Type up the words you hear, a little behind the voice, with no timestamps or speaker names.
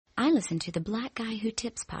I listen to the Black Guy Who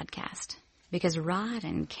Tips podcast because Rod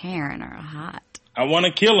and Karen are hot. I want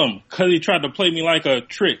to kill him because he tried to play me like a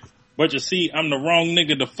trick. But you see, I'm the wrong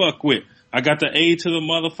nigga to fuck with. I got the A to the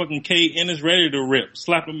motherfucking K and it's ready to rip.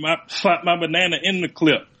 Slap my banana in the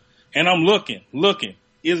clip. And I'm looking.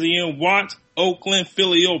 Is he in Watts, Oakland,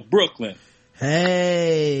 Philly, or Brooklyn?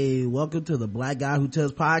 Hey, welcome to the Black Guy Who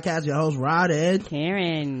Tells podcast. Your host Rod and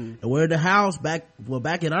Karen. And we're in the house back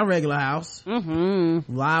in our regular house. Live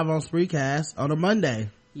on Spreecast on a Monday.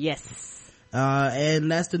 Yes.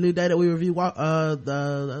 And that's the new day that we review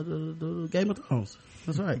the Game of Thrones.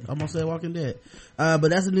 That's right. I almost said Walking Dead.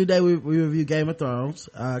 But that's the new day we review Game of Thrones,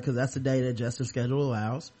 cause that's the day that Justin's schedule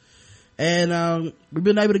allows. And, we've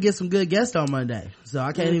been able to get some good guests on Monday. So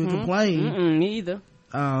I can't even complain. Me either.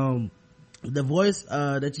 The voice,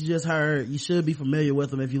 that you just heard, you should be familiar with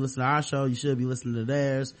them. If you listen to our show, you should be listening to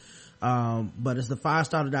theirs. But it's the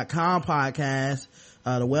firestarter.com podcast.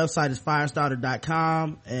 The website is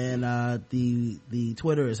firestarter.com and, the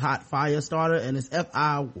Twitter is Hot Firestarter and it's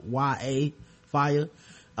FIYA Fire.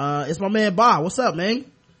 It's my man Bob. What's up, man?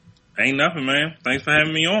 Ain't nothing, man. Thanks for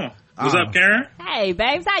having me on. What's up, Karen? Hey,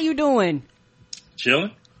 babes, how you doing?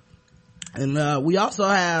 Chilling. And, we also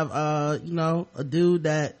have, a dude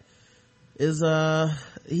that is,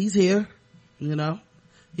 he's here,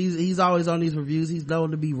 he's always on these reviews. He's known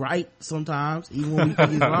to be right sometimes, even when we think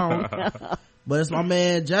he's wrong. But it's my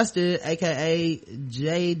man Justin, aka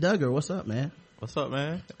Jay Duggar. What's up, man? What's up,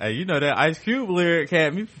 man? Hey, you know that Ice Cube lyric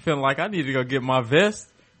had me feeling like I need to go get my vest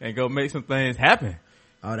and go make some things happen.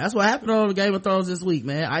 Oh, that's what happened on Game of Thrones this week,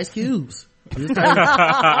 man. Ice cubes. Just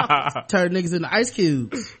turned niggas into ice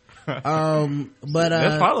cubes. But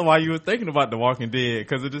that's probably why you were thinking about The Walking Dead,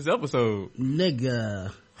 because of this episode.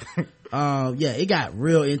 Nigga. Yeah, it got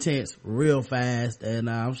real intense real fast, and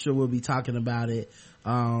I'm sure we'll be talking about it.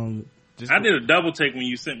 I did a double take when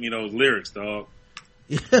you sent me those lyrics, dog.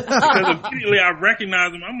 Because immediately I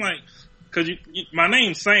recognized them. I'm like, cause my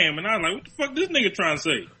name's Sam, and I was like, what the fuck this nigga trying to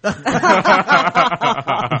say?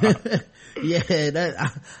 Yeah,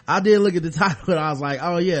 I did look at the title and I was like,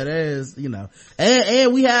 oh yeah, there's,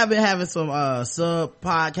 and we have been having some, sub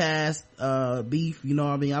podcast, beef, you know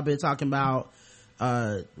what I mean? I've been talking about,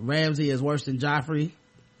 Ramsay is worse than Joffrey,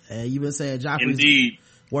 and you've been saying Joffrey's Indeed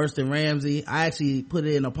worse than Ramsay. I actually put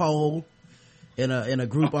it in a poll in a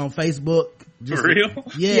group on Facebook. For real?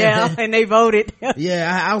 Yeah, and they voted.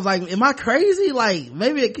 Yeah, I was like, am I crazy? Like,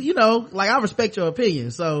 maybe, I respect your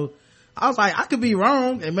opinion. So I was like, I could be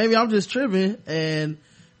wrong and maybe I'm just tripping, and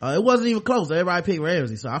it wasn't even close. Everybody picked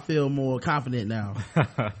Ramsay, so I feel more confident now.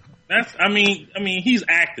 I mean, he's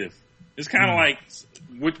active. It's kind of like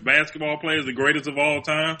which basketball player is the greatest of all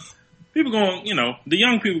time. People the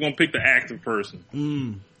young people gonna pick the active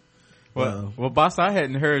person. Well, boss, I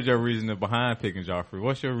hadn't heard your reasoning behind picking Joffrey.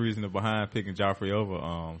 What's your reasoning behind picking Joffrey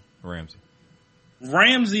over Ramsay?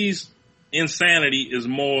 Ramsay's insanity is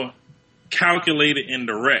more calculated and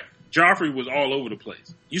direct. Joffrey was all over the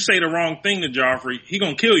place. You say the wrong thing to Joffrey, he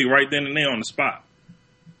gonna kill you right then and there on the spot.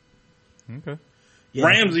 Okay. Yeah.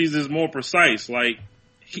 Ramsay's is more precise. Like,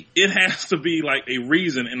 it has to be like a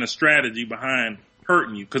reason and a strategy behind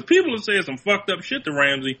hurting you. Cause people have said some fucked up shit to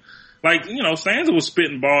Ramsay. Like, Sansa was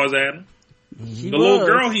spitting bars at him. The little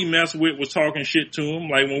girl he messed with was talking shit to him.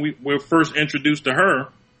 Like, when we were first introduced to her,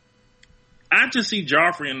 I just see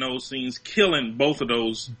Joffrey in those scenes killing both of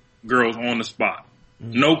those girls on the spot.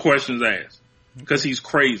 No questions asked. Because he's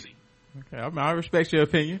crazy. Okay, I respect your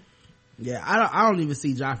opinion. Yeah, I don't even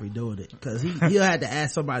see Joffrey doing it, because he'll have to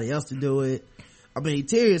ask somebody else to do it. I mean,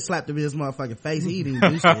 Tyrion slapped him in his motherfucking face. He didn't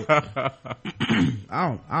do shit.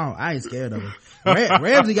 I ain't scared of him.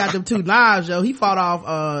 Ramsay got them 2 knives, yo. He fought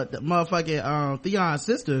off, the motherfucking, Theon's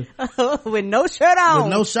sister. With no shirt on.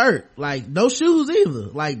 With no shirt. Like, no shoes either.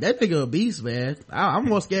 Like, that nigga a beast, man. I'm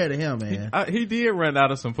more scared of him, man. He did run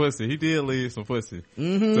out of some pussy. He did leave some pussy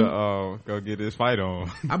to, go get his fight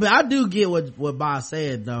on. I mean, I do get what Bob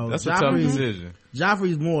said, though. That's a tough decision.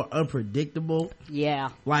 Joffrey's more unpredictable. Yeah.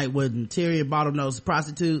 Like when Tyrion bought him those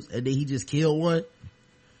prostitutes and then he just killed one.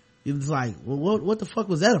 It was like, well, what the fuck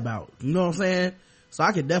was that about? You know what I'm saying? So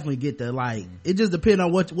I could definitely get that. Like, it just depends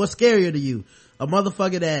on what's scarier to you. A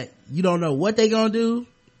motherfucker that you don't know what they gonna do,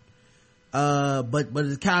 but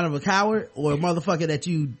is kind of a coward, or a motherfucker that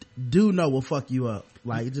you do know will fuck you up.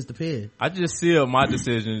 Like, it just depends. I just sealed my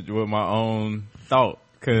decision with my own thought,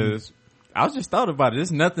 cause I just thought about it.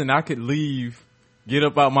 There's nothing I could get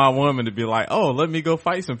up out my woman to be like, oh, let me go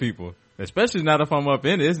fight some people. Especially not if I'm up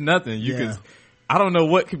in it. It's nothing. I don't know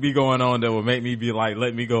what could be going on that would make me be like,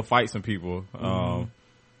 let me go fight some people.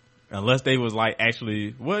 Unless they was like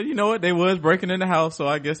actually, well, you know what? They was breaking in the house, so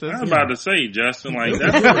I guess that's. I was about to say, Justin, like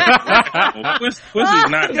that's pussy's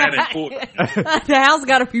not that important. The house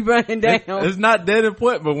gotta be burning down. It's not that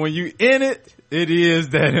important, but when you in it, it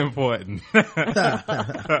is that important.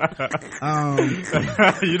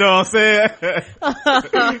 You know what I'm saying?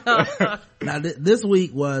 Now this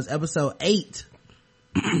week was episode 8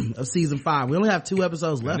 of season 5. We only have 2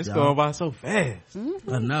 episodes left. It's y'all. going by so fast.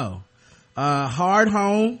 I know. Hard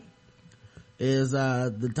Home is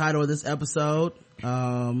the title of this episode,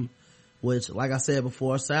 which, like I said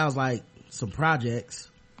before, sounds like some projects,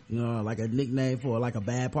 you know, like a nickname for like a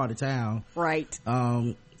bad part of town, Right.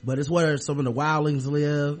 but it's where some of the wildlings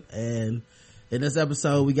live. And in this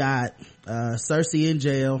episode we got Cersei in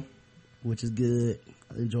jail, which is good.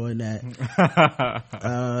 Enjoying that.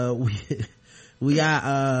 We got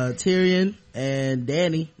Tyrion and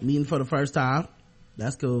Dany meeting for the first time.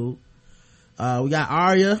 That's cool. We got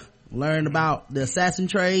Arya learning about the assassin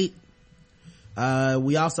trade.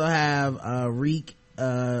 We also have Reek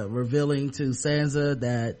revealing to Sansa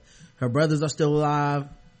that her brothers are still alive.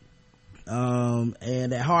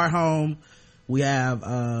 And at Hard Home we have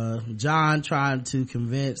Jon trying to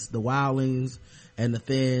convince the wildlings and the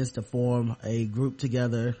Thinns to form a group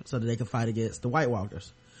together so that they can fight against the White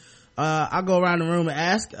Walkers. I'll go around the room and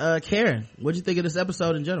ask Karen, what'd you think of this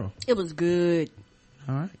episode in general? It was good.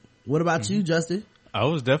 All right, what about you, Justin? Oh,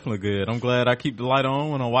 it was definitely good. I'm glad I keep the light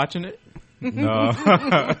on when I'm watching it.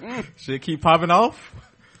 Shit keep popping off.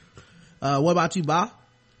 What about you, Bob?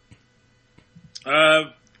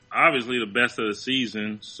 Obviously the best of the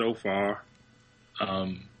season so far.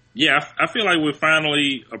 Yeah, I feel like we're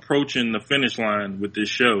finally approaching the finish line with this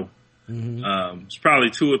show. It's probably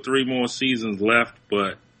 2 or 3 more seasons left,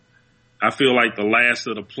 but I feel like the last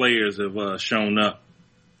of the players have shown up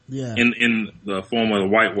in the form of the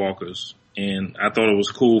White Walkers. And I thought it was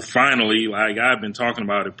cool. Finally, like I've been talking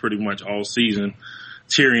about it pretty much all season,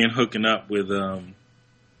 Tyrion hooking up with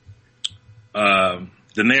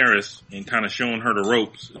Daenerys and kind of showing her the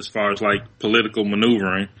ropes as far as like political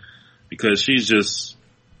maneuvering, because she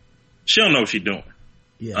don't know what she's doing.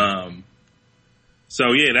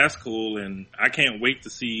 So yeah, that's cool. And I can't wait to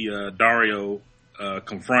see Dario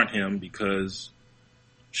confront him, because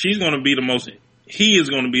he is going to be the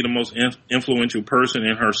most influential person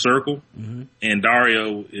in her circle. And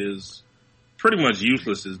Dario is pretty much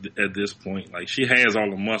useless at this point. Like, she has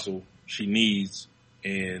all the muscle she needs,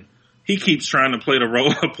 and he keeps trying to play the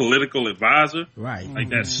role of political advisor. Right. Like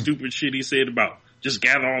that stupid shit he said about just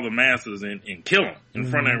gather all the masses and kill them in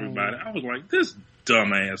front of everybody. I was like, this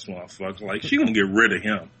dumbass motherfucker. Like, she gonna get rid of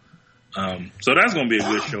him. So that's gonna be a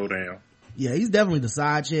good showdown. Yeah, he's definitely the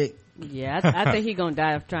side chick. Yeah, I think he gonna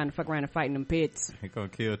die trying to fuck around and fight in them pits. He gonna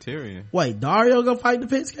kill Tyrion. Wait, Dario gonna fight in the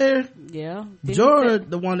pits, Karen? Yeah. Jorah,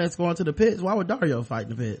 the one that's going to the pits. Why would Dario fight in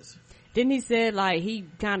the pits? Didn't he say like he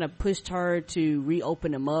kind of pushed her to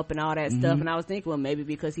reopen them up and all that stuff? And I was thinking, well, maybe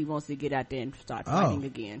because he wants to get out there and start fighting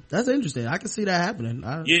again. That's interesting. I can see that happening.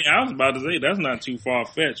 Yeah, I was about to say that's not too far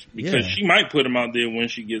fetched, because she might put him out there when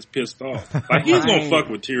she gets pissed off. Like, he's gonna fuck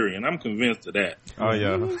with Tyrion. I'm convinced of that. Oh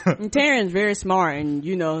yeah. And Tyrion's very smart, and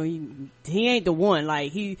you know he ain't the one.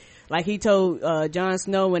 Like he told Jon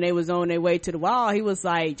Snow when they was on their way to the wall, he was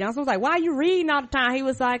like, Jon Snow was like, why are you reading all the time? He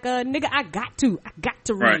was like, nigga, I got to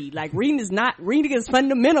read. Right. Like, reading is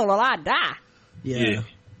fundamental or I die. Yeah.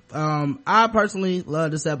 I personally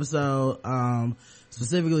love this episode,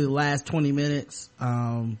 specifically the last 20 minutes.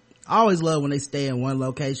 I always love when they stay in one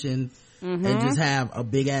location and just have a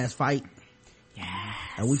big ass fight. Yes.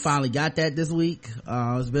 And we finally got that this week.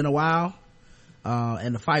 It's been a while.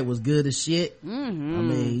 And the fight was good as shit. I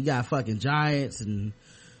mean, you got fucking giants and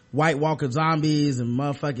White Walker zombies and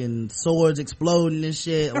motherfucking swords exploding and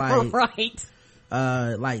shit. Like, right.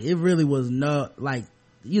 Like, it really was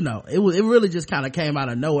it really just kind of came out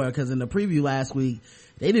of nowhere, because in the preview last week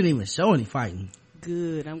they didn't even show any fighting.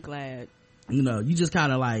 Good, I'm glad. You just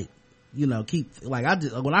kind of like, keep like,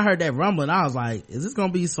 when I heard that rumbling, I was like, is this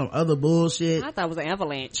gonna be some other bullshit? I thought it was an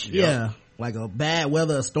avalanche. Yeah, like a bad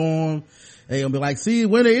weather, a storm. They gonna be like, see,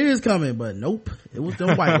 winter is coming, but nope, it was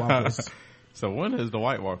them White Walkers. So when is the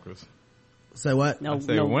White Walkers? Say what? No,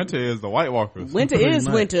 winter is the White Walkers. Winter is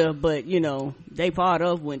winter, but they part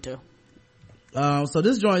of winter. So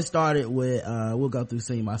this joint started with we'll go through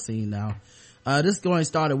scene by scene now. This joint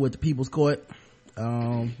started with the People's Court.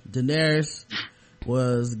 Daenerys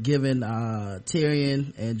was giving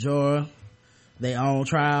Tyrion and Jorah their own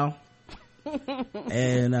trial.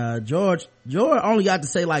 And Jorah only got to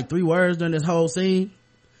say like 3 words during this whole scene.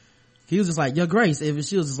 He was just like, Your Grace. She was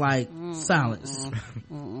just like, silence.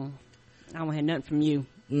 I don't have nothing from you.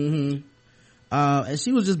 And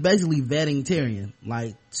she was just basically vetting Tyrion.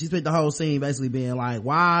 Like, she spent the whole scene basically being like,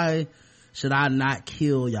 why should I not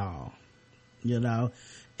kill y'all? You know?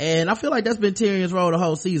 And I feel like that's been Tyrion's role the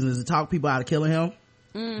whole season, is to talk people out of killing him.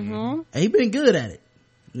 And he been good at it.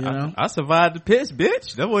 You know? I survived the piss,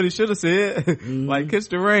 bitch. That's what he should have said. Like, kiss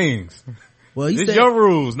the rings. Well, he It's said, your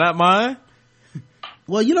rules, not mine.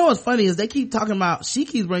 well, you know what's funny is they keep talking about, she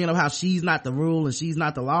keeps bringing up how she's not the rule and she's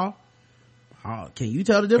not the law. Can you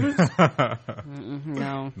tell the difference?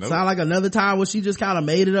 No. Nope. Sound like another time where she just kind of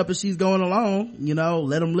made it up as she's going along, you know,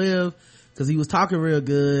 let him live, because he was talking real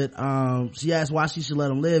good. She asked why she should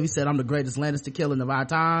let him live. He said, I'm the greatest Lannister killer of our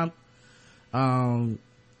time.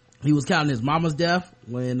 He was counting his mama's death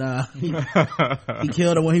when he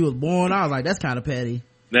killed her when he was born. I was like, that's kind of petty.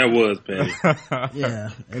 That was petty.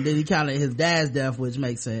 Yeah. And then he counted his dad's death, which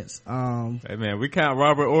makes sense. Hey man, we count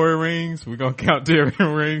Robert Ory rings, we gonna count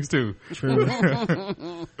Tyrion rings too. True.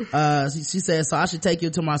 She said, so I should take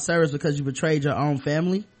you to my service because you betrayed your own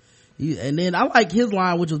family. And then I like his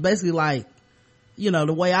line, which was basically like, you know,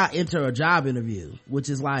 the way I enter a job interview, which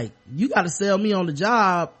is like, you got to sell me on the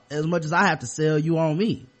job as much as I have to sell you on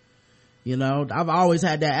me. You know, I've always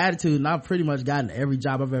had that attitude, and I've pretty much gotten every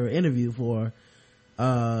job I've ever interviewed for.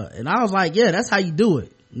 And I was like, yeah, that's how you do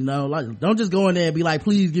it. You know, like, don't just go in there and be like,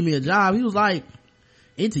 please give me a job. He was like,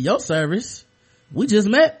 into your service. We just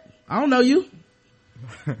met. I don't know you.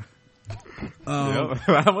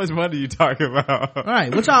 How much money you talking about? All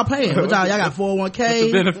right, what y'all paying? What y'all got 401k?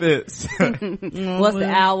 The benefits. You know What's what the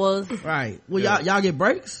I'm hours? saying? Right. Well, y'all get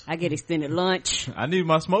breaks? I get extended lunch. I need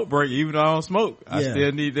my smoke break, even though I don't smoke. I Yeah.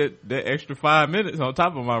 still need that extra 5 minutes on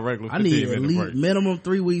top of my regular I 15 need at minute least break. minimum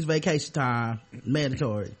 3 weeks vacation time,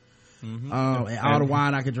 mandatory. And all the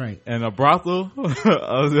wine I could drink. And a brothel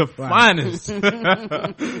of the finest.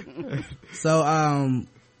 So,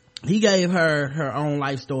 he gave her own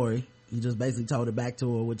life story. He just basically told it back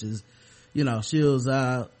to her, which is, you know, she was,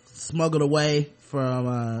 smuggled away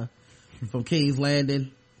from King's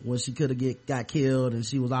Landing when she could have got killed, and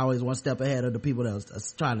she was always one step ahead of the people that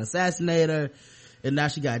was trying to assassinate her. And now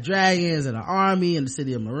she got dragons and an army in the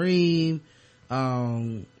city of Marine.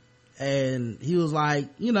 And he was like,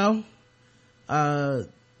 you know,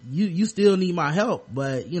 you still need my help,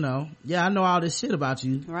 but you know, yeah, I know all this shit about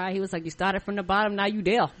you. Right. He was like, you started from the bottom, now you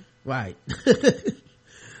there. Right.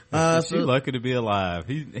 She's lucky to be alive.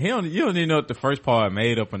 You don't even know if the first part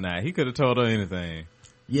made up or not. He could have told her anything.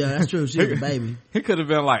 Yeah, that's true. She was a baby. He could have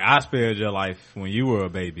been like, I spared your life when you were a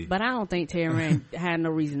baby. But I don't think Tyrion had no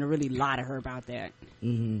reason to really lie to her about that. I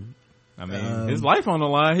mean, his life on the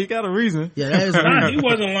line, he got a reason. Yeah, that is Nah, he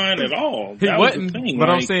wasn't lying at all. He That wasn't, was the thing. but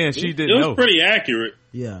I'm Like, saying she didn't It was know. pretty accurate.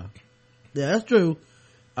 Yeah, that's true.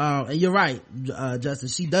 And you're right, Justin.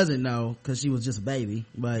 She doesn't know because she was just a baby,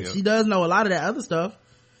 but she does know a lot of that other stuff.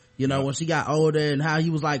 You know, when she got older, and how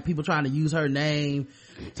he was like people trying to use her name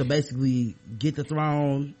to basically get the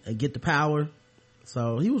throne and get the power.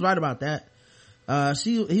 So he was right about that.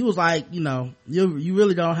 He was like, you know, you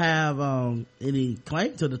really don't have any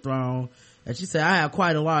claim to the throne. And she said, I have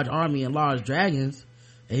quite a large army and large dragons.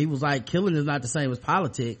 And he was like, killing is not the same as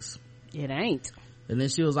politics. It ain't. And then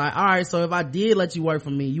she was like, all right, so if I did let you work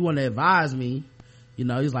for me, you want to advise me. You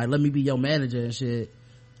know, he's like, let me be your manager and shit.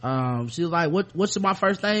 She was like, what should my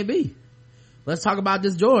first thing be? Let's talk about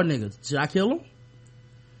this Jordan nigga. Should I kill him?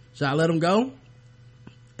 Should I let him go?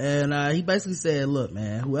 And he basically said, look,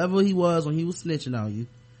 man, whoever he was when he was snitching on you,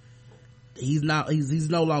 he's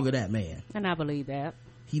no longer that man. And I believe that.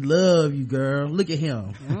 He loved you, girl. Look at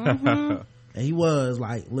him. And he was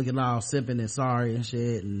like looking all simping and sorry and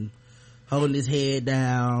shit and holding his head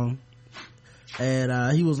down.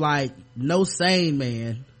 And he was like, no sane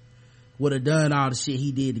man would have done all the shit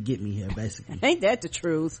he did to get me here, basically. Ain't that the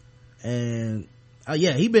truth? And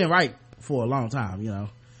yeah, he been right for a long time, you know.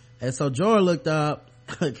 And so Jordan looked up.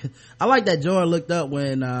 I like that Jordan looked up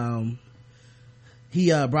when he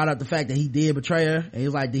brought up the fact that he did betray her, and he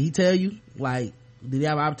was like, did he tell you? Like, did he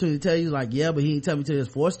have an opportunity to tell you? Like, yeah, but he didn't tell me till he was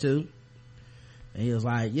forced to. And he was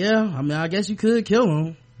like, yeah, I mean, I guess you could kill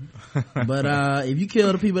him. But if you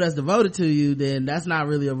kill the people that's devoted to you, then that's not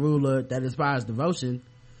really a ruler that inspires devotion.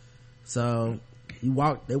 So they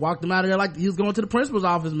walked him out of there like he was going to the principal's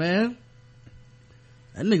office, man.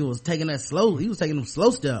 That nigga was taking that slow. He was taking them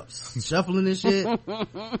slow steps, shuffling and shit.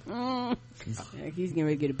 He's getting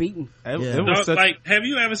ready to get a beating. It was such, Like, have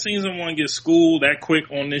you ever seen someone get schooled that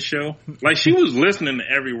quick on this show? Like, she was listening to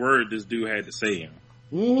every word this dude had to say.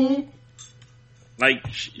 Like,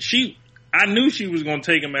 I knew she was going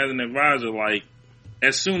to take him as an advisor. Like,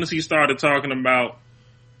 as soon as he started talking about,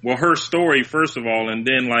 well, her story, first of all, and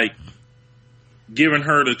then, like, giving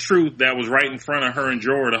her the truth that was right in front of her and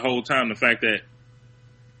Jorah the whole time. The fact that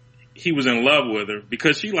he was in love with her,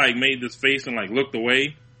 because she like made this face and like looked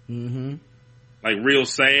away, like real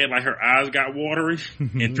sad, like her eyes got watery,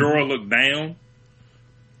 and Jorah looked down.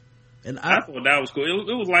 And I thought that was cool.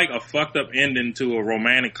 It was like a fucked up ending to a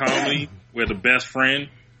romantic comedy where the best friend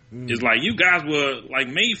is like, you guys were like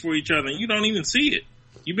made for each other and you don't even see it.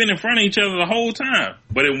 You've been in front of each other the whole time,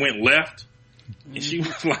 but it went left. And she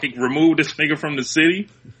was like, remove this nigga from the city.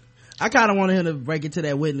 I kind of wanted him to break into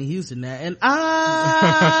that Whitney Houston that, and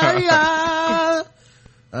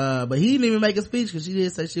but he didn't even make a speech because she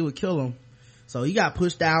did say she would kill him. So he got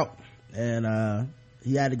pushed out, and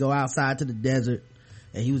he had to go outside to the desert,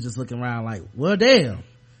 and he was just looking around like, well, damn.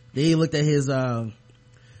 Then he looked at his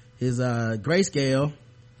grayscale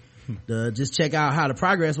to just check out how the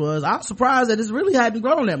progress was. I was surprised that this really hadn't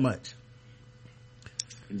grown that much.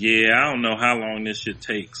 Yeah, I don't know how long this shit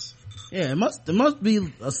takes. Yeah, it must be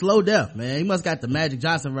a slow death, man. He must got the Magic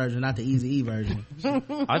Johnson version, not the Eazy-E version.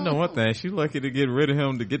 I know one thing. She's lucky to get rid of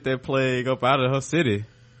him to get that plague up out of her city.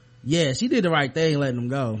 Yeah, she did the right thing letting him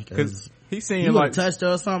go. Cause he seemed he like touched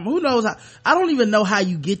her or something. Who knows how? I don't even know how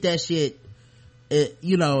you get that shit,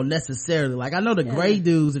 necessarily. Like, I know the gray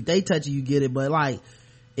dudes, if they touch you, you get it. But like,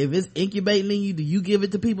 if it's incubating in you, do you give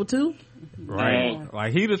it to people too? Right. No.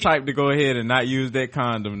 Like, he the type to go ahead and not use that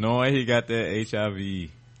condom knowing he got that HIV.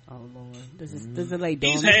 Oh Lord, this is like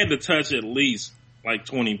he's had to touch at least like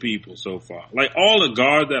 20 people so far. Like all the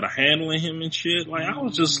guards that are handling him and shit. Like I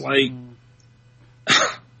was just like,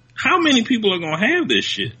 how many people are gonna have this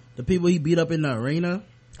shit? The people he beat up in the arena.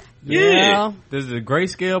 Yeah. Does the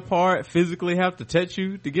grayscale part physically have to touch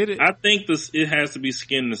you to get it? I think it has to be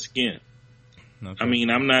skin to skin. Okay. I mean,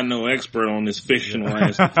 I'm not no expert on this fictional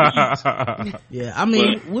ass disease. Yeah, I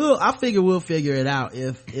mean, I figure we'll figure it out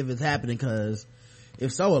if it's happening, because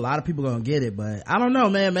if so, a lot of people gonna get it. But I don't know,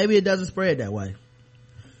 man. Maybe it doesn't spread that way.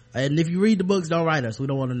 And if you read the books, don't write us. We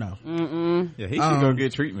don't want to know. Yeah, he should go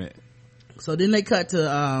get treatment. So then they cut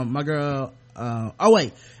to my girl. Oh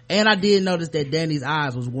wait, and I did notice that Danny's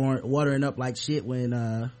eyes was watering up like shit when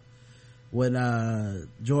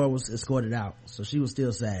Jorah was escorted out. So she was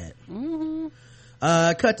still sad.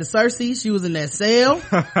 Cut to Cersei. She was in that cell.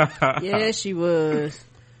 Yeah, she was.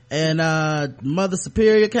 And Mother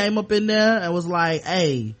Superior came up in there and was like,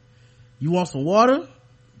 hey, you want some water?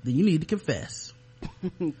 Then you need to confess.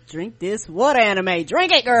 Drink this water, anime.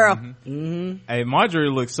 Drink it, girl. Hey,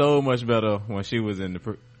 Marjorie looked so much better when she was in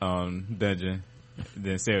the dungeon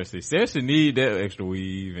than Cersei. Cersei need that extra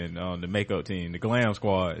weave and the makeup team, the glam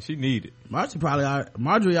squad. She need it. Marjorie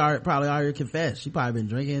probably already confessed. She probably been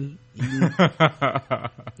drinking.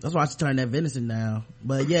 That's why she turned that venison down.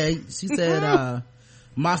 But yeah, she said,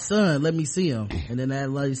 my son, let me see him. And then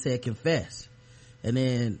that lady said, confess. And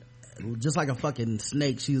then just like a fucking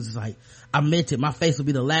snake, she was just like, I meant it. My face will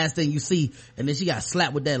be the last thing you see. And then she got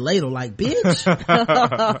slapped with that ladle like, bitch.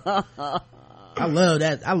 I love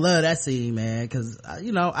that scene, man, because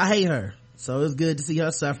I hate her, so it's good to see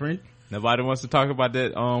her suffering. Nobody wants to talk about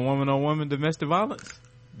that woman on woman domestic violence,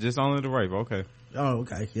 just only the rape. Okay. Oh,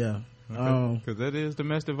 okay, yeah. Because that is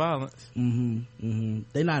domestic violence.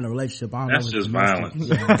 They're not in a relationship. I don't That's know just violence.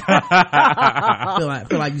 Yeah. I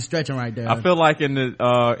feel like you stretching right there. I feel like in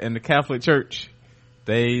the Catholic Church,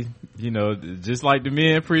 they, just like the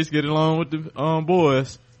men priests get along with the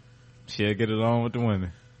boys, she'll get along with the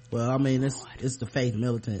women. Well, I mean, it's the faith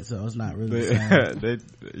militant, so it's not really the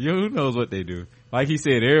same. Who knows what they do? Like he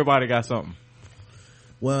said, everybody got something.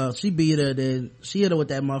 Well, she beat her, then she hit her with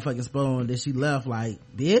that motherfucking spoon, then she left like,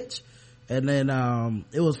 bitch. And then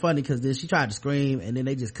it was funny because then she tried to scream, and then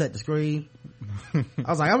they just cut the scream. I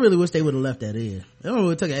was like, I really wish they would have left that in. It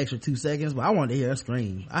only took an extra 2 seconds, but I wanted to hear her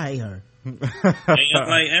scream. I hate her.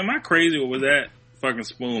 Like, am I crazy, or was that fucking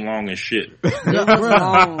spoon long as shit?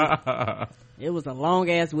 It was a long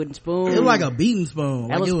ass wooden spoon. It was like a beating spoon.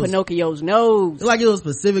 That like was Pinocchio's nose. Like it was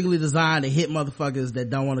specifically designed to hit motherfuckers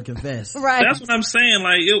that don't want to confess. Right. That's what I'm saying.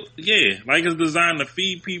 Like, like it's designed to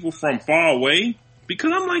feed people from far away.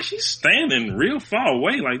 Because I'm like, she's standing real far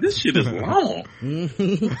away. Like, this shit is long.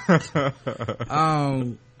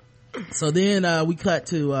 So then we cut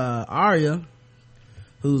to Arya,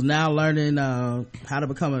 who's now learning how to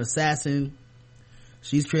become an assassin.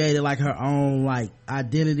 She's created like her own like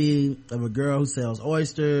identity of a girl who sells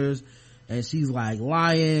oysters, and she's like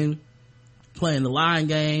lying, playing the lying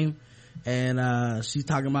game, and she's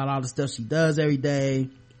talking about all the stuff she does every day.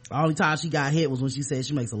 The only time she got hit was when she said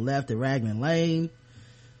she makes a left at Ragman Lane.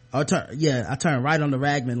 I turned right on the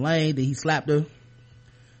Ragman Lane. Then he slapped her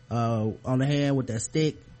on the hand with that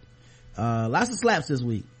stick. Lots of slaps this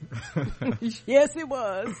week. Yes, it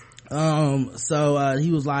was. So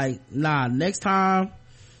he was like, nah, next time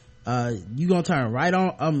you gonna turn right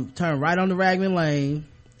on the Raglan Lane,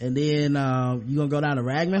 and then you gonna go down to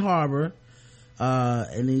Raglan Harbor,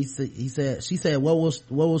 and then she said what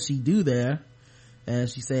will she do there? And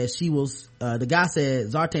she said she will the guy said,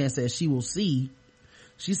 Zartan said, she will see.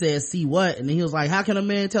 She said, see what? And then he was like, how can a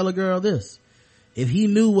man tell a girl this? If he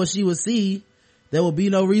knew what she would see, there would be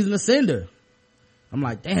no reason to send her. I'm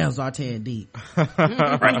like, damn, Zartan deep.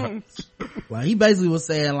 Well, he basically was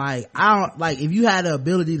saying like, if you had the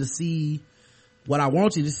ability to see what I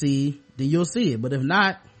want you to see, then you'll see it. But if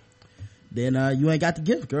not, then you ain't got the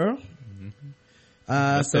gift, girl.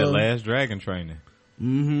 That's that last dragon training.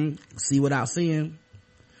 See without seeing.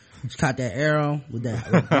 She caught that arrow with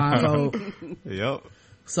that blindfold. Yep.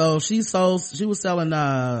 So she was selling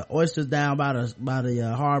oysters down by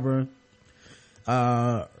the harbor.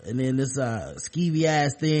 And then this skeevy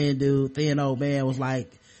ass thin old man was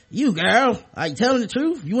like, you girl, are you telling the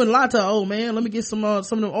truth? You wouldn't lie to an old man. Let me get some of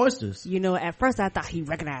them oysters. You know, at first I thought he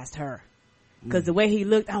recognized her, because the way he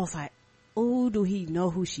looked, I was like, oh, do he know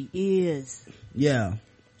who she is? Yeah.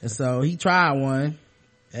 And so he tried one,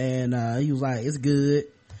 and he was like, it's good.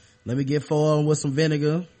 Let me get 4 of them with some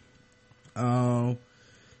vinegar. I thought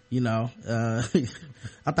he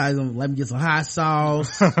was gonna let me get some hot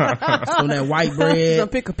sauce, some of that white bread. Some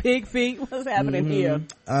pick a pig feet. What's happening here?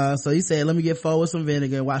 So he said, let me get 4 with some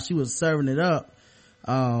vinegar. While she was serving it up,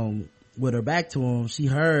 with her back to him, she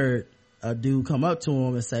heard a dude come up to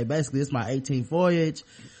him and say, basically, it's my 18th voyage.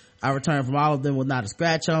 I returned from all of them with not a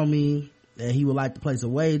scratch on me, and he would like to place a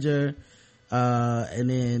wager. And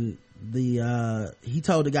then he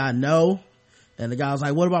told the guy no. And the guy was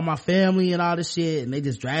like, what about my family and all this shit? And they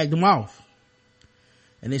just dragged him off.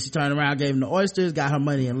 And then she turned around, gave him the oysters, got her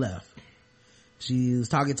money, and left. She was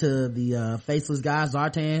talking to the faceless guy,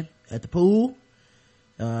 Zartan, at the pool,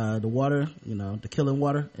 the water, the killing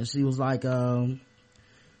water. And she was like,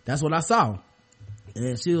 that's what I saw. And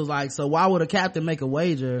then she was like, so why would a captain make a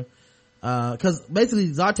wager? Cause basically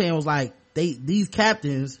Zartan was like, these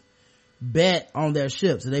captains bet on their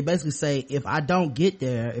ships. And they basically say, if I don't get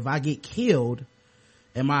there, if I get killed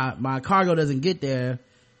and my cargo doesn't get there,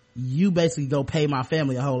 you basically go pay my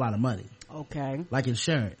family a whole lot of money. Okay. Like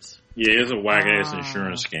insurance. Yeah, it's a whack ass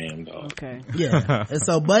insurance scam, dog. Okay. Yeah. And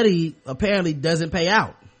so Buddy apparently doesn't pay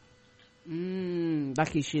out. Like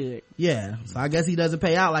he should. Yeah. So I guess he doesn't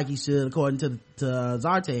pay out like he should, according to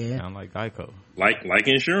Zartan. Sound like Geico. Like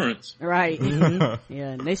insurance. Right.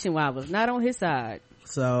 Yeah, Nationwide was not on his side.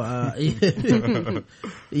 So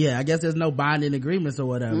yeah, I guess there's no binding agreements or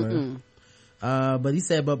whatever. But he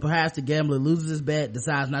said, but perhaps the gambler loses his bet,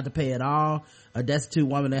 decides not to pay at all, a destitute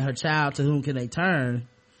woman and her child, to whom can they turn?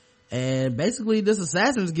 And basically this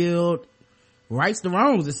Assassin's Guild rights the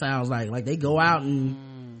wrongs, it sounds like they go out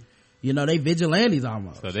and they vigilantes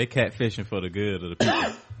almost. So they catfishing for the good of the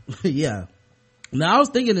people. Yeah. Now I was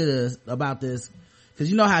thinking about this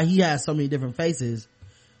because you know how he has so many different faces.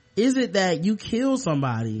 Is it that you kill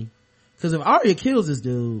somebody? Because if Arya kills this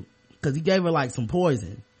dude, because he gave her like some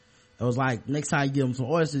poison, it was like, next time you give him some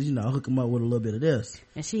oysters, hook him up with a little bit of this.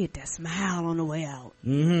 And she had that smile on the way out.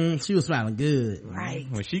 She was smiling good. Right.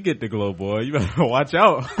 When she get the glow, boy, you better watch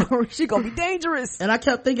out. She gonna be dangerous. And I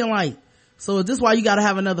kept thinking like, so is this why you gotta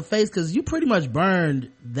have another face? Because you pretty much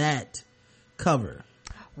burned that cover.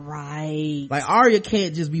 Right. Like Arya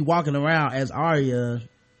can't just be walking around as Arya,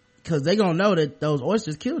 because they gonna know that those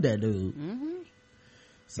oysters killed that dude.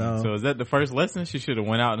 So is that the first lesson? She should have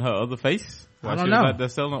went out in her other face while she was out there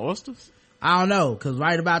selling oysters? I don't know, because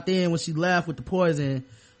right about then when she left with the poison,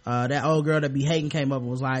 that old girl that be hating came up and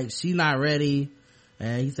was like, she's not ready.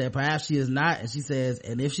 And he said, perhaps she is not. And she says,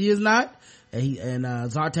 and if she is not, and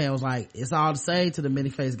Zartan was like, it's all the same to the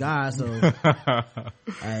many-faced guy. So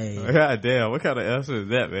hey, God damn, what kind of answer is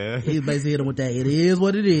that, man? He basically hit him with that, it is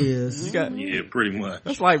what it is. Yeah, pretty much.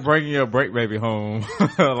 It's like bringing your break baby home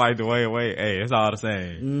like the way away. Hey, it's all the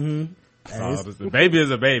same. Baby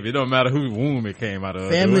is a baby. It don't matter whose womb it came out of.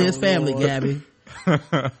 Family is family, Gabby.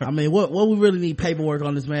 I mean, what we really need paperwork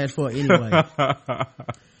on this match for anyway?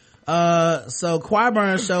 So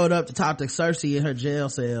Qyburn showed up to talk to Cersei in her jail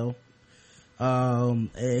cell.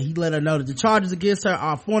 And he let her know that the charges against her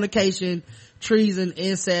are fornication, treason,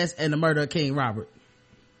 incest, and the murder of King Robert.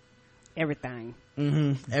 Everything.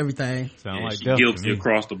 Everything. Sound like She's death. guilty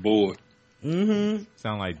across the board. Sound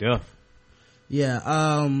like death.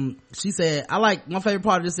 Yeah. She said, I like my favorite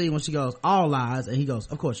part of this scene when she goes, all lies, and he goes,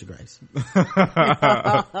 of course, Your Grace.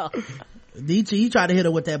 he tried to hit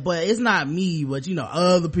her with that, but it's not me, but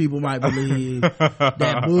other people might believe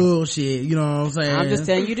that bullshit, you know what I'm saying? I'm just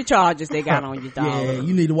telling you the charges they got on you, dog. Yeah,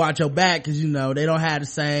 you need to watch your back, because they don't have the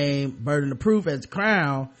same burden of proof as the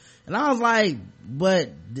Crown. And I was like,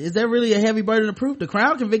 but is that really a heavy burden of proof? The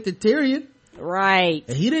Crown convicted Tyrion. Right.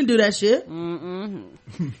 And he didn't do that shit.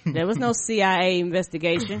 There was no CIA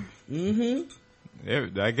investigation.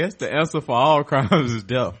 I guess the answer for all crimes is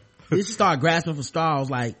death. He should start grasping for straws,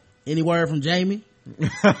 like, any word from Jamie?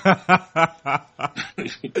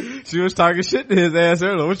 She was talking shit to his ass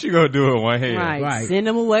earlier. What you gonna do in one hand? Right. Send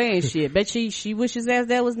him away and shit. Bet she wishes ass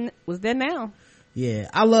that was there now. Yeah.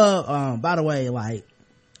 I love, by the way, like,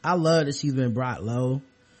 I love that she's been brought low.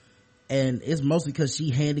 And it's mostly because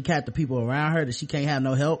she handicapped the people around her that she can't have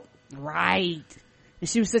no help. Right. And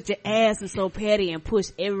she was such an ass and so petty and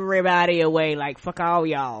pushed everybody away. Like, fuck all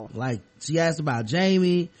y'all. Like, she asked about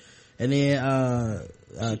Jamie, and then,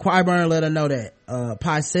 Qyburn let her know that,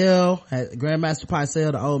 Grandmaster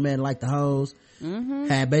Pycelle, the old man like the hoes,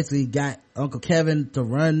 had basically got Uncle Kevin to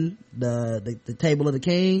run the table of the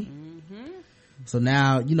king. So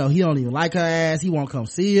now, he don't even like her ass. He won't come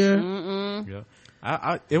see her. Yeah.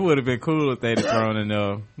 It would have been cool if they'd have thrown in,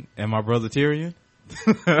 and my brother Tyrion.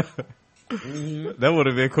 That would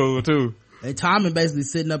have been cool too. And Tommen basically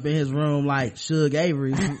sitting up in his room like Suge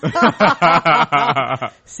Avery.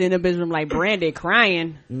 Sitting up in his room like Brandy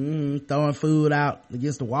crying. Throwing food out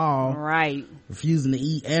against the wall. Right. Refusing to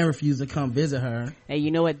eat and refusing to come visit her. Hey,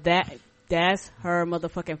 you know what? That's her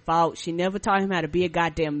motherfucking fault. She never taught him how to be a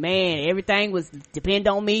goddamn man. Everything was depend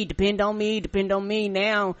on me.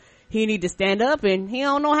 Now he need to stand up and he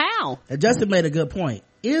don't know how. And Justin made a good point.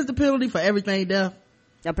 Is the penalty for everything death?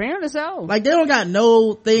 Apparently so. Like, they don't got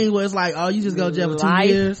no thing where it's like, oh, you just go to jail for 2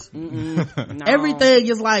 years. No. Everything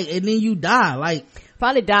is like, and then you die. Like,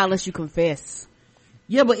 probably die unless you confess.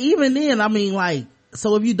 Yeah, but even then, I mean, like,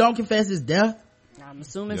 so if you don't confess, it's death? I'm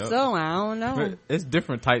assuming so. I don't know. But it's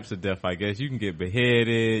different types of death, I guess. You can get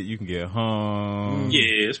beheaded, you can get hung.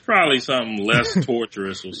 Yeah, it's probably something less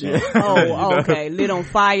torturous or something. Oh, okay. Lit on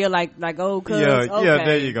fire like old cuz. Yeah, okay. yeah,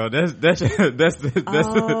 there you go. That's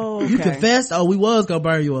okay. You confessed? Oh, we was gonna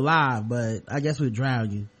burn you alive, but I guess we'd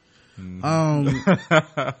drown you. And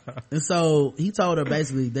so he told her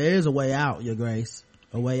basically, there is a way out, Your Grace.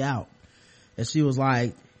 A way out. And she was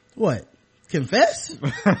like, what? Confess?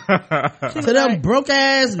 To them broke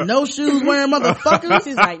ass, no shoes wearing motherfuckers?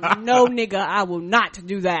 She's like, no nigga, I will not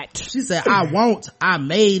do that. She said, I won't. I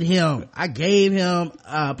made him. I gave him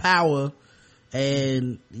power.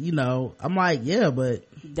 And, I'm like, yeah, but.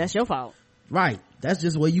 That's your fault. Right. That's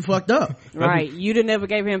just where you fucked up. Right. You done never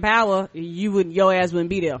gave him power. Your ass wouldn't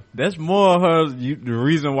be there. That's more the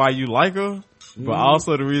reason why you like her. But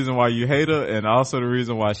also the reason why you hate her, and also the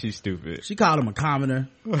reason why she's stupid. She called him a commoner.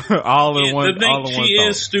 all in one. She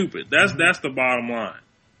is stupid. That's the bottom line.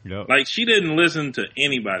 Yep. Like, she didn't listen to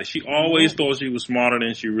anybody. She always thought she was smarter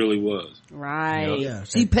than she really was. Right. Yep. Yeah.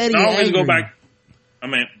 She petty and always angry. Go back.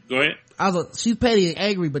 Go ahead. She's petty and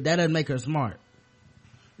angry, but that doesn't make her smart.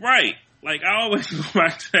 Right. Like, I always go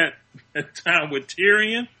back to that time with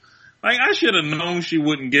Tyrion. Like, I should have known she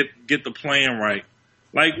wouldn't get the plan right.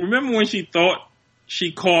 Like, remember when she thought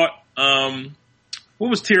she caught, what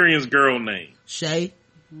was Tyrion's girl name? Shay.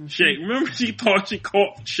 Remember she thought she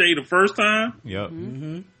caught Shay the first time? Yep.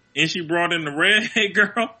 And she brought in the redhead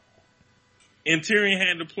girl? And Tyrion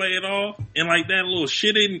had to play it off? And like that little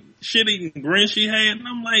shit-eating grin she had? And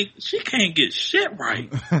I'm like, she can't get shit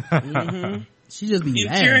right. She just be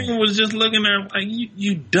mad. Tyrion was just looking at her like,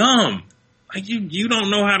 you dumb. Like, you don't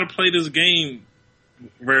know how to play this game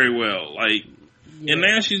very well. Like, and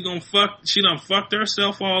now she done fucked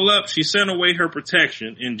herself all up. She sent away her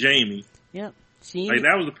protection in Jamie. Yep.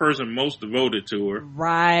 That was the person most devoted to her.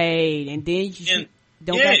 Right. And then she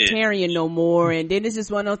don't got Tyrion no more. And then it's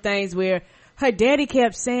just one of those things where her daddy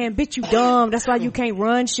kept saying, bitch, you dumb. That's why you can't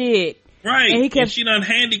run shit. Right. And she done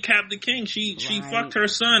handicapped the king. She fucked her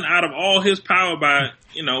son out of all his power by,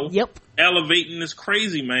 elevating this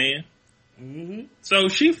crazy man. So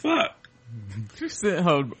she fucked. She sent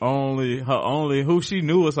her only, who she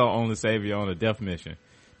knew was her only savior on a death mission.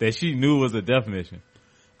 That she knew was a death mission.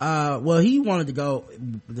 Well, he wanted to go,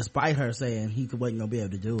 despite her saying he wasn't gonna be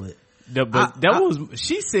able to do it.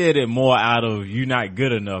 She said it more out of, you not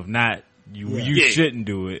good enough, not you shouldn't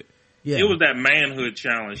do it. Yeah. It was that manhood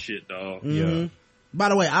challenge shit, dog. Yeah. By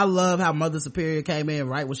the way, I love how Mother Superior came in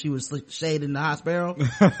right when she was shading the hot sparrow.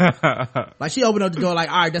 Like, she opened up the door like,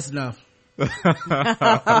 all right, that's enough.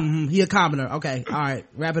 He a commoner. Okay. All right.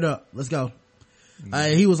 Wrap it up. Let's go.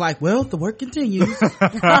 He was like, well, the work continues. You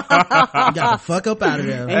got the fuck up out of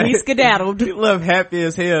there. And he skedaddled. He looked happy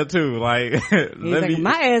as hell too. Like,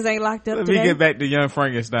 My ass ain't locked up let today. me get back to young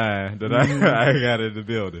Frankenstein that I got in the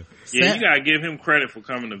building. Yeah, you gotta give him credit for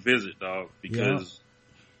coming to visit, dog. Because,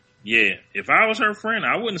 yeah, if I was her friend,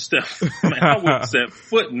 I wouldn't step foot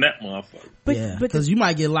in that motherfucker. But because you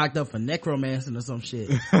might get locked up for necromancing or some shit.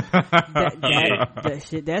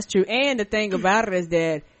 That's true. And the thing about it is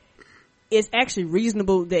that it's actually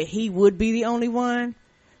reasonable that he would be the only one,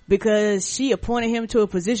 because she appointed him to a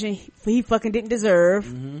position he fucking didn't deserve.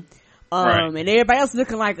 And everybody else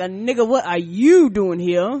looking like a nigga, what are you doing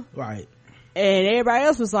here? Right. And everybody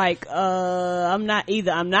else was like, I'm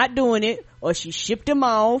not doing it, or she shipped him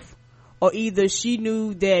off, or either she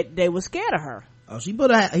knew that they were scared of her. Oh, he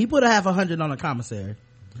put a $100 on the commissary.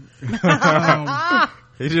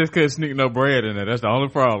 He just couldn't sneak no bread in there. That's the only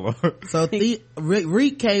problem. So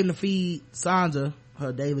Reek came to feed Sandra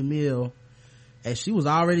her daily meal, and she was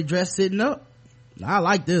already dressed sitting up. I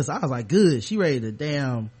like this. I was like, good. She ready to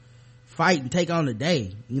damn fight and take on the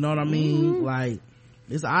day. You know what I mean? Like,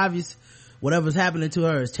 it's obvious whatever's happening to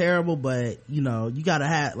her is terrible, but you know, you gotta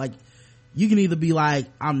have, like, you can either be like,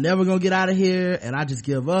 I'm never gonna get out of here and I just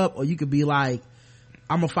give up, or you could be like,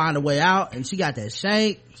 I'm gonna find a way out. And she got that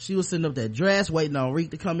shank. She was sitting up that dress waiting on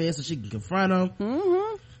Reek to come in so she can confront him.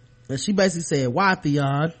 And she basically said, why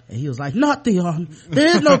Theon? And he was like, not Theon, there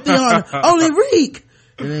is no Theon, only Reek.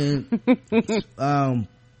 And then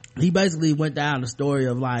he basically went down the story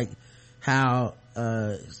of like how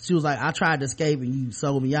she was like, I tried to escape and you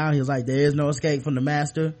sold me out. He was like, there is no escape from the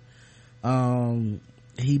master.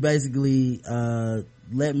 He basically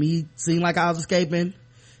let me seem like I was escaping.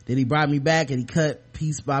 Then he brought me back and he cut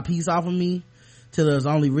piece by piece off of me till there was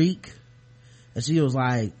only Reek. And she was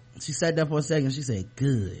like, she sat there for a second, she said,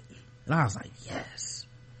 good. And I was like, yes.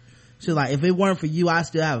 She was like, if it weren't for you, I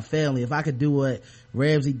still have a family. If I could do what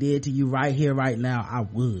Ramsey did to you right here, right now, I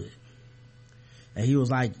would. And he was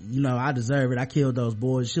like, you know, I deserve it. I killed those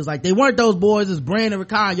boys. She was like, they weren't those boys. It's Brandon and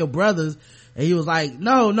Rakan, your brothers. And he was like,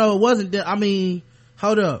 no, it wasn't I mean,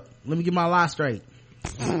 hold up. Let me get my lie straight.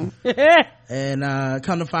 And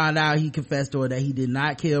come to find out, he confessed to her that he did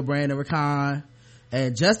not kill Brandon Rakan.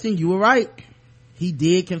 And Justin, you were right. He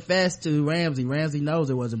did confess to Ramsey. Ramsey knows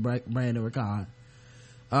it wasn't Brandon Rakan.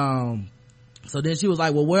 So then she was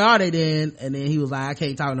like, well, where are they then? And then he was like, I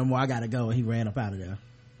can't talk no more, I gotta go. And he ran up out of there.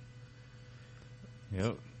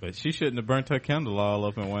 Yep. But she shouldn't have burnt her candle all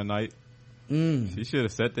up in one night. She should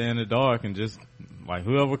have sat there in the dark and just, like,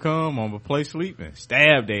 whoever come on the place sleeping,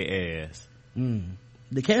 stab their ass.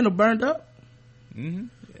 The candle burned up?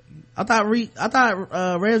 I thought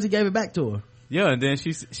Ramsey gave it back to her. Yeah, and then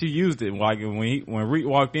she used it. Like when Reek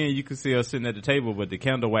walked in, you could see her sitting at the table, but the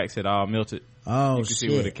candle wax had all melted. Oh, you could shit. see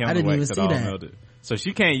where the candle wax had all melted. So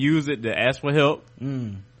she can't use it to ask for help.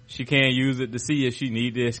 She can't use it to see if she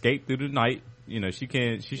need to escape through the night. You know, she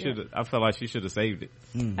can't. She should. I felt like she should have saved it.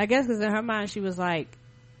 I guess because in her mind she was like,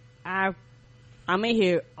 I'm in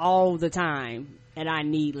here all the time and I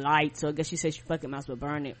need light. So I guess she said she fucking might as well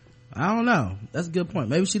burn it. I don't know. That's a good point.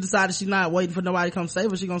 Maybe she decided she's not waiting for nobody to come save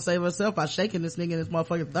her. She gonna save herself by shaking this nigga in his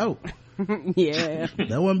motherfucking throat. Yeah.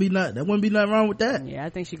 There wouldn't be nothing wrong with that. Yeah, I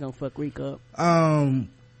think she gonna fuck Reek up.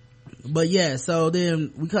 But yeah, so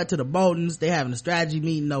then we cut to the Boltons. They having a strategy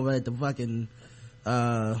meeting over at the fucking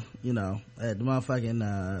you know, at the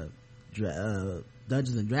motherfucking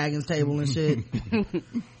Dungeons and Dragons table and shit.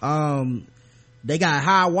 They got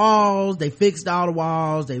high walls. They fixed all the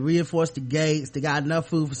walls. They reinforced the gates. They got enough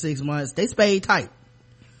food for 6 months. They spayed tight.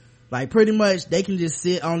 Like, pretty much they can just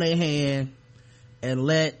sit on their hand and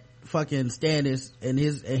let fucking Stannis and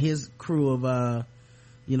his crew of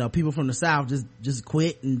you know, people from the south just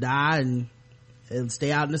quit and die and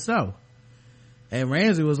stay out in the snow. And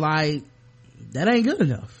Ramsay was like, that ain't good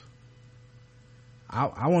enough.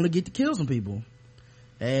 I want to get to kill some people.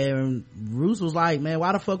 And Roose was like, man,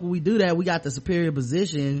 why the fuck would we do that? We got the superior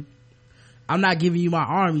position. I'm not giving you my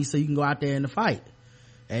army so you can go out there in the fight.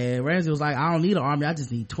 And Ramsay was like, I don't need an army, I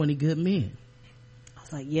just need 20 good men. I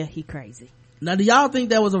was like, yeah, he crazy. Now, do y'all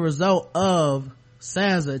think that was a result of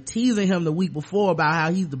Sansa teasing him the week before about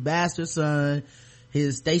how he's the bastard son,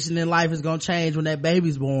 his station in life is gonna change when that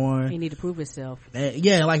baby's born? He need to prove himself.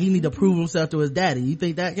 Yeah, like he need to prove himself to his daddy. You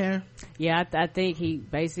think that, Karen? Yeah, I think he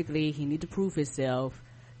need to prove himself,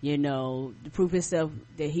 you know, to prove himself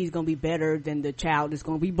that he's gonna be better than the child that's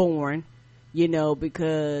gonna be born, you know,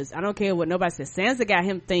 because I don't care what nobody says. Sansa got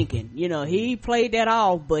him thinking, you know, he played that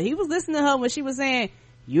off, but he was listening to her when she was saying,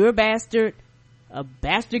 you're a bastard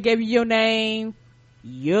gave you your name,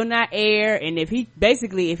 you're not heir, and if he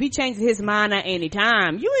changes his mind at any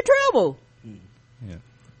time, you in trouble. Yeah.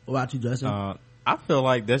 What about you, Justin? I feel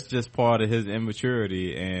like that's just part of his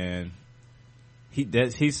immaturity, and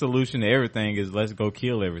his solution to everything is let's go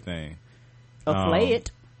kill everything. Or flay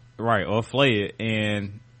it. Right, or flay it.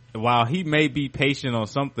 And while he may be patient on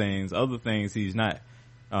some things, other things he's not.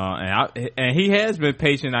 And he has been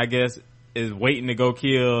patient, I guess, is waiting to go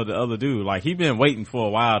kill the other dude. Like, he been waiting for a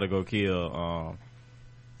while to go kill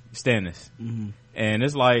Stannis. Mm-hmm. And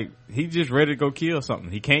it's like, he just ready to go kill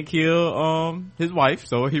something. He can't kill his wife,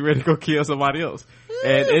 so he ready to go kill somebody else.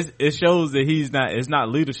 And it shows that it's not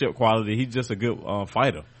leadership quality, he's just a good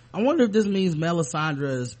fighter. I wonder if this means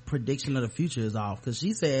Melisandre's prediction of the future is off, because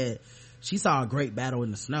she said she saw a great battle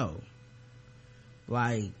in the snow.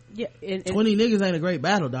 Like, yeah, 20 niggas ain't a great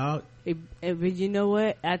battle, dog. But you know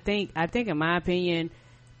what? I think in my opinion,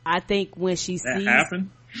 when she sees that happened.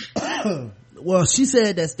 Well, she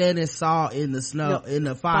said that Stannis saw in the snow, in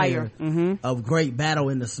the fire, mm-hmm. a great battle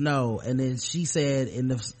in the snow, and then she said in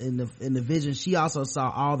the vision she also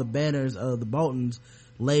saw all the banners of the Boltons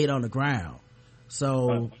laid on the ground.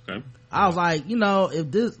 So okay. I was like,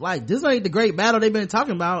 if this ain't the great battle they've been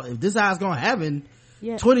talking about, if this how it's gonna happen,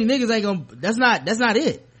 20 niggas ain't gonna. That's not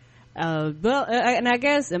it. Well, and I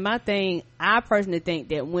guess in my thing, I personally think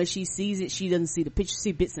that when she sees it, she doesn't see the picture, she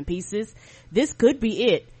see bits and pieces. This could be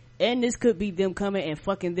it, and this could be them coming and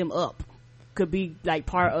fucking them up. Could be like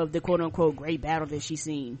part of the quote unquote great battle that she's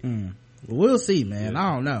seen. We'll see, man.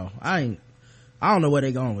 I don't know. I don't know where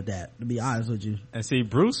they're going with that, to be honest with you. And see,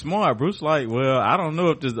 Bruce smart. Bruce like, well, I don't know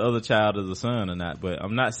if this other child is a son or not, but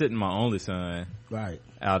I'm not sitting my only son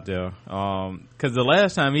out there. Cause the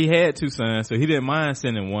last time he had 2 sons, so he didn't mind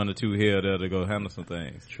sending 1 or 2 here there to go handle some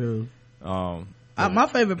things. True. My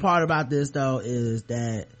favorite part about this though is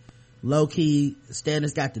that low key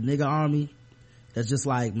Stannis got the nigga army that's just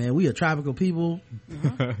like, man, we are tropical people.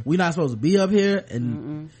 Mm-hmm. We not supposed to be up here,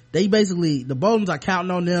 and they basically, the Boltons are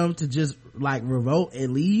counting on them to just like revolt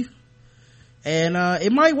and leave, and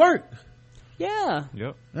it might work. Yeah.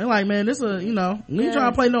 Yep. They're like, man, this we ain't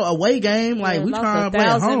trying to play no away game. Like, we trying to play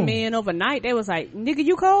at home. 1,000 men overnight. They was like, nigga,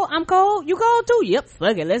 you cold? I'm cold. You cold too? Yep.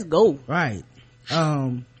 Fuck it. Let's go. Right. They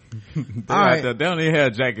don't even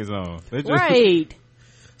have jackets on. They just right.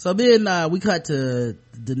 So then we cut to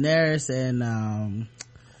Daenerys and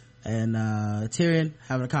Tyrion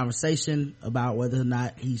having a conversation about whether or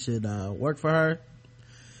not he should work for her.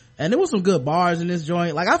 And there was some good bars in this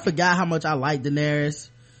joint. Like, I forgot how much I like Daenerys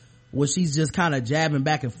when she's just kind of jabbing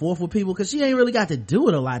back and forth with people, because she ain't really got to do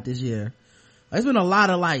it a lot this year. It's been a lot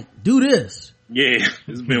of like, do this. Yeah,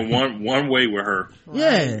 it's been one way with her. Right.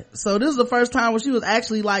 Yeah, so this is the first time where she was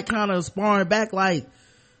actually like kind of sparring back, like,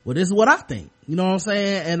 well, this is what I think. You know what I'm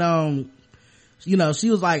saying? And she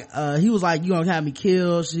was like, he was like, you gonna have me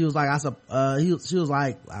killed? She was like, she was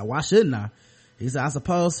like, why shouldn't I? He said, I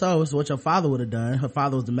suppose so. It's what your father would have done. Her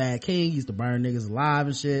father was the Mad King. He used to burn niggas alive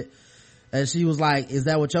and shit. And she was like, is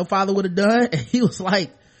that what your father would have done? And he was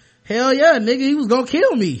like, hell yeah, nigga, he was gonna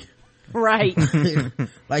kill me. Right.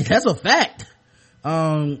 Like, that's a fact.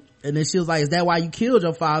 And then she was like, is that why you killed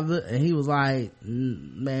your father? And he was like,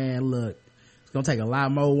 man, look, it's gonna take a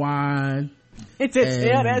lot more wine to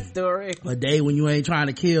tell that story. A day when you ain't trying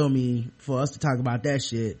to kill me for us to talk about that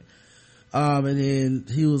shit. And then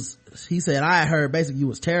he said, I heard basically you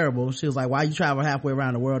was terrible. She was like, why you travel halfway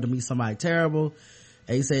around the world to meet somebody terrible?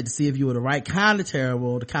 And he said to see if you were the right kind of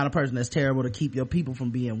terrible, the kind of person that's terrible to keep your people from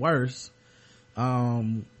being worse.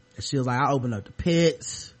 She was like, I opened up the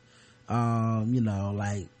pits.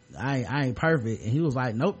 Like, I ain't perfect. And he was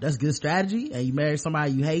like, nope, that's good strategy. And you married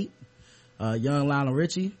somebody you hate, young Lionel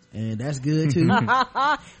Richie, and that's good too.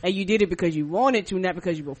 And you did it because you wanted to, not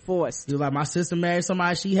because you were forced. He was like, my sister married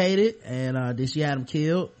somebody she hated, and then she had him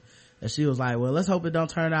killed. And she was like, well, let's hope it don't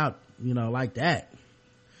turn out, like that.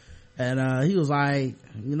 And he was like,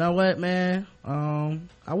 you know what, man,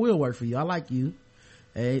 I will work for you. I like you.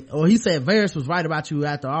 Or he said Varys was right about you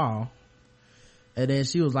after all. And then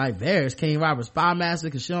she was like, Varys, King Robert's spy master,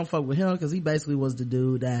 because she don't fuck with him, because he basically was the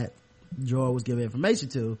dude that Jorah was giving information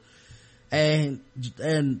to. And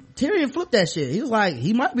Tyrion flipped that shit. He was like,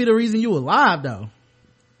 he might be the reason you alive though,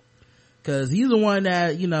 because he's the one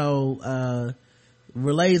that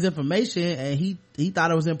relays information, and he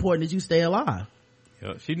thought it was important that you stay alive.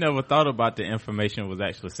 She never thought about the information was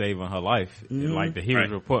actually saving her life. Mm-hmm. Like, he was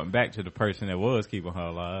reporting back to the person that was keeping her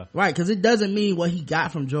alive. Right, because it doesn't mean what he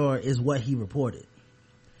got from Jorah is what he reported.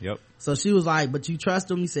 Yep. So she was like, but you trust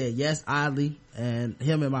him? He said, yes, oddly. And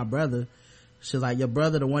him and my brother. She was like, your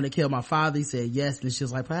brother, the one that killed my father? He said, yes. And she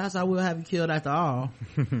was like, perhaps I will have you killed after all.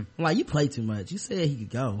 I'm like, you play too much. You said he could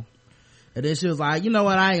go. And then she was like, you know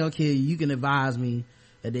what? I ain't gonna kill you. You can advise me.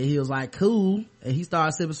 And then he was like, cool. And he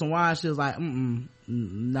started sipping some wine. She was like,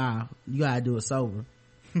 nah, you gotta do it sober.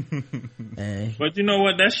 And, but you know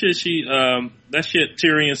what? That shit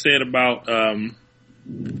Tyrion said about,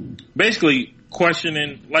 basically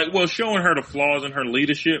questioning, like, well, showing her the flaws in her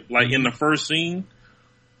leadership, like in the first scene,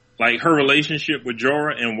 like her relationship with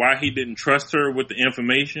Jorah and why he didn't trust her with the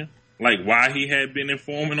information, like why he had been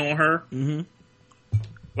informing on her. mm-hmm.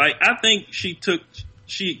 Like, I think she took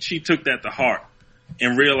that to heart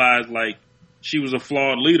and realized, like, she was a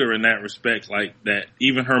flawed leader in that respect, like that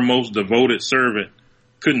even her most devoted servant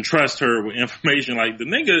couldn't trust her with information. Like, the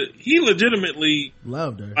nigga, he legitimately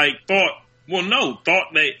loved her. Like, thought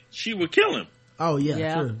that she would kill him. Oh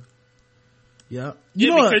yeah. True. Yeah.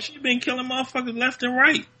 Because she's been killing motherfuckers left and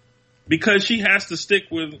right. Because she has to stick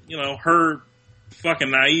with, her fucking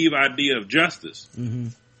naive idea of justice. Mm-hmm.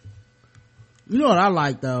 You know what I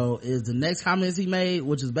like though is the next comments he made,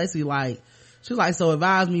 which is basically like, she was like, so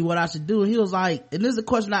advise me what I should do. And he was like, and this is a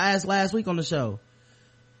question I asked last week on the show.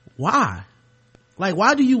 Why? Like,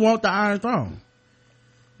 why do you want the Iron Throne?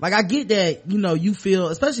 Like, I get that, you feel,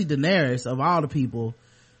 especially Daenerys, of all the people,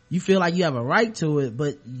 you feel like you have a right to it,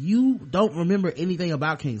 but you don't remember anything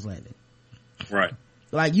about King's Landing. Right.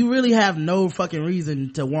 Like, you really have no fucking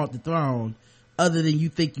reason to want the throne other than you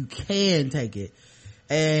think you can take it.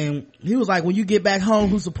 And he was like, when you get back home,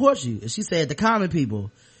 who supports you? And she said, the common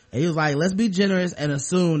people. And he was like, let's be generous and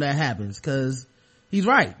assume that happens. Cause he's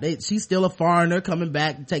right. She's still a foreigner coming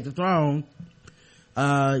back to take the throne.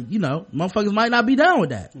 Motherfuckers might not be down with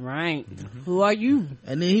that. Right. Mm-hmm. Who are you?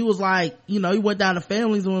 And then he was like, he went down to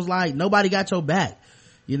families and was like, nobody got your back.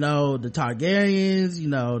 The Targaryens,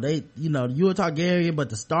 you a Targaryen, but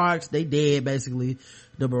the Starks, they dead basically.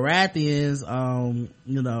 The Baratheons,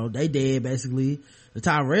 they dead basically. The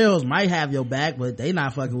Tyrells might have your back, but they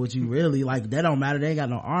not fucking with you really. Like, that don't matter. They ain't got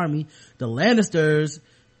no army. The Lannisters,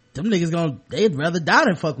 them niggas they'd rather die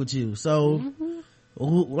than fuck with you. So,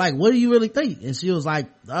 like, what do you really think? And she was like,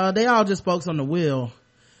 they all just spokes on the wheel.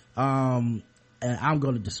 And I'm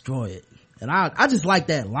gonna destroy it. And I just like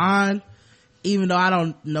that line, even though I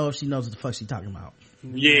don't know if she knows what the fuck she talking about.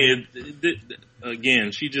 Yeah,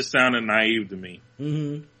 again, she just sounded naive to me.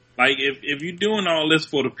 Mm-hmm. Like, if you're doing all this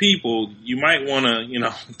for the people, you might want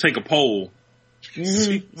to, take a poll. Mm-hmm.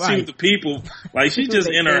 See what the people, like, she's just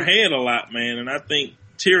in her head a lot, man. And I think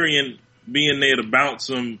Tyrion being there to bounce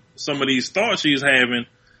some of these thoughts she's having,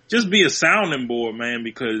 just be a sounding board, man,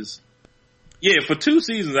 because, for 2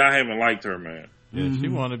 seasons I haven't liked her, man. Yeah,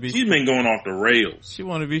 mm-hmm. she's been going off the rails. She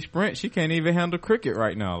want to be sprint. She can't even handle cricket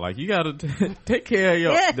right now. Like, you got to take care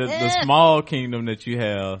of the small kingdom that you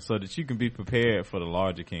have so that you can be prepared for the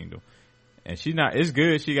larger kingdom. And it's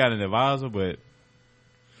good she got an advisor, but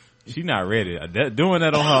she's not ready. Doing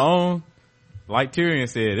that on her own, like Tyrion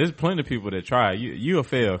said, there's plenty of people that try. You'll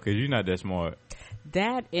fail because you're not that smart.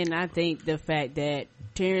 That, and I think the fact that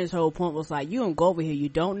Tyrion's whole point was like, you don't go over here, you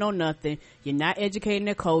don't know nothing, you're not educating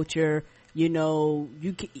the culture. You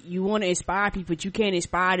want to inspire people, but you can't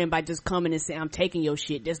inspire them by just coming and saying, I'm taking your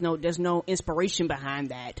shit. There's no inspiration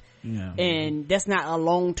behind that. Yeah. And that's not a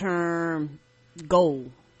long-term goal.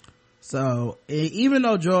 So, even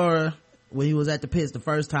though Jorah, when he was at the pits the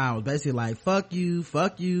first time, was basically like, fuck you,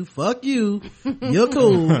 fuck you, fuck you, you're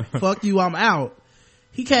cool, fuck you, I'm out.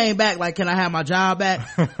 He came back like, can I have my job back?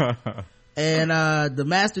 And, the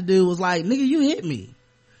master dude was like, nigga, you hit me.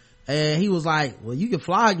 And he was like, well, you can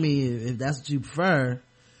flog me if that's what you prefer,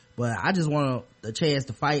 but I just want a chance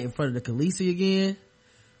to fight in front of the Khaleesi again.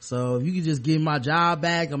 So if you could just give me my job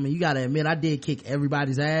back, I mean, you gotta admit, I did kick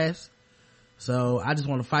everybody's ass. So I just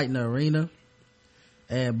want to fight in the arena.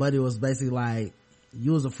 And Buddy was basically like,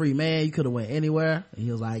 you was a free man, you could have went anywhere. And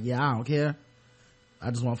he was like, yeah, I don't care.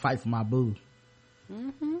 I just want to fight for my boo.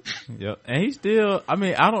 Mm-hmm. Yep. And he still, I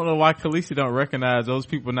don't know why Khaleesi don't recognize those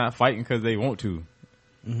people not fighting because they want to.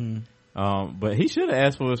 Mm-hmm. But he should have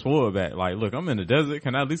asked for his sword back. Like, look, I'm in the desert.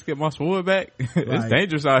 Can I at least get my sword back? It's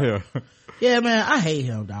dangerous out here. Yeah, man, I hate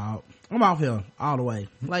him, dog. I'm off him all the way.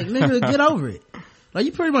 Like, nigga, get over it. Like,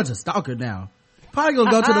 you pretty much a stalker now. Probably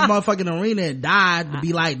gonna go to the motherfucking arena and die to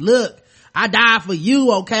be like, look, I died for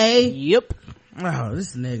you, okay? Yep. Oh,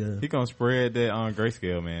 this nigga. He gonna spread that on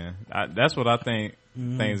grayscale, man. That's what I think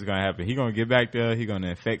things are gonna happen. He gonna get back there, he gonna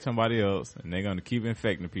infect somebody else, and they're gonna keep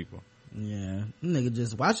infecting people. Yeah, nigga,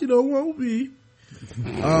 just why she don't want me.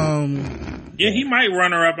 Yeah, he might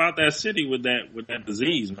run her up out that city with that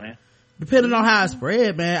disease, man. Depending on how it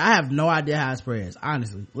spread, man, I have no idea how it spreads,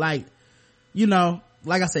 honestly. Like,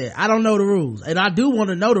 like I said, I don't know the rules, and I do want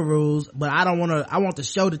to know the rules, but I want the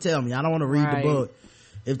show to tell me. I don't want to read the book.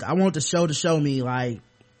 If I want the show to show me, like,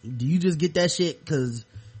 do you just get that shit because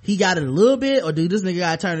he got it a little bit, or dude, this nigga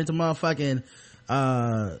got turned into motherfucking,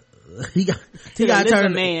 he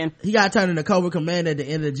got turned into Cobra Commander at the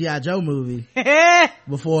end of the G.I. Joe movie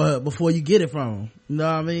before you get it from him. You know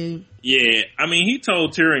what I mean? Yeah, I mean, he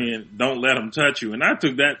told Tyrion, don't let him touch you. And I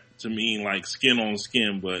took that to mean like skin on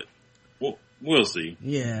skin, but we'll see.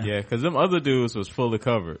 Yeah. Yeah, cause them other dudes was fully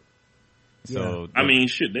covered. So, I mean,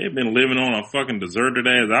 shit, they've been living on a fucking deserted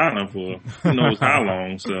ass island for who knows how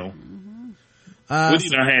long, so. What, you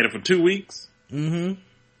done had it for 2 weeks?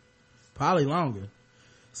 Probably longer.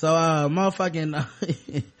 So, motherfucking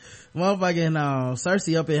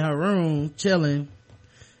Cersei up in her room chilling,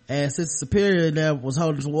 and Sister Superior there was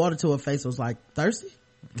holding some water to her face, was like, thirsty?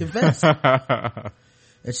 Confess.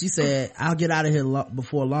 And she said, I'll get out of here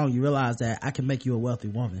before long. You realize that I can make you a wealthy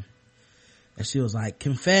woman. And she was like,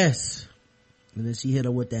 confess. And then she hit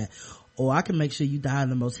her with that, or I can make sure you die in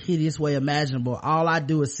the most hideous way imaginable. All I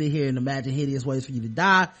do is sit here and imagine hideous ways for you to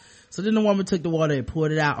die. So then the woman took the water and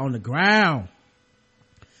poured it out on the ground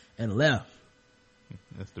and left.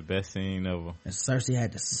 That's the best scene ever. And Cersei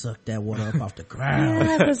had to suck that water up off the ground.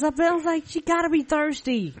 Yeah, because I was like, she gotta be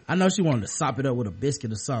thirsty. I know she wanted to sop it up with a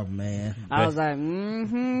biscuit or something, man. I was like,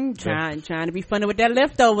 trying to be funny with that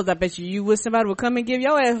leftovers. I bet you wish somebody would come and give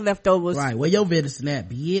your ass leftovers. Right, where your venison at,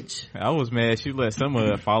 bitch? I was mad she let some of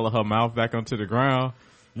it follow her mouth back onto the ground.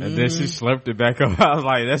 And then she slurped it back up. I was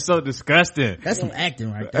like, that's so disgusting. That's some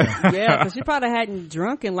acting right there. Yeah, because she probably hadn't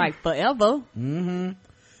drunk in like forever.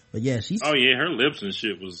 But yeah, she's... Oh yeah, her lips and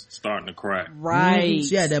shit was starting to crack. Right.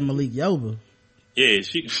 She had that Malik Yoba. Yeah,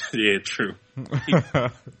 yeah, true.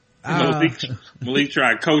 Malik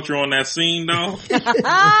tried to coach her on that scene, though.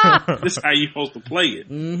 This is how you supposed to play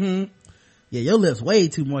it. Yeah, your lips way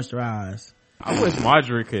too moisturized. I wish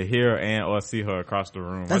Marjorie could hear and or see her across the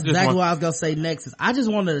room. That's exactly what I was gonna say next. Is I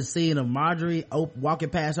just wanted to see of Marjorie walking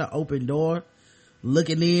past her open door,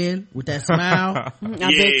 looking in with that smile. I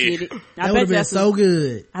bet you. That would have been so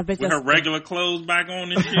good. I bet with her regular clothes back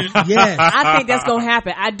on and shit. Yes. I think that's gonna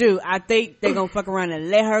happen. I do. I think they're gonna fuck around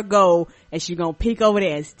and let her go, and she gonna peek over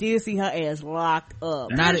there and still see her ass locked up.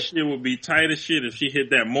 That shit would be tight as shit if she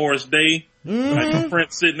hit that Morris Day. Like the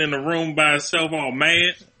Prince sitting in the room by herself all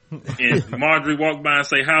mad. And Marjorie walked by and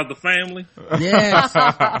say, how's the family? Yes.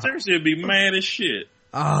 Cersei would be mad as shit.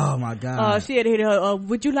 Oh my god. She had hit her,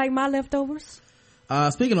 would you like my leftovers?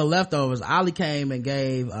 Speaking of leftovers, Ollie came and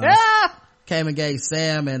gave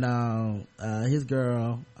Sam and his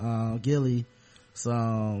girl Gilly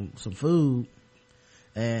some food,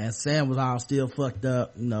 and Sam was all still fucked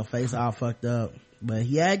up, face all fucked up, but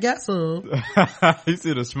he had got some. You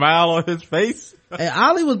see the smile on his face. And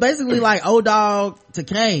Ollie was basically like old dog to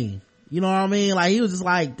Kane, you know what I mean? Like he was just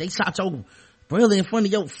like, they shot your brother in front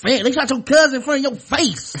of your face, they shot your cousin in front of your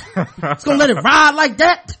face. It's gonna let it ride like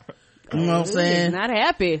that. You know what I'm saying? He's not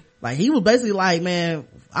happy. Like he was basically like, man,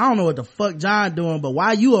 I don't know what the fuck John doing, but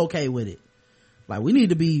why you okay with it? Like we need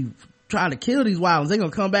to be trying to kill these wildlings. They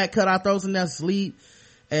gonna come back, cut our throats in their sleep.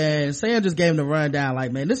 And Sam just gave him the rundown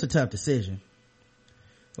like, man, this is a tough decision.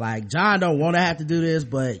 Like John don't want to have to do this,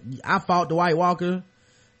 but I fought the White Walker,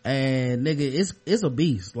 and nigga, it's a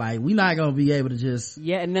beast. Like we not gonna be able to just...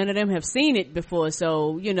 Yeah, and none of them have seen it before,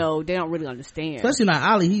 so they don't really understand. Especially not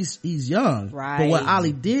Ollie. He's young, right? But what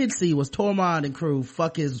Ollie did see was Tormund and crew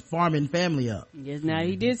fuck his farming family up. Yes, now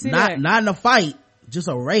he did see that. Not in a fight, just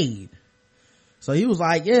a raid. So he was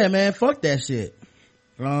like, yeah, man, fuck that shit.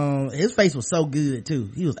 His face was so good too.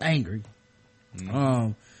 He was angry.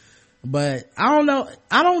 But I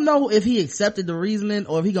don't know if he accepted the reasoning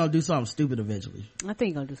or if he gonna do something stupid eventually. I think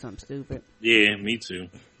he gonna do something stupid. Yeah, me too.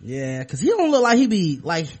 Yeah, cause he don't look like he be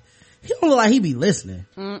listening.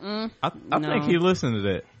 I think he listened to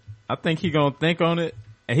that. I think he gonna think on it,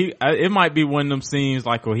 and it might be one of them scenes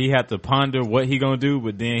like where he had to ponder what he gonna do,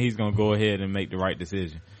 but then he's gonna go ahead and make the right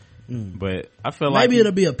decision. But I feel like maybe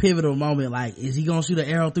it'll be a pivotal moment. Like, is he gonna shoot an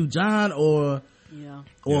arrow through John or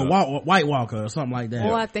White Walker or something like that?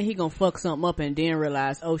 Or I think he gonna fuck something up and then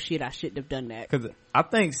realize, oh shit, I shouldn't have done that. Cause I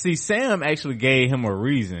think, Sam actually gave him a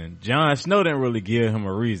reason. Jon Snow didn't really give him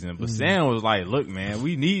a reason, but Sam was like, look man,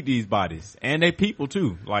 we need these bodies. And they people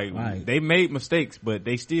too. Like, right. They made mistakes, but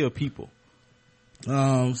they still people.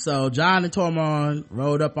 So Jon and Tormund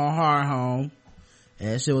rode up on Hardhome,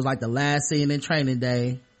 and shit was like the last scene in Training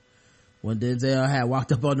Day when Denzel had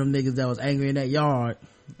walked up on them niggas that was angry in that yard.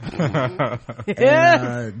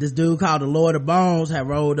 And this dude called the Lord of Bones had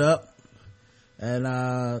rolled up, and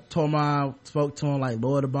Tormund spoke to him like,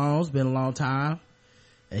 Lord of Bones, been a long time.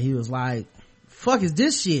 And he was like, fuck is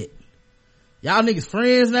this shit? Y'all niggas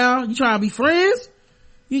friends now? You trying to be friends?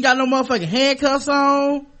 You ain't got no motherfucking handcuffs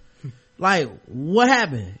on? Like, what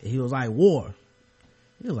happened? And he was like, war.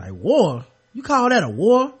 He was like, war? You call that a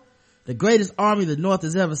war? The greatest army the North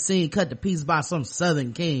has ever seen, cut to pieces by some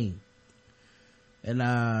Southern king. And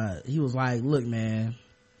he was like, look, man,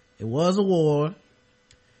 it was a war.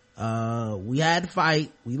 We had to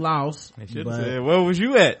fight. We lost. They should have said, where was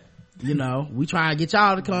you at? You know, we try and get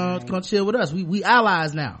y'all to come chill with us. We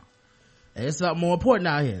allies now. And it's something more important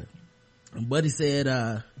out here. And Buddy said,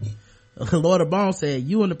 Lord of Bone said,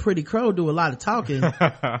 you and the Pretty Crow do a lot of talking.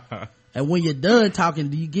 And when you're done talking,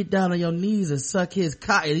 do you get down on your knees and suck his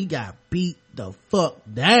cock? And he got beat the fuck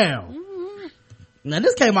down. Mm-hmm. Now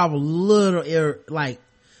this came off a little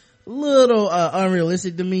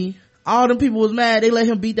unrealistic to me. All them people was mad. They let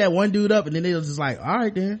him beat that one dude up, and then they was just like, all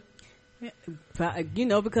right then. You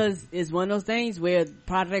know, because it's one of those things where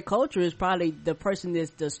part of their culture is probably the person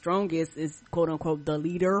that's the strongest is quote unquote the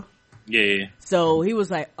leader. Yeah. So he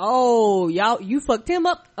was like, oh, you fucked him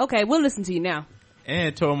up? Okay, we'll listen to you now.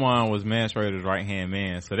 And Tormund was Mance Rayder's right hand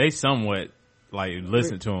man, so they somewhat like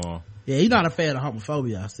listened to him. Yeah, he's not a fan of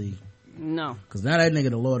homophobia, I see. No. Cause now that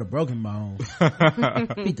nigga the Lord of Broken Bones.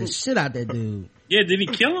 Beat the shit out that dude. Yeah, did he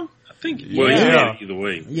kill him? I think, yeah. He did either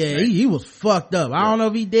way. Yeah, he was fucked up. I don't know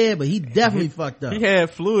if he dead, but he definitely fucked up. He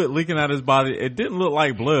had fluid leaking out his body. It didn't look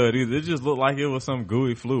like blood either. It just looked like it was some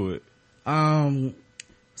gooey fluid.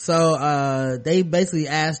 So they basically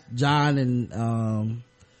asked Jon and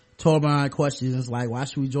Tormund questions like, why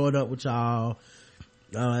should we join up with y'all?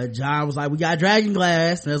 Jon was like, we got dragon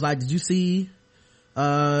glass. And I was like, did you see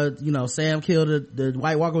Sam killed the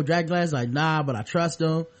White Walker with dragon glass? Like, nah, but I trust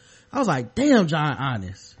him. I was like, damn, Jon,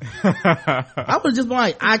 honest. I would just been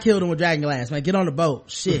like, I killed him with dragon glass, man. Get on the boat.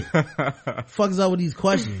 Shit. Fuck is up with these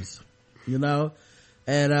questions, you know?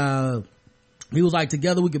 And he was like,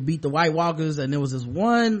 together we could beat the White Walkers. And there was this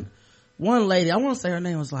one lady, I want to say her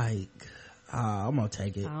name was like, I'm gonna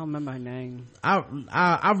take it. I don't remember her name.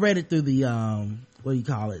 I read it through the what do you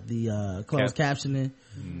call it, the closed captioning.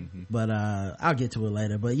 Mm-hmm. But I'll get to it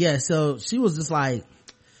later. But yeah, so she was just like,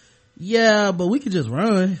 yeah, but we could just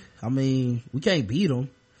run. I mean, we can't beat them.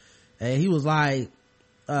 And he was like,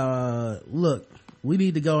 look, we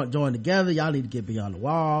need to go and join together. Y'all need to get beyond the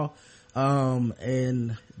wall.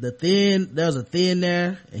 And there's a Thin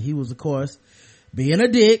there, and he was of course being a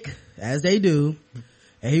dick, as they do.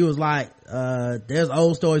 And he was like, there's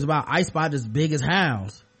old stories about ice spiders big as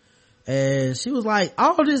hounds. And she was like,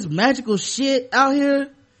 all this magical shit out here,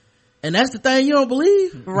 and that's the thing you don't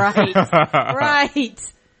believe? Right.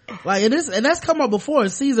 Right. Like, and that's come up before. In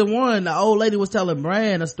season 1, the old lady was telling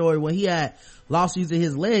Bran a story when he had lost use of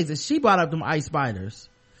his legs, and she brought up them ice spiders.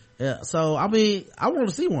 Yeah, so, I mean, I want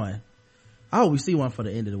to see one. I hope we see one for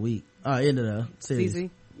the end of the week, end of the series.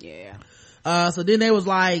 Easy. Yeah. So then they was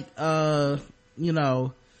like,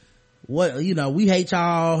 we hate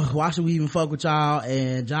y'all. Why should we even fuck with y'all?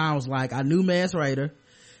 And Jon was like, I knew Mance Rayder.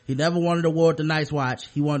 He never wanted a war with the Night's Watch.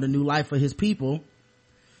 He wanted a new life for his people.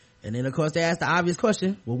 And then of course they asked the obvious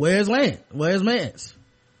question, well, where's Land? Where's Mance?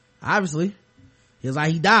 Obviously. He was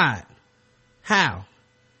like, he died. How?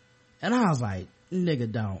 And I was like,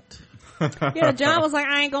 nigga, don't. Yeah, Jon was like,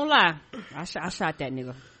 I ain't gonna lie. I shot that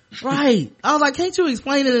nigga. Right. I was like, can't you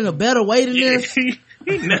explain it in a better way than this?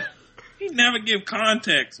 He never give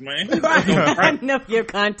context, man. Right. Never give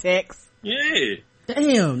context. Yeah.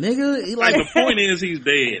 Damn, nigga. Like the point is he's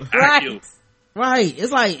dead. Right. I killed him. Right.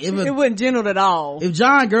 It's like if it wasn't gentle at all. If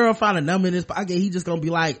Jon girl found a number in his pocket, he just gonna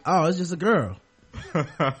be like, oh, it's just a girl.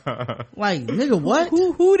 Like, nigga, what?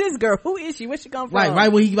 Who this girl? Who is she? Where she come from?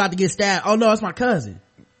 Right when he about to get stabbed. Oh no, it's my cousin.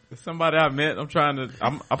 It's somebody I met. I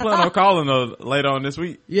plan on calling her later on this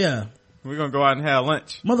week. Yeah. We're gonna go out and have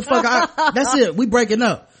lunch. Motherfucker, that's it. We breaking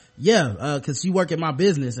up. Yeah, cause she work at my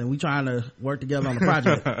business and we trying to work together on the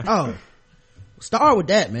project. Oh. Start with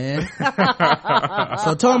that, man.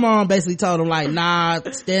 So Tormund basically told him like, nah,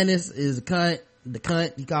 Stannis is a cunt. The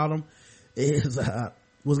cunt, he called him,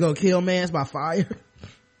 was gonna kill Mance by fire.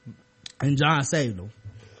 And Jon saved him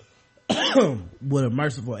with a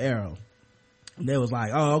merciful arrow. They was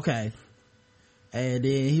like, oh, okay. And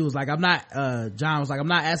then he was like, Jon was like, I'm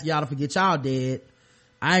not asking y'all to forget y'all dead.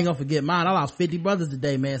 I ain't gonna forget mine. I lost 50 brothers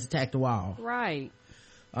today, Mance attacked the wall. Right.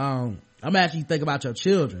 I'm asking you to think about your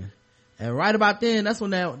children. And right about then, that's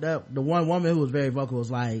when the one woman who was very vocal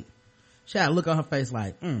was like, she had a look on her face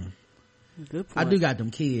like, good point. I do got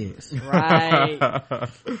them kids. Right.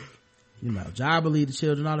 Jon believed the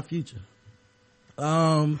children are the future.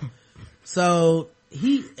 So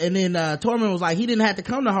Tormund was like, he didn't have to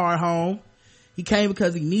come to Hard Home. He came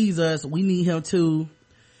because he needs us. We need him too.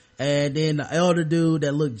 And then the elder dude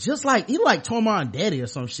that looked just like, he like Tormund daddy or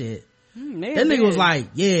some shit. That nigga was like,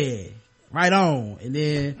 yeah, right on. And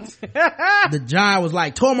then the giant was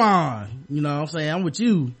like, Tormund, you know what I'm saying, I'm with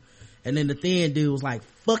you. And then the thin dude was like,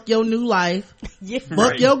 fuck your new life. Yeah.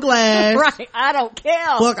 Fuck your glass. Right. I don't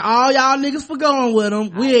care. Fuck all y'all niggas for going with him.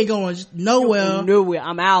 We ain't going nowhere. Nowhere.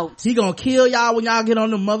 I'm out. He gonna kill y'all when y'all get on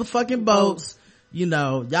the motherfucking boats. You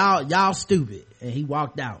know, y'all stupid. And he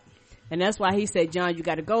walked out. And that's why he said, John, you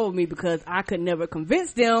gotta go with me because I could never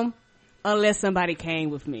convince them unless somebody came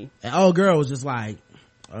with me. And old girl was just like,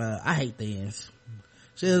 I hate thins.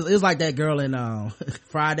 It was like that girl in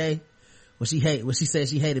Friday when she said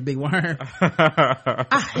she hated Big Worm.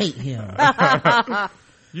 I hate him.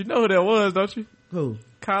 You know who that was, don't you? Who?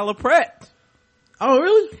 Kyla Pratt. Oh,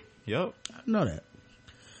 really? Yep. I didn't know that.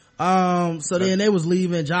 So then they was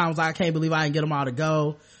leaving. John was like, I can't believe I didn't get them all to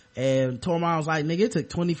go. And Tormund was like, nigga, it took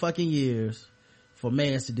 20 fucking years for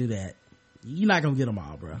mans to do that. You're not gonna get them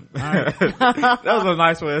all, bro. All right? That was a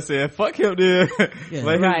nice way of saying, fuck him, dude. Yeah.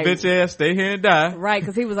 Let Right. his bitch ass stay here and die. Right,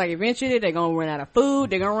 because he was like, eventually they're gonna run out of food,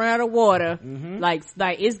 they're gonna run out of water. Like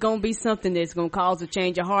it's gonna be something that's gonna cause a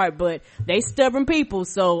change of heart. But they stubborn people,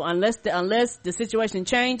 so unless the situation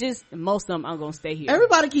changes, most of them are gonna stay here.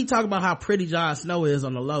 Everybody keep talking about how pretty Jon Snow is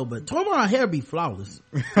on the low, but Tormund hair be flawless.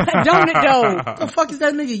 Don't it though? What the fuck is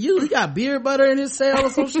that nigga use? He got beard butter in his cell or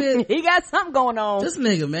some shit? He got something going on. This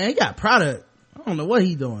nigga, man, he got product. I don't know what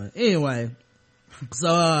he doing. Anyway,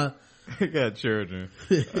 so He got children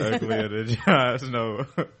uglier than Jon Snow.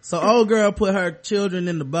 so old girl put her children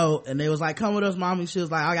in the boat and they was like, come with us, mommy. She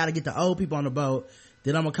was like, I gotta get the old people on the boat,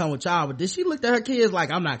 then I'm gonna come with y'all. But then she looked at her kids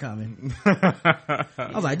like, I'm not coming. I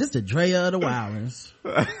was like, this the Drea of the Wildlands.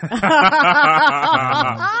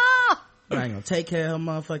 I ain't gonna take care of her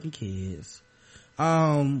motherfucking kids.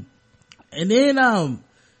 And then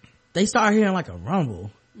they start hearing like a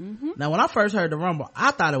rumble. Now when I first heard the rumble,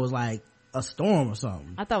 I thought it was like a storm or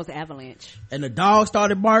something. I thought it was avalanche. And the dog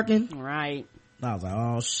started barking. Right. I was like,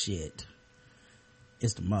 oh shit.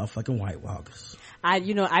 It's the motherfucking White Walkers. I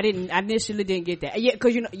initially didn't get that. Yeah,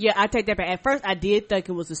 cause I take that back. At first I did think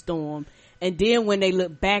it was a storm. And then when they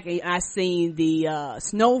looked back and I seen the,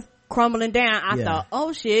 snow crumbling down, I thought,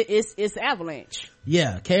 oh shit, it's avalanche.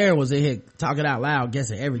 Yeah, Karen was in here talking out loud,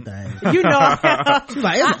 guessing everything. You know. She's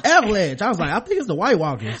like, it's an avalanche. I was like, I think it's the White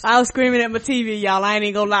Walkers. I was screaming at my TV, y'all. I ain't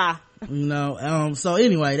even gonna lie. You know, so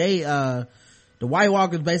anyway, the White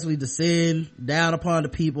Walkers basically descend down upon the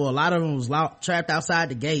people. A lot of them was trapped outside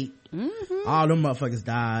the gate. All them motherfuckers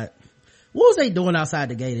died. What was they doing outside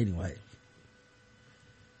the gate anyway?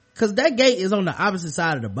 Cause that gate is on the opposite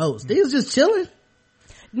side of the boats. They was just chilling.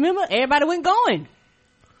 Remember, everybody went going.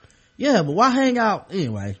 Yeah, but why hang out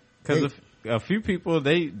anyway? Cause a few people,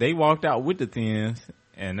 they walked out with the thins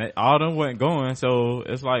and all them wasn't going. So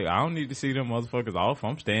it's like, I don't need to see them motherfuckers off.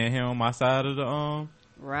 I'm staying here on my side of the,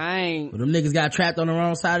 Right. Well, them niggas got trapped on the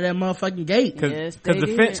wrong side of that motherfucking gate. Yes, cause they the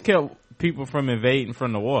did. fence kept people from invading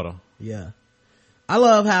from the water. Yeah. I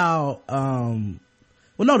love how, well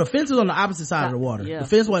no, the fence was on the opposite side of the water. Yeah. The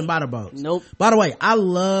fence wasn't by the boats. Nope. By the way, I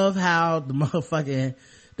love how the motherfucking,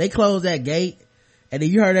 they closed that gate and then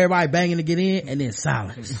you heard everybody banging to get in and then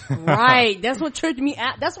silence. Right. That's what tripped me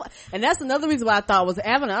out. And that's another reason why I thought it was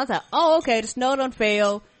avalanche. I was like, oh, okay, the snow done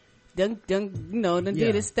fell. Done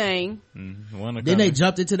did its thing. Then they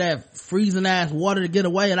jumped into that freezing ass water to get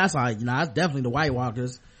away and I was like, it's definitely the White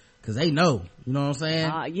Walkers. Cause they know, you know what I'm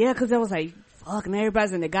saying? Yeah, cause I was like, fuck, and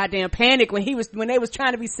everybody's in the goddamn panic when they was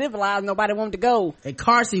trying to be civilized, nobody wanted to go. And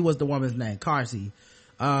Carsey was the woman's name, Carsey.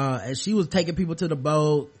 And she was taking people to the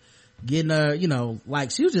boat, getting her,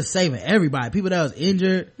 like she was just saving everybody, people that was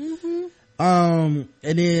injured. And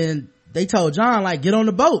then they told John, like, get on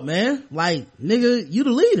the boat, man. Like, nigga, you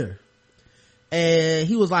the leader. And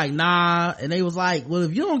he was like, nah. And they was like, well,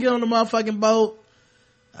 if you don't get on the motherfucking boat,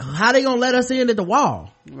 how they gonna let us in at the wall?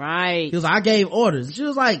 Right. He was like, I gave orders. She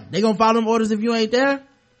was like, they gonna follow them orders if you ain't there?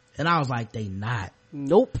 And I was like, they not.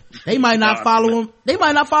 Nope. They might not follow him. They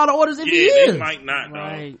might not follow the orders if he is. They might not,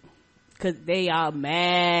 right. Cause they are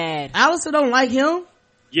mad. Alistair don't like him.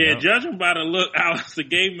 Yeah, judging by the look Alistair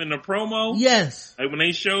gave him in the promo. Yes. Like when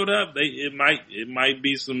they showed up, it might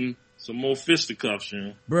be some more fisticuffs,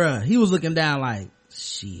 Bruh, he was looking down like,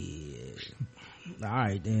 shit. All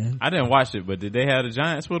right then. I didn't watch it, but did they have the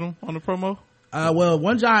Giants with them on the promo? Well,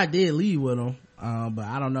 one giant did leave with him, but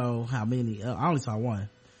I don't know how many. I only saw one.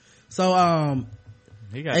 So,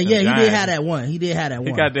 he got and yeah, he did have that one. He got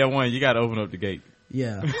that one. You got to open up the gate.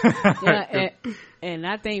 Yeah. Yeah, and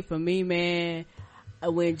I think for me, man,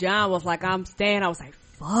 when John was like, I'm staying, I was like,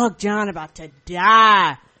 fuck, John about to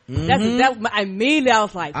die. Immediately I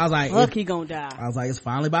was like, fuck, he gonna die. I was like, it's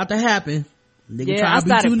finally about to happen. Nigga I trying to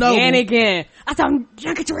be too noble. Panicking. I thought,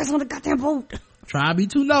 John, get your ass on the goddamn boat. Trying to be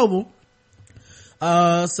too noble.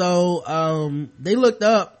 They looked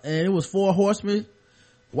up and it was 4 horsemen,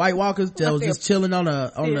 White Walkers that was just chilling on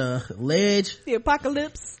the ledge. The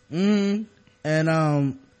apocalypse. And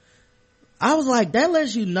I was like, that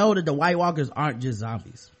lets you know that the White Walkers aren't just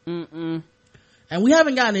zombies. And we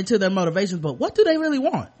haven't gotten into their motivations, but what do they really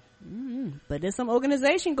want? But there's some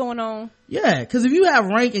organization going on. Yeah, because if you have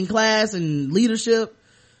rank and class and leadership,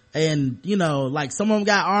 and like some of them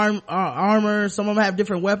got armor, some of them have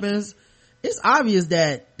different weapons, it's obvious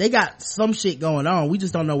that they got some shit going on. We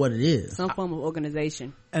just don't know what it is. Some form of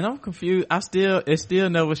organization. And I'm confused. It still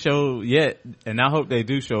never showed yet, and I hope they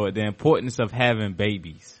do show it, the importance of having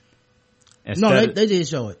babies. They did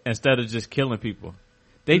show it. Instead of just killing people.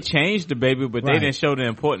 They changed the baby, but they didn't show the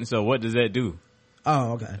importance of what does that do.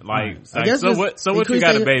 Oh, okay. So what you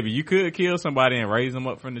got a baby? You could kill somebody and raise them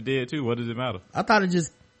up from the dead too. What does it matter? I thought it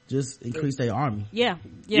just increased their army. Yeah.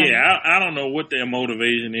 I don't know what their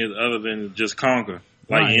motivation is other than just conquer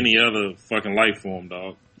like any other fucking life form,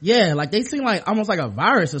 dog. Yeah, like they seem like almost like a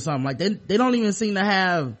virus or something. Like they don't even seem to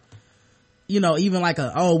have, even like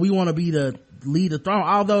we want to be the lead the throne.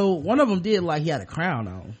 Although one of them did, like he had a crown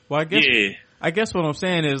on. Well, I guess what I'm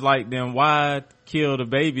saying is like, then why kill the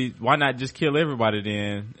baby? Why not just kill everybody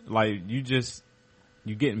then? Like you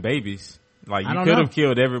getting babies. Like you could have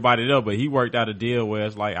killed everybody though, but he worked out a deal where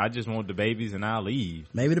it's like, I just want the babies and I'll leave.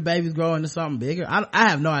 Maybe the babies grow into something bigger. I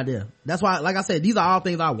have no idea. That's why, like I said, these are all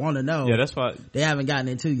things I want to know. Yeah, that's why they haven't gotten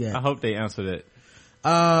into yet. I hope they answer that.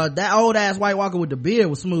 That old ass White Walker with the beard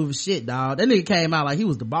was smooth as shit, dog. That nigga came out like he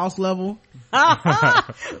was the boss level.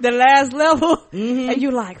 The last level. And you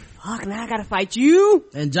like, fuck, now I gotta fight you.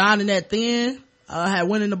 And John and that Thin had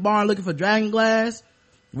went in the barn looking for dragon glass.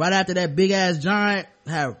 Right after that big ass giant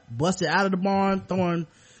had busted out of the barn, throwing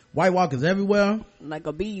White Walkers everywhere like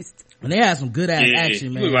a beast. And they had some good ass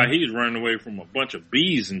action, man. Looked like he was running away from a bunch of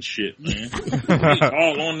bees and shit, man. He's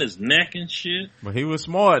all on his neck and shit. But he was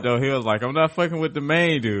smart though. He was like, I'm not fucking with the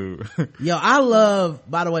main dude. Yo, I love,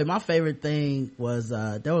 by the way, my favorite thing was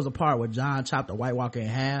there was a part where John chopped a White Walker in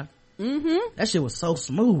half. That shit was so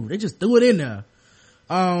smooth. They just threw it in there.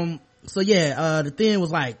 The Thin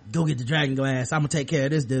was like, go get the dragon glass, I'm gonna take care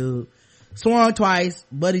of this dude. Swung twice,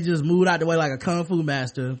 Buddy just moved out the way like a kung fu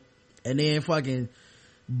master, and then fucking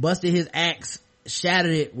busted his axe,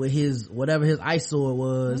 shattered it with his whatever his ice sword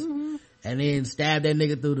was, and then stabbed that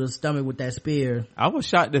nigga through the stomach with that spear. I was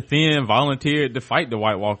shocked the Thin volunteered to fight the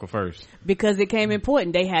White Walker first. Because it came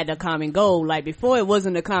important. They had a common goal. Like before it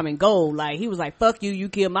wasn't a common goal. Like he was like, fuck you, you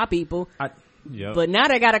killed my people. Yep. But now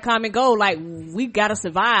they got a common goal. Like we gotta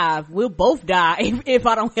survive. We'll both die if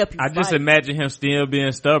I don't help you. I just imagine him still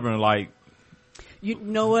being stubborn. Like, you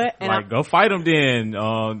know what? And go fight him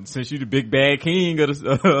then. Since you the big bad king of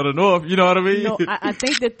the North, you know what I mean? No, I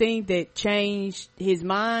think the thing that changed his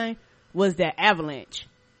mind was that avalanche.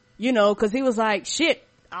 Cause he was like, shit,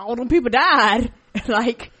 all them people died.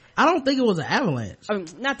 Like, I don't think it was an avalanche. I mean,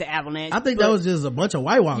 not the avalanche. I think that was just a bunch of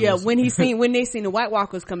White Walkers. Yeah, when they seen the White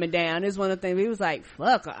Walkers coming down, it's one of the things. He was like,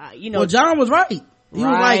 "Fuck," Well, John was right. He was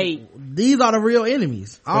like, "These are the real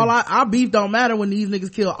enemies. Our beef don't matter when these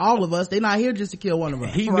niggas kill all of us. They not here just to kill one of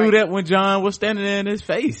us." He knew that when John was standing there in his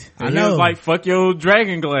face. I know. He was like, "Fuck your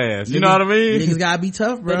dragon glass." You know what I mean? Niggas gotta be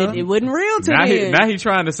tough, bro. But it wasn't real to him. Now he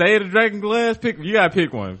trying to save the dragon glass. You gotta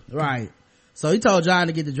pick one. Right. So he told John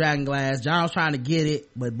to get the dragon glass. John was trying to get it,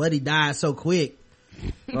 but Buddy died so quick.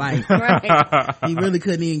 Like, he really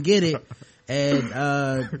couldn't even get it. And,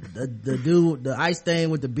 the dude, the ice thing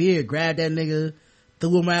with the beard grabbed that nigga,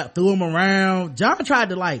 threw him around. John John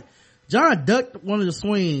ducked one of the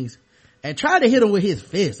swings and tried to hit him with his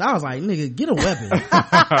fist. I was like, nigga, get a weapon.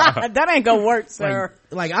 That ain't gonna work, sir.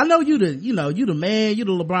 Like I know you the man, you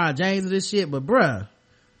the LeBron James of this shit, but bruh,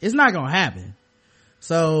 it's not gonna happen.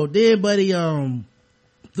 So then Buddy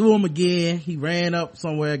threw him again. He ran up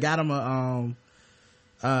somewhere, got him a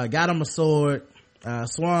sword,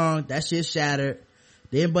 swung, that shit shattered.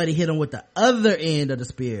 Then Buddy hit him with the other end of the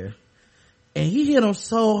spear, and he hit him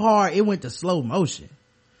so hard it went to slow motion.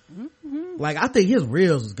 Like I think his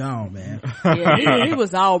reels was gone, man. Yeah, he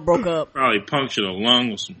was all broke up. Probably punctured a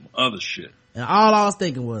lung or some other shit. And all I was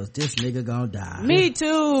thinking was, this nigga gonna die. Me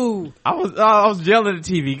too. I was yelling at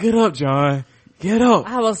the TV, "Get up, John. Get up."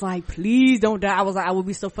 I was like, please don't die. I was like, I would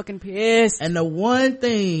be so fucking pissed. And the one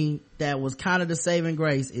thing that was kind of the saving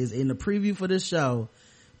grace is in the preview for this show,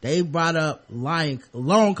 they brought up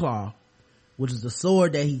Longclaw, which is the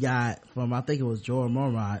sword that he got from, I think it was Jorah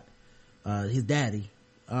Mormont, his daddy.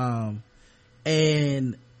 And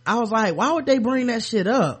I was like, why would they bring that shit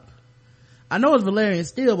up? I know it's Valyrian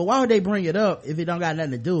steel, but why would they bring it up if it don't got nothing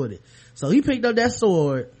to do with it? So he picked up that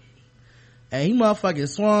sword, and he motherfucking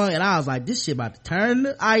swung, and I was like, this shit about to turn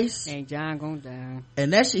to ice. And John gonna die.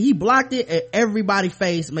 And that shit, he blocked it, and everybody's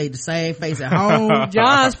face made the same face at home.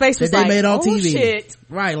 John's face was that they like, made on oh TV. shit.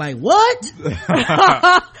 Right, like, what?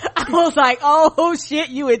 I was like, oh shit,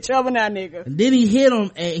 you in trouble now, nigga. And then he hit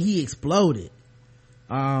him, and he exploded.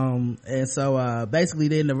 And so, basically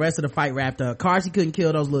then the rest of the fight wrapped up. Carsey couldn't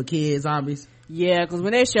kill those little kids, zombies. Yeah, cause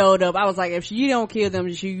when they showed up, I was like, if you don't kill them,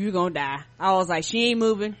 you gonna die. I was like, she ain't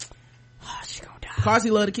moving. Oh, she gonna die.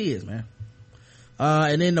 Carsey loved the kids, man.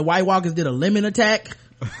 And then the White Walkers did a lemon attack.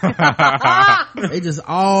 They just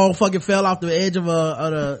all fucking fell off the edge of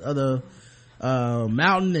the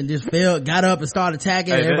mountain and just got up and started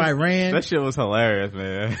attacking. Hey, everybody ran. That shit was hilarious,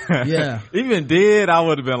 man. Yeah. Even dead, I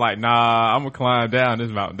would have been like, nah, I'm gonna climb down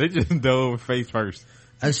this mountain. They just dove face first.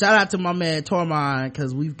 A shout out to my man Tormund,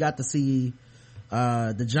 cause we've got to see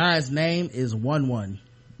the Giants' name is 1-1.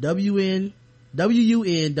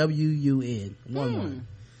 W-N-W-U-N 1-1.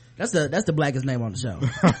 That's the blackest name on the show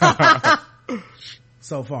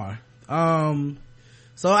so far.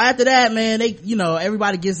 So after that, man, they,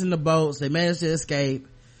 everybody gets in the boats. They manage to escape.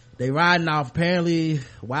 They riding off. Apparently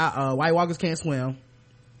White Walkers can't swim.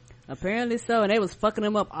 Apparently so, and they was fucking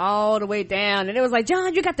him up all the way down, and it was like,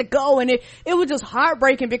 John, you got to go, and it was just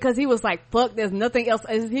heartbreaking because he was like, fuck, there's nothing else.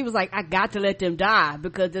 And he was like, I got to let them die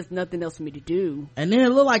because there's nothing else for me to do. And then it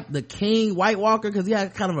looked like the King White Walker, because he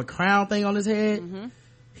had kind of a crown thing on his head.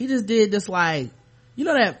 He just did this, like,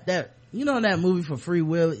 that movie for Free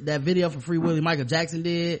Willy, that video for Free Willy Michael Jackson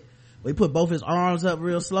did, where he put both his arms up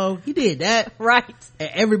real slow. He did that. Right.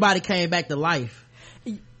 And everybody came back to life.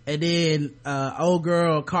 And then old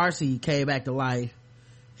girl Carsey came back to life,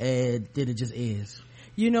 and then it just ends.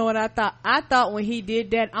 You know what I thought when he did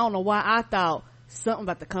that? I don't know why I thought something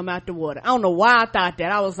about to come out the water. I don't know why I thought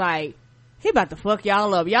that. I was like, he about to fuck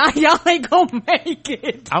y'all up. Y'all ain't gonna make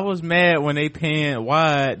it. I was mad when they panned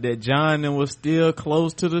wide that John was still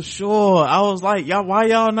close to the shore. I was like, why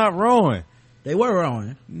y'all not rowing? They were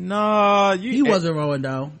rowing. No, he wasn't rowing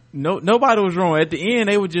though. No, nobody was rowing. At the end,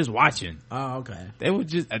 they were just watching. Oh, okay. They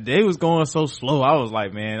was going so slow. I was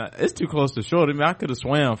like, man, it's too close to shore. I mean, I could have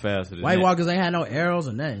swam faster than White that. Walkers ain't had no arrows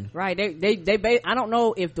or nothing. Right. They I don't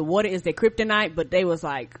know if the water is their kryptonite, but they was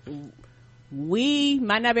like, we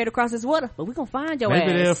might not be able to cross this water, but we gonna find your ass.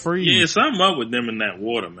 Maybe they'll freeze. Yeah, something up with them in that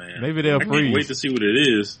water, man. Maybe they'll freeze. I can't wait to see what it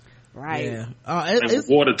is. Right. Yeah. If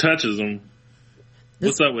water touches them,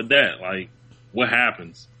 what's up with that? Like, what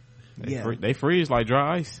happens? They freeze like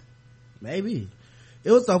dry ice. Maybe.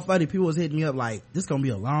 It was so funny. People was hitting me up like, this gonna be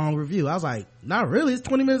a long review. I was like, not really. It's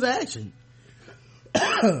 20 minutes of action.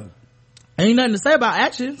 Ain't nothing to say about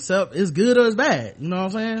action, so it's good or it's bad. You know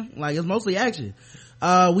what I'm saying? Like, it's mostly action.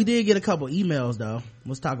 We did get a couple emails though.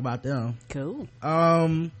 Let's talk about them. Cool.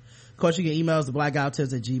 Of course you can email us at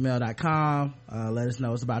blackouttips@gmail.com. Let us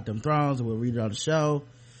know it's about them thrones and we'll read it on the show.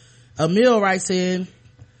 Emil writes in,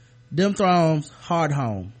 them thrones hard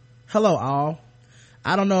home. Hello all.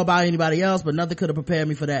 I don't know about anybody else, but nothing could have prepared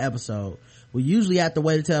me for that episode. We usually have to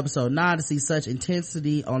wait until episode 9 to see such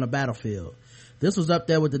intensity on a battlefield. This was up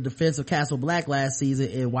there with the defense of Castle Black last season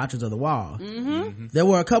in Watchers of the Wall. There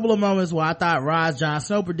were a couple of moments where I thought Rod's Jon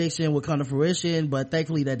Snow prediction would come to fruition, but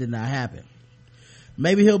thankfully that did not happen.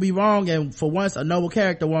 Maybe he'll be wrong, and for once a noble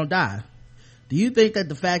character won't die. Do you think that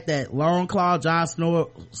the fact that Longclaw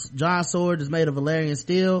Jon's sword is made of Valyrian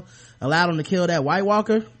steel allowed him to kill that White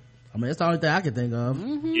Walker? I mean, that's the only thing I can think of.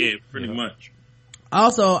 Yeah, pretty much.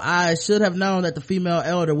 Also, I should have known that the female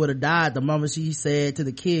elder would have died the moment she said to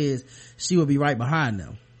the kids she would be right behind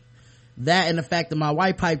them. That and the fact that my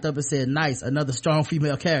wife piped up and said, nice, another strong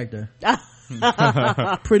female character,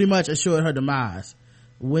 pretty much assured her demise.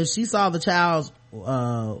 When she saw the child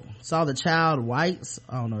whites,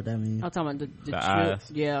 I don't know what that means. I'm talking about the eyes.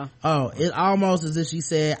 Yeah. Oh, it almost as if she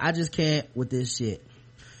said, I just can't with this shit.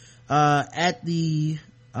 At the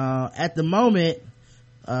moment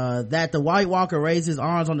that the White Walker raised his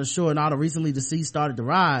arms on the shore and all the recently deceased started to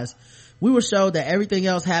rise, we were showed that everything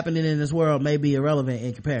else happening in this world may be irrelevant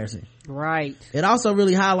in comparison. Right. It also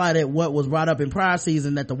really highlighted what was brought up in prior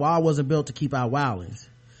season, that the wall wasn't built to keep out wildlings.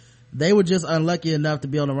 They were just unlucky enough to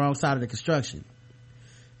be on the wrong side of the construction.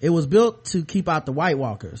 It was built to keep out the White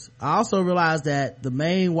Walkers. I also realized that the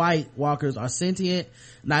main White Walkers are sentient,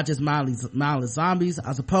 not just mindless zombies.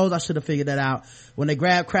 I suppose I should have figured that out when they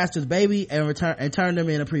grabbed Craster's baby and turned him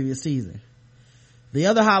in a previous season. The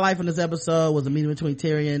other highlight from this episode was the meeting between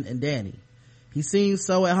Tyrion and Dany. He seems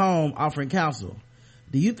so at home offering counsel.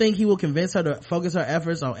 Do you think he will convince her to focus her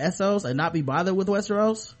efforts on Essos and not be bothered with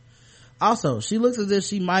Westeros? Also, she looks as if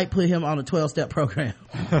she might put him on a 12-step program.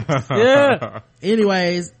 Yeah.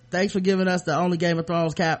 Anyways, thanks for giving us the only Game of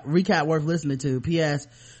Thrones recap worth listening to. P.S.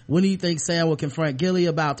 When do you think Sam will confront Gilly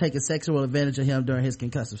about taking sexual advantage of him during his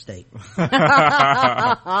concussive state?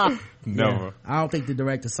 Never. Yeah, I don't think the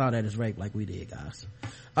director saw that as rape like we did, guys.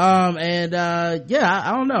 I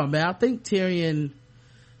don't know, man. I think Tyrion's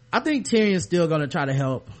still gonna try to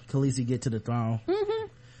help Khaleesi get to the throne.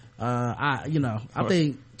 I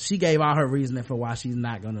think she gave all her reasoning for why she's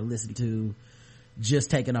not gonna listen to just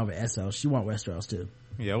taking over Essos. She want Westeros too.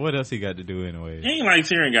 Yeah, what else he got to do anyway? Ain't like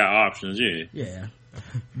Tyrion got options, Yeah.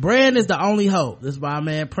 Bran is the only hope. This is by my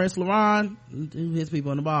man Prince Laron, who hits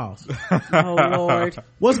people in the balls. Oh Lord.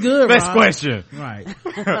 What's good, Best Rod? question. Right.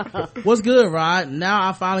 What's good, Rod? Now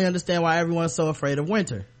I finally understand why everyone's so afraid of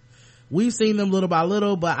winter. We've seen them little by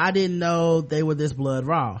little, but I didn't know they were this blood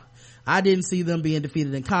raw. I didn't see them being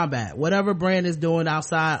defeated in combat. Whatever Bran is doing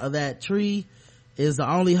outside of that tree is the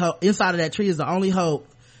only hope. Inside of that tree is the only hope,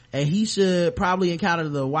 and he should probably encounter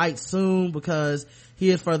the Whites soon because he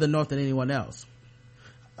is further north than anyone else.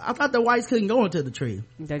 I thought the Whites couldn't go into the tree.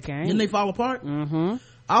 They can't. Didn't they fall apart?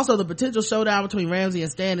 Also, the potential showdown between Ramsay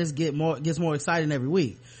and Stannis gets more exciting every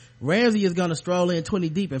week. Ramsay is gonna stroll in 20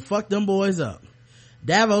 deep and fuck them boys up.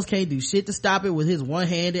 Davos can't do shit to stop it with his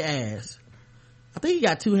one-handed ass. I think he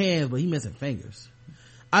got two hands, but he missing fingers.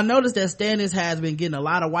 I noticed that Stannis has been getting a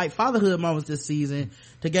lot of white fatherhood moments this season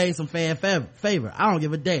to gain some fan favor. I don't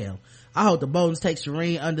give a damn. I hope the Bowdens take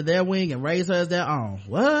Shireen under their wing and raise her as their own.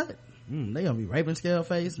 What? They gonna be raping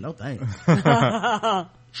Scaleface? No thanks.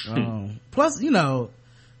 Plus, the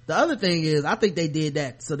other thing is, I think they did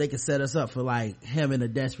that so they could set us up for like him in a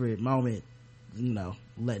desperate moment,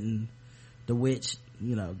 letting the witch,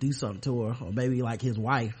 do something to her, or maybe like his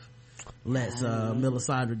wife lets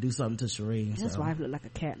Melisandre do something to Shireen. His wife look like a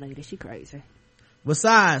cat lady. She crazy.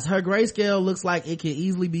 Besides, her grayscale looks like it can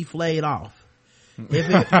easily be flayed off. If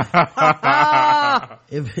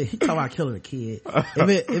he talking about killing a kid.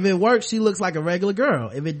 If it works, she looks like a regular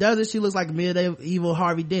girl. If it doesn't, she looks like a medieval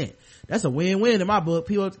Harvey Dent. That's a win-win in my book.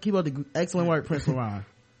 Keep up the excellent work, Prince Laron.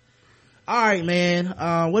 All right, man.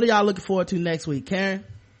 What are y'all looking forward to next week, Karen?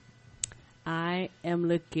 I am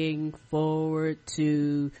looking forward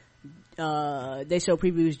to they show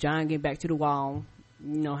previews John getting back to the wall.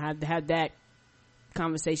 How that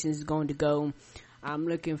conversation is going to go. I'm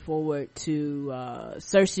looking forward to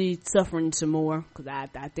Cersei suffering some more because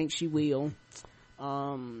I think she will.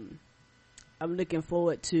 I'm looking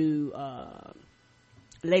forward to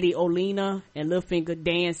Lady Olenna and Littlefinger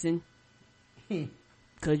dancing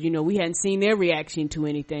because we hadn't seen their reaction to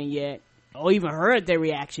anything yet, or even heard their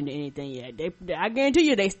reaction to anything yet. I guarantee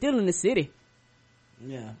you, they still in the city.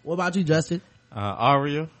 Yeah. What about you, Justin?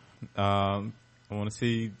 Arya. I want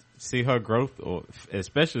to see her growth, or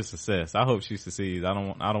especially success. I hope she succeeds. I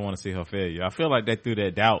don't want to see her failure. I feel like they threw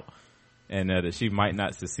that doubt and that she might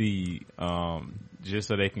not succeed just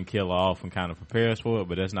so they can kill her off and kind of prepare us for it,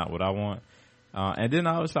 but that's not what I want. And then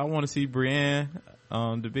I want to see Brienne,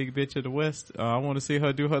 the big bitch of the West. I want to see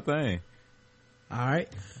her do her thing. All right.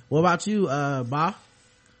 What about you, Ba?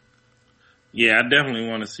 Yeah, I definitely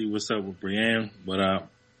want to see what's up with Brienne, but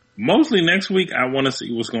mostly next week I want to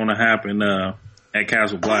see what's going to happen at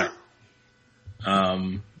Castle Black.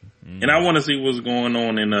 And I want to see what's going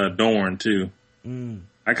on in Dorne too.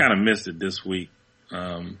 I kind of missed it this week.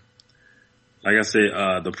 Like I said,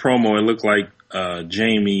 the promo, it looked like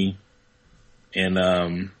Jaime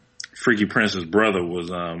and Freaky Prince's brother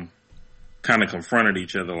was kind of confronted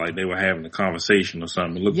each other like they were having a conversation or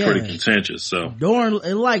something. It looked pretty contentious. So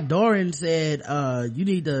Doran said, you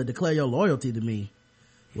need to declare your loyalty to me,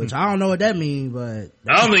 which I don't know what that means, but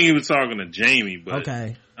I don't think he was talking to Jaime, but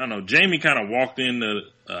okay. I don't know. Jaime kind of walked into,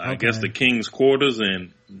 I guess, the king's quarters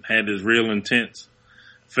and had this real intense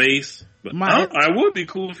face. But I would be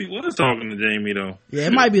cool if he was talking to Jaime, though. Yeah,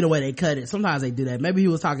 it might be the way they cut it. Sometimes they do that. Maybe he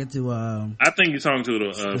was talking to I think he's talking to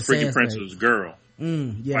the Freaky Prince's girl.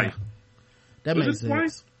 Yeah. Like, that makes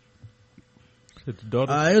sense. The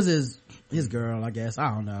daughter? It was his girl, I guess.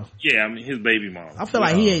 I don't know. Yeah, I mean, his baby mom. I feel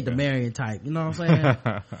like he ain't the marrying type. You know what I'm saying?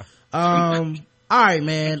 All right,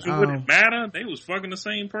 man. It wouldn't matter. They was fucking the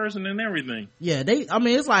same person and everything. Yeah,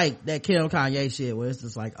 it's like that Kim Kanye shit where it's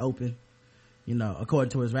just like open,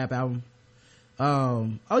 according to his rap album.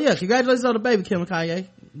 Oh yeah, congratulations on the baby, Kim and Kanye.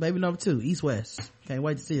 Baby number 2, East West. Can't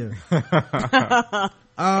wait to see her.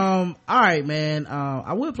 All right, man.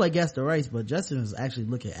 I would play Guess the Race, but Justin is actually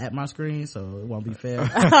looking at my screen, so it won't be fair.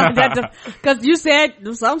 Cause you said,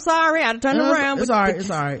 I'm sorry, I turned around. It's all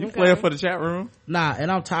right. You play it for the chat room? Nah,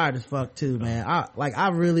 and I'm tired as fuck too, man. I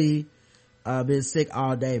really Been sick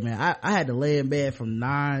all day, man. I had to lay in bed from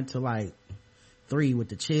 9 to like 3 with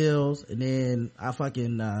the chills, and then I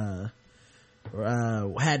fucking had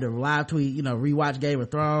to live tweet, rewatch Game of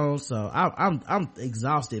Thrones. So I'm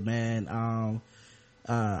exhausted, man. I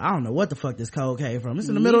don't know what the fuck this cold came from. It's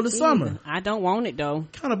in the middle of the summer. I don't want it though.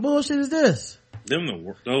 What kind of bullshit is this? Those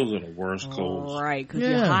are the worst colds. Right, because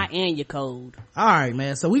you're hot and you're cold. All right,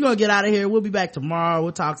 man. So we're gonna get out of here. We'll be back tomorrow.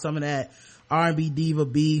 We'll talk some of that R&B diva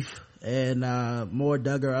beef and more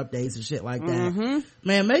Duggar updates and shit like that.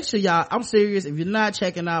 Man, make sure y'all, I'm serious, if you're not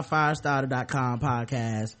checking out firestarter.com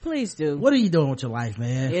podcast, please do. What are you doing with your life,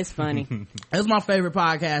 man? It's funny. That's my favorite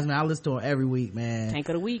podcast, man. I listen to it every week, man. Tank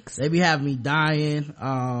of the weeks. They be having me dying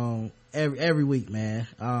every week, man.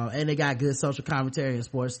 And they got good social commentary and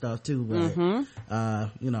sports stuff too, but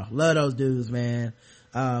love those dudes, man.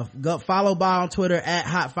 Go follow Bob on Twitter at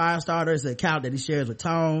Hot Firestarter. It's an account that he shares with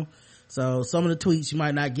Tone. So some of the tweets you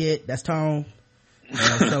might not get, that's Tone.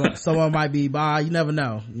 Someone might be Bob. You never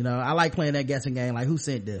know. I like playing that guessing game, like who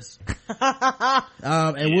sent this.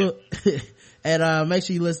 And we'll and make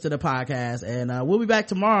sure you listen to the podcast, and we'll be back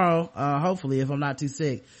tomorrow, hopefully, if I'm not too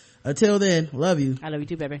sick. Until then, love you. I love you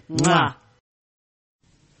too, baby. Mwah.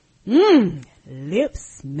 Lip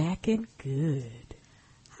smacking good.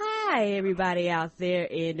 Hi, everybody out there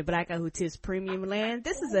in the Black Guy Who Tips Premium Land.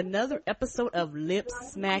 This is another episode of Lip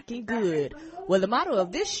Smacking Good. Well, the motto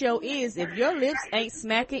of this show is, if your lips ain't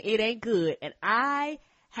smacking, it ain't good. And I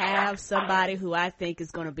have somebody who I think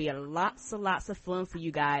is going to be lots of fun for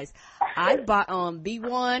you guys. I bought on the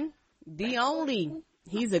one, the only.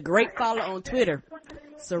 He's a great follower on Twitter.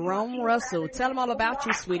 Sarone Russell. Tell them all about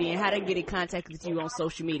you, sweetie, and how they get in contact with you on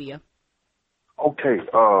social media. Okay,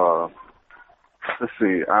 let's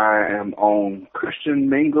see. I am on Christian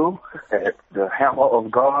Mingle at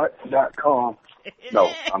thehammerofgod.com. No,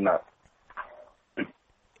 I'm not.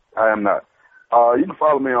 I am not. You can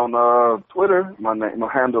follow me on Twitter. My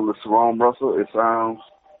handle is Sarone Russell. It sounds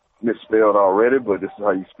misspelled already, but this is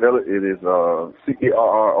how you spell it. It is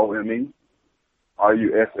CARROME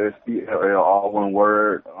RUSSELL, all one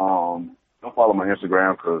word. Don't follow my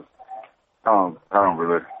Instagram because I don't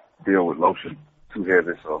really deal with lotion too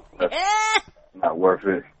heavy, so that's not worth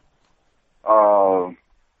it. I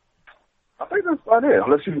think that's about it.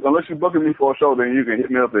 Unless you're booking me for a show, then you can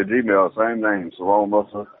hit me up at Gmail. Same name,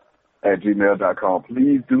 SaroneRussell@gmail.com.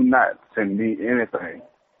 Please do not send me anything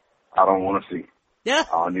I don't want to see. I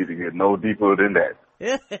don't need to get no deeper than that.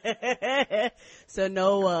 So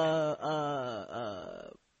no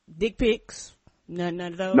dick pics, none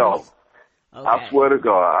of those. No, okay. I swear to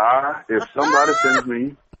God, if somebody sends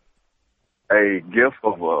me a gift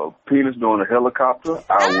of a penis doing a helicopter,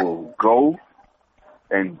 I will go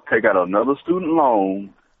and take out another student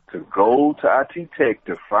loan to go to IT Tech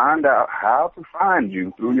to find out how to find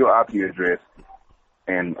you through your IP address,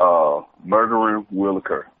 and murdering will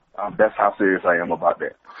occur. That's how serious I am about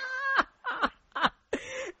that.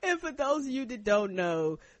 And for those of you that don't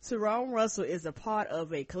know, Sarone Russell is a part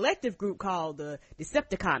of a collective group called the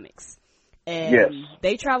Decepticomics. And yes,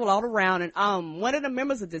 they travel all around. And one of the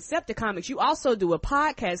members of Decepticomics, you also do a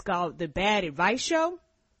podcast called The Bad Advice Show.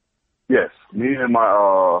 Yes, me and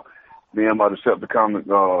my Decepticomic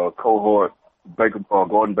cohort,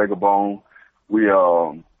 Gordon Bakerbone, we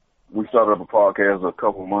started up a podcast a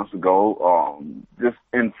couple of months ago, just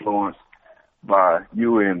influenced by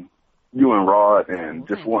you and Rod, and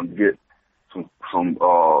just wanting to get some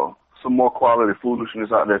more quality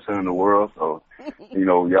foolishness out there in the world. So,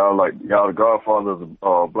 y'all the godfathers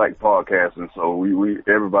of black podcasting. So we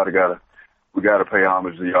everybody gotta pay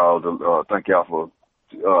homage to y'all. To thank y'all for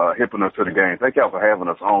hipping us to the game. Thank y'all for having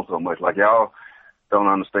us on so much. Like, y'all don't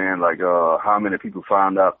understand how many people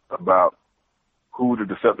found out about who the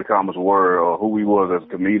Decepticons were or who we was as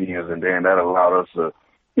comedians, and then that allowed us to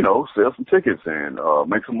sell some tickets and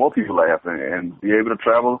make some more people laugh and be able to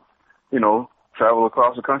travel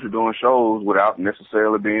across the country doing shows without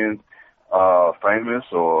necessarily being famous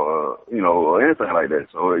or anything like that.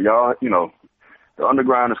 So y'all, the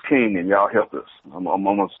underground is king, and y'all helped us. I'm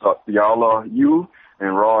gonna start. Y'all are you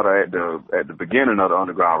and Rod are at the beginning of the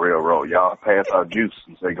Underground Railroad. Y'all pass our juice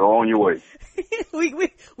and say, go on your way.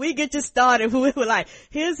 we get you started. We were like,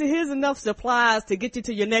 here's enough supplies to get you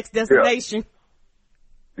to your next destination.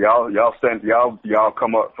 Yeah. Y'all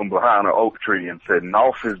come up from behind an oak tree and said,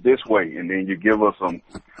 north is this way, and then you give us some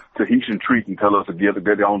Tahitian treat and tell us to get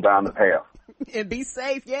on down the path. And be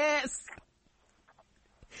safe, yes.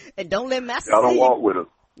 And don't let Master Y'all don't see walk you. with us.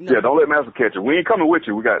 No. Yeah, don't let Master catch you. We ain't coming with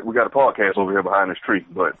you. We got a podcast over here behind this tree,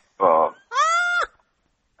 but I'm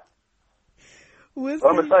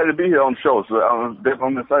excited to be here on the show. So I'm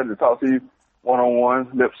excited to talk to you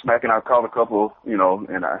one-on-one, lip smacking. I caught a couple, you know,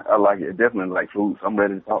 and I like it. Definitely like food, so I'm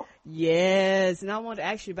ready to talk. Yes, and I wanted to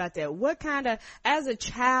ask you about that. What kind of, as a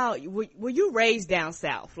child, were you raised down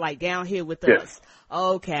south, like down here with Yes. us?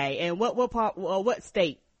 Okay, and what part, what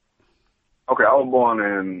state? Okay, I was born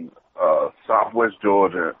in Southwest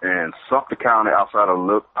Georgia in Sumter County, outside of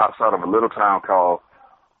a little town called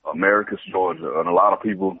Americus, Georgia. And a lot of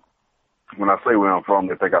people, when I say where I'm from,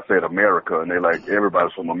 they think I said America, and they like,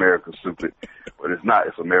 everybody's from America, stupid. But it's not.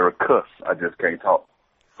 It's Americus. I just can't talk.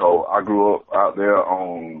 So I grew up out there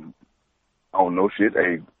on no shit,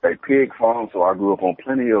 a pig farm. So I grew up on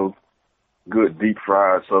plenty of good deep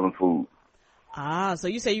fried Southern food. Ah, so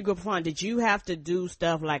you say you grew up farm. Did you have to do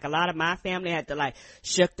stuff like a lot of my family had to like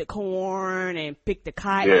shuck the corn and pick the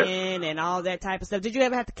cotton and all that type of stuff? Did you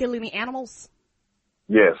ever have to kill any animals?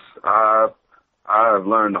 Yes, I've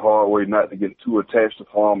learned the hard way not to get too attached to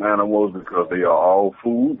farm animals because they are all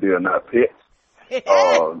food. They are not pets.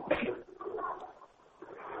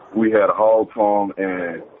 We had a hog farm,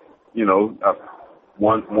 and you know,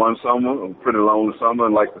 one summer, a pretty long summer,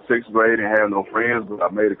 in like the 6th grade, and had no friends, but I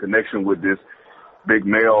made a connection with this big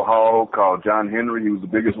male hog called John Henry. He was the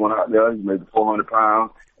biggest one out there. He made 400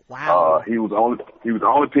 pounds. Wow. He was the only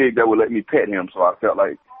pig that would let me pet him, so I felt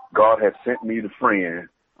like God had sent me the friend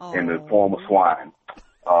in the form of swine.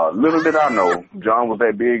 Little did I know, John was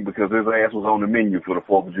that big because his ass was on the menu for the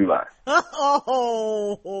 4th of July.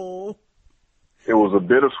 Oh. It was a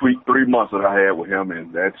bittersweet 3 months that I had with him,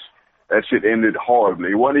 and that shit ended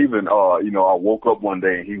horribly. It wasn't even, I woke up one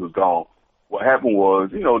day and he was gone. What happened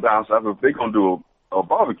was, you know, down south, if they gonna do a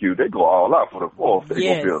barbecue, they go all out for the 4th. They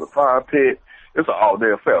gonna build a fire pit. It's an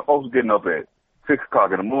all-day affair. Folks getting up at 6 o'clock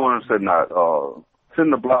in the morning,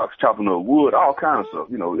 sitting the blocks, chopping up wood, all kinds of stuff.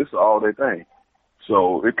 You know, it's an all-day thing.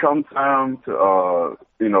 So it comes time to,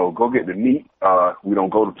 go get the meat. We don't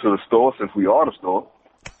go to the store since we are the store.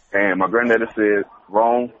 And my granddaddy said,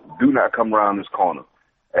 "Ron, do not come around this corner."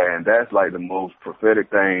 And that's like the most prophetic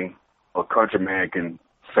thing a countryman can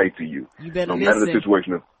say to you. You better no matter listen. the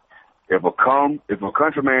situation. If a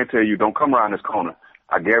countryman tell you, "Don't come around this corner,"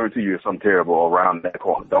 I guarantee you there's something terrible around that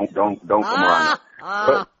corner. Don't come around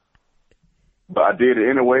there. But I did it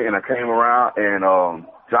anyway, and I came around, and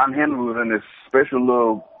John Henry was in this special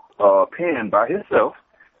little pen by himself.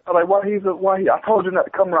 I was like, I told you not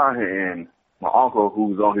to come around here. And my uncle, who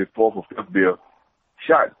was on his 4th or 5th bill,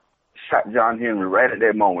 shot John Henry right at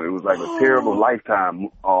that moment. It was like a terrible Lifetime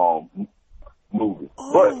movie.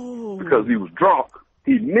 But because he was drunk,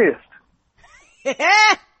 he missed.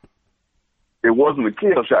 It wasn't a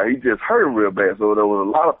kill shot. He just hurt him real bad. So there was a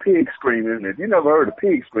lot of pigs screaming. If you never heard a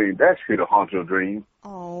pig scream, that shit'll haunt your dream.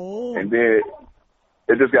 Oh. And then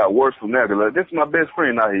it just got worse from there. Cause this is my best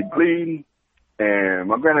friend now. He bleeding. And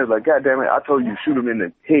my granddad's like, "God damn it, I told you to shoot him in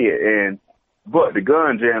the head." But the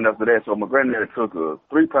gun jammed after that. So my granddad took a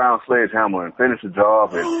 3-pound sledgehammer and finished the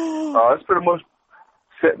job. And it's pretty much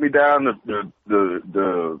set me down the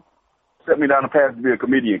path to be a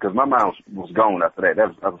comedian, because my mind was gone after that.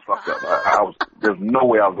 That was fucked up. There's no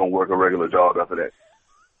way I was gonna work a regular job after that.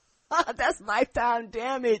 That's lifetime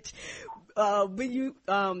damage.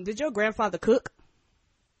 Did your grandfather cook?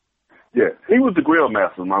 Yeah, he was the grill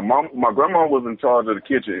master. My grandma was in charge of the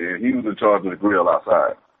kitchen, and he was in charge of the grill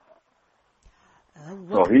outside.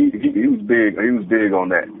 So he was big. He was big on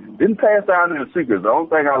that. Didn't pass down any secrets. The only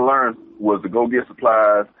thing I learned was to go get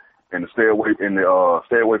supplies and to stay away from the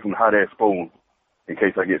hot ass spoon in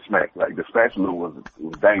case I get smacked. Like the spatula was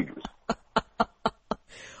dangerous.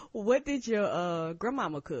 What did your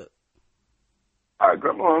grandmama cook? All right,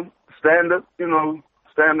 grandma, standard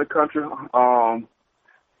country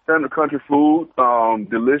food,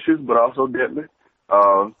 delicious but also deadly.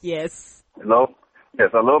 Yes.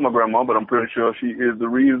 Yes, I love my grandma, but I'm pretty sure she is the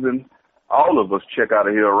reason all of us check out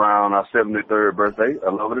of here around our 73rd birthday.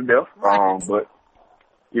 I love her to death. Right. But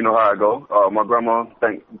you know how I go. My grandma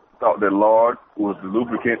thought that lard was the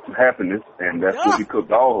lubricant to happiness, and that's what she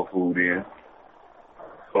cooked all her food in.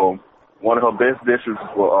 So one of her best dishes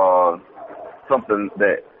was something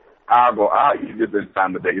that I'll eat this any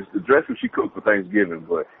time of day. It's the dressing she cooked for Thanksgiving,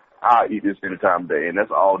 but I'll eat this any time of day, and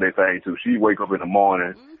that's all day thing too. She wake up in the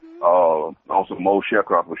morning on some old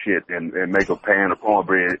sharecropper shit and make a pan of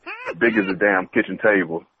cornbread big as a damn kitchen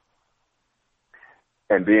table.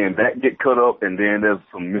 And then that get cut up, and then there's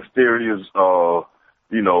some mysterious, hoodoo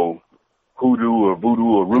or voodoo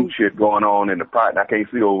or root shit going on in the pot, and I can't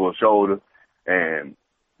see over her shoulder. And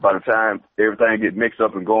by the time everything get mixed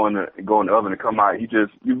up and go in the oven and come out, you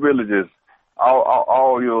really just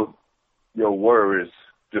all your worries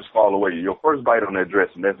just fall away. Your first bite on that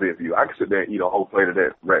dressing, that's it for you. I can sit there and eat a whole plate of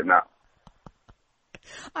that right now.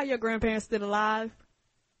 Are your grandparents still alive?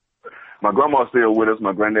 My grandma's still with us.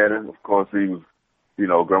 My granddaddy, of course, he was,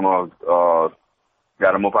 grandma,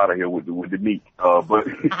 got him up out of here with the meat. But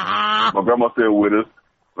my grandma's still with us.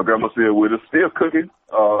 Still cooking, in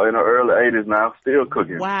her early 80s now, still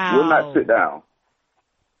cooking. Wow. Will not sit down.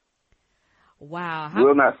 Wow.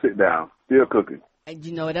 Will not sit down. Still cooking. And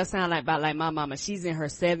it does sound about like my mama. She's in her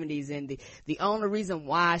 70s, and the only reason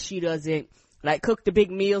why she doesn't like cook the big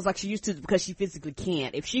meals like she used to is because she physically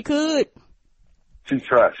can't. If she could, she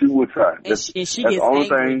would try. And she gets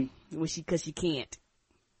angry because she can't.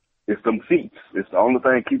 It's them feet. It's the only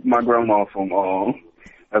thing keeping my grandma from,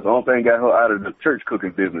 that's the only thing got her out of the church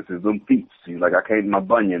cooking business is them feet. She's like, I can't, my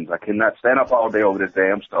bunions. I cannot stand up all day over this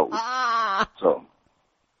damn stove. So,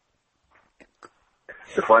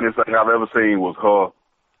 the funniest thing I've ever seen was her,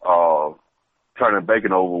 turning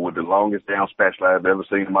bacon over with the longest damn spatula I've ever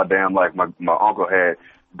seen in my damn life. My uncle had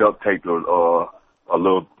duct taped a little,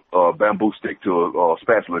 bamboo stick to a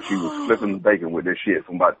spatula. She was flipping the bacon with this shit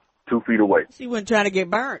from about 2 feet away. She wasn't trying to get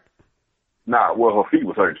burnt. Nah, well, her feet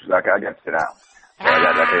was hurt. She's like, I got to sit down.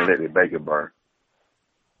 I can't let the bacon burn.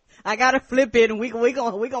 I gotta flip it, and we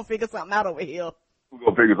gonna figure something out over here. We're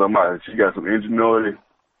gonna figure something out. She got some ingenuity.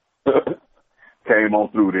 Came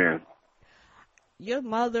on through then. Your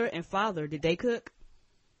mother and father, did they cook?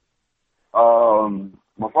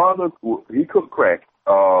 My father, he cooked crack.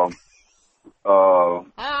 I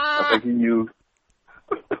think he used,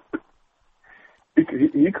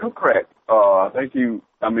 he cooked crack.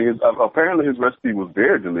 Apparently his recipe was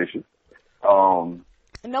very delicious.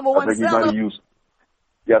 Number one seller.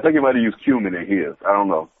 I think he might have used cumin in his. I don't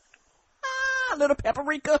know. A little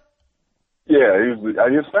paprika. Yeah, his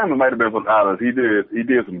family might have been from Islands. He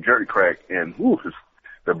did some jerk crack, and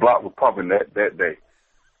the block was popping that day.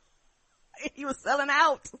 He was selling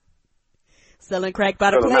crack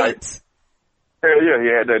by the plate. Hell yeah, he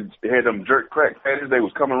had them jerk crack patties. They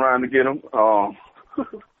was coming around to get them.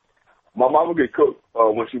 My mama get cooked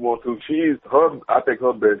when she wants to. I think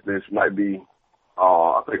her best dish might be.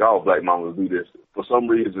 I think all black mamas do this. For some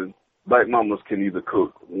reason, black mamas can either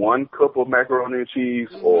cook 1 cup of macaroni and cheese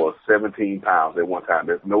or 17 pounds at one time.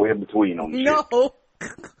 There's no in between on the shit. No.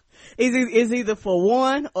 It's either for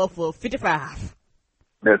 1 or for 55.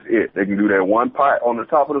 That's it. They can do that 1 pot on the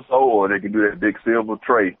top of the stove, or they can do that big silver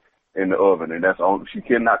tray in the oven, and that's all. She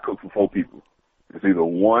cannot cook for 4 people. It's either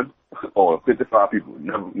 1 or 55 people.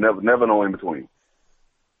 Never no in between.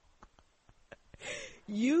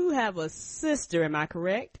 You have a sister, am I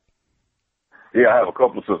correct? Yeah, I have a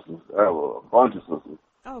couple of sisters. I have a bunch of sisters.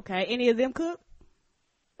 Okay. Any of them cook?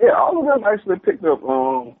 Yeah, all of them actually picked up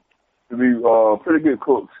to be pretty good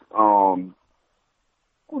cooks. I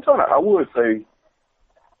would say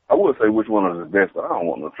which one is the best, but I don't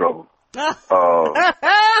want no trouble.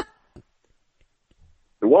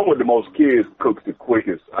 The one with the most kids cooks the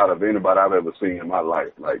quickest out of anybody I've ever seen in my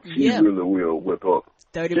life. Like, she really will whip up.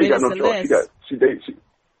 30 minutes or less.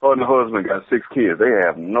 Her and her husband got 6 kids. They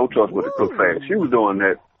have no choice but to cook fast. She was doing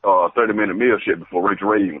that 30-minute meal shit before Rachel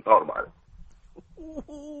Ray even thought about it.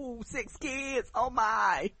 Ooh, 6 kids. Oh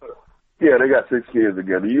my. Yeah, they got 6 kids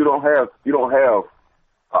together. You don't have an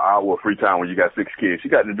hour of free time when you got 6 kids.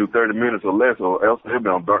 You got to do 30 minutes or less, or else they're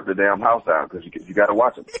gonna burn the damn house down because you got to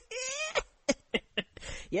watch them.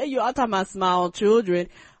 Yeah, you all talking about small children.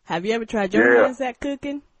 Have you ever tried your hands at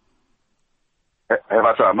cooking? Have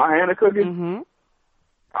I tried my hand at cooking? Mm-hmm.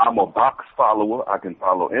 I'm a box follower. I can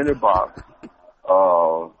follow any box.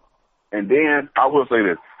 And then I will say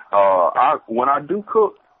this: when I do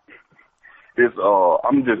cook,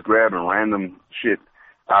 I'm just grabbing random shit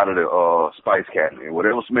out of the spice cabinet.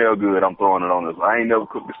 Whatever smells good, I'm throwing it on this. I ain't never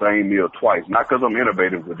cooked the same meal twice. Not because I'm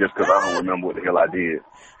innovative, but just because I don't remember what the hell I did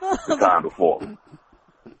the time before.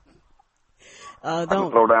 I can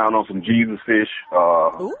throw down on some Jesus fish.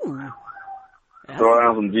 Ooh. Throw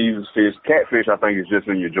down some Jesus fish. Catfish, I think, is just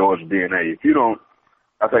in your Georgia DNA. If you don't,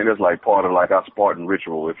 I think that's like part of like our Spartan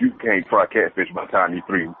ritual. If you can't fry catfish by the time you're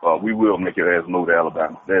 3, we will make your ass move to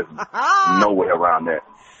Alabama. There's no way around that.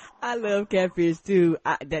 I love catfish too.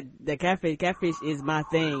 The catfish is my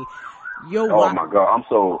thing. Oh my God,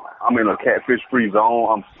 I'm in a catfish free zone.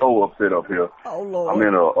 I'm so upset up here. Oh Lord. I'm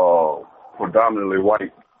in a predominantly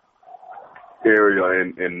white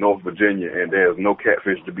area in North Virginia, and there's no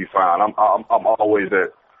catfish to be found. I'm always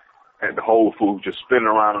at the Whole Foods just spinning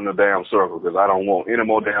around in a damn circle because I don't want any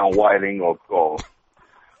more damn whiting or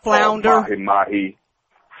flounder, mahi,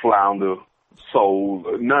 flounder, sole,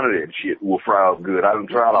 none of that shit will fry up good. I done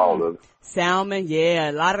tried all of it. Salmon,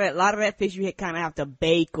 yeah, a lot of that fish you kind of have to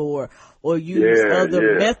bake or use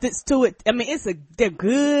other methods to it. I mean, they're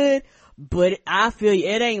good, but I feel you,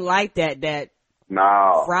 it ain't like that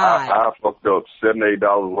Nah, fried. I fucked up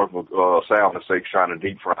 $7-8 worth of salmon steaks trying to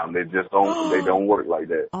deep fry them. They just don't. They don't work like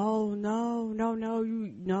that. Oh no.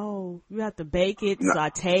 You have to bake it,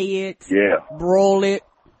 saute it, broil it.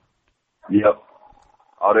 Yep.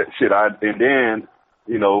 All that shit. And then,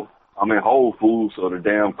 you know, I'm in Whole Foods, so the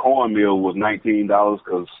damn cornmeal was $19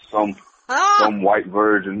 because some white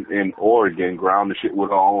virgin in Oregon ground the shit with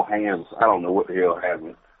her own hands. I don't know what the hell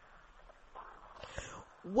happened.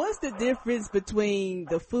 What's the difference between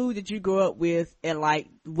the food that you grew up with and like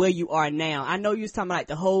where you are now? I know you was talking about like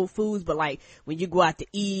the Whole Foods, but like when you go out to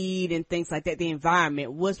eat and things like that, the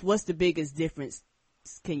environment, what's the biggest difference?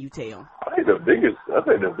 Can you tell? I think the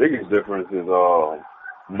biggest difference is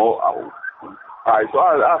more. All right, so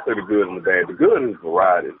I say the good and the bad. The good is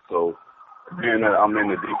variety. So being that I'm in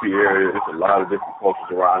the DC area, there's a lot of different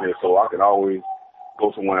cultures around here, so I can always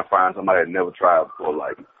go somewhere and find somebody that never tried before,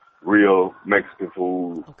 like real Mexican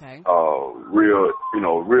food, real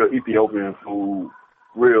Ethiopian food,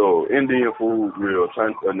 real Indian food, real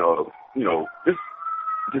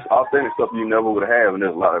just authentic stuff you never would have. And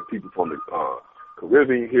there's a lot of people from the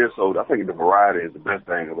Caribbean here, so I think the variety is the best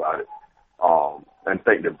thing about it. And I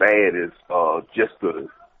think the bad is just the,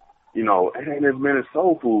 you know, it ain't as many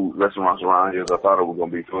soul food restaurants around here as I thought it was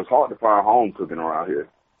gonna be. So it's hard to find home cooking around here.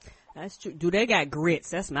 That's true. Do they got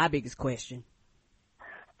grits? That's my biggest question.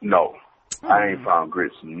 No, I ain't found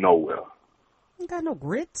grits nowhere. You got no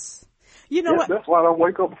grits? You know what? That's why I don't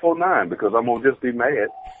wake up before 9, because I'm gonna just be mad.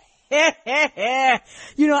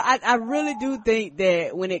 You know, I really do think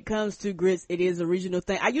that when it comes to grits, it is a regional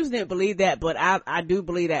thing. I used to didn't believe that, but I do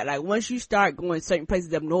believe that. Like once you start going certain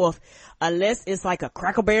places up north, unless it's like a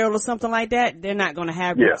Cracker Barrel or something like that, they're not going to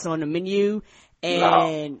have grits on the menu.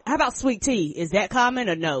 And how about sweet tea? Is that common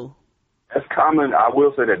or no? That's common. I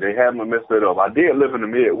will say that they haven't messed it up. I did live in the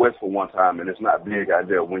Midwest for one time, and it's not big out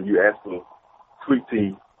there. When you ask for sweet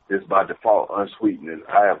tea, it's by default unsweetened. And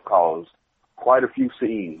I have caused quite a few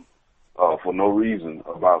scenes for no reason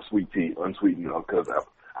about sweet tea, unsweetened, because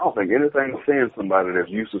I don't think anything offends somebody that's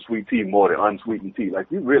used to sweet tea more than unsweetened tea. Like,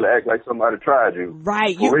 you really act like somebody tried you.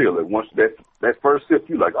 Right. For real. And once that first sip,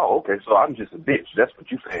 you like, oh, okay, so I'm just a bitch. That's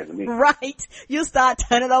what you saying to me. Right. You start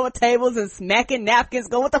turning over tables and smacking napkins,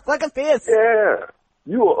 go, what the fuck is this? Yeah.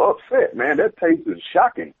 You are upset, man. That taste is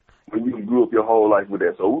shocking when you grew up your whole life with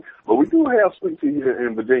that. So, but we do have sweet tea here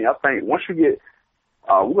in Virginia. I think once you get,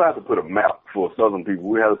 we'll have to put a map for Southern people.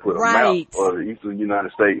 We have to put a map for the Eastern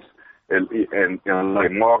United States and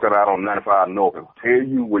like mark it out on 95 North and tell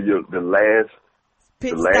you where the last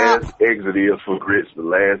exit is for grits, the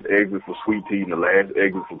last exit for sweet tea, and the last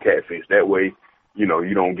exit for catfish. That way, you know,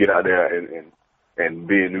 you don't get out there and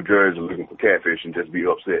be in New Jersey looking for catfish and just be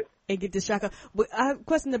upset. And get the shock. But I have a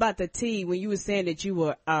question about the tea. When you were saying that you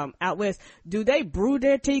were out west, do they brew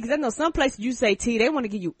their tea? Because I know some places you say tea, they want to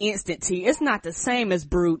give you instant tea. It's not the same as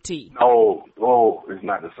brewed tea. No, it's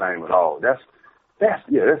not the same at all. That's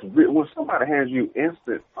when somebody hands you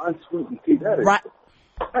instant unsweetened tea. That is right.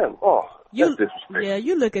 That's disrespectful. Yeah,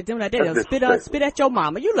 you look at them like that. They'll spit at your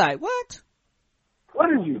mama. You like, what?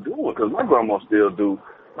 What are you doing? Because my grandma still do.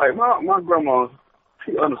 Like, my grandma,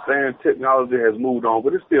 she understands technology has moved on,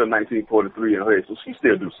 but it's still 1943 in her head, so she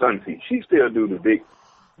still do sun tea. She still do the big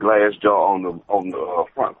glass jar on the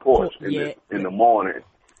front porch in the morning,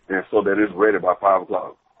 and so that it's ready by 5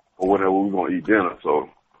 o'clock or whenever we're going to eat dinner. So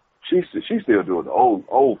she still do it the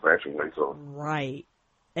old-fashioned way. So right.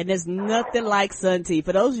 And there's nothing like sun tea.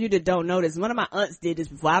 For those of you that don't know this, one of my aunts did this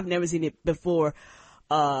before. I've never seen it before,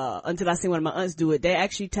 until I seen one of my aunts do it. They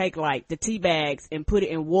actually take like the tea bags and put it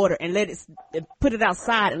in water and put it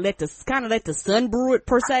outside and let the sun brew it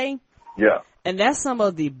per se. Yeah. And that's some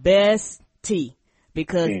of the best tea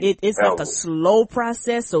because it's like a slow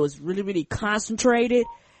process. So it's really, really concentrated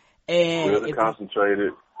and really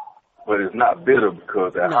concentrated, but it's not bitter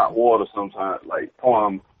because that hot water sometimes, like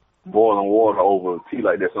pouring boiling water over tea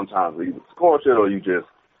like that, sometimes either scorch it or you just,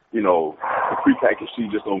 you know, the prepackaged tea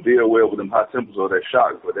just don't deal well with them hot temperatures or that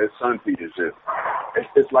shock. But that sun tea is just,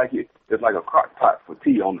 it's like a crock pot for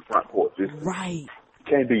tea on the front porch. Right. You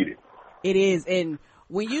can't beat it. It is. And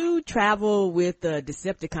when you travel with the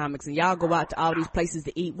Decepticomics and y'all go out to all these places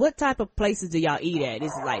to eat, what type of places do y'all eat at?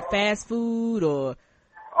 Is it like fast food or?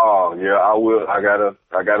 Oh yeah, I will. I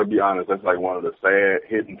gotta be honest. That's like one of the sad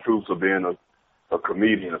hidden truths of being a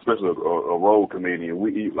comedian, especially a road comedian.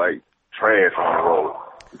 We eat like trash on the road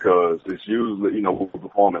because it's usually, you know, we're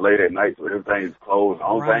performing late at night, so everything's closed. The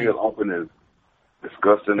only thing that's open is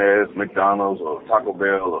disgusting ass McDonald's or Taco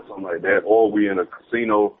Bell or something like that, or we in a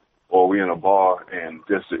casino or we in a bar, and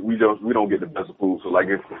just we don't get the best of food. So like,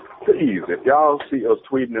 if y'all see us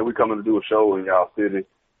tweeting that we coming to do a show in y'all city,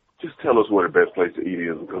 just tell us where the best place to eat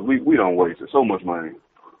is, because we don't waste it. So much money.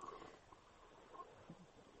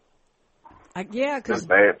 Cause that's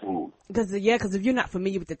bad food. Cause if you're not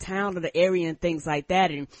familiar with the town or the area and things like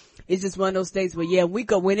that, and it's just one of those things where,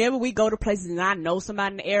 whenever we go to places and I know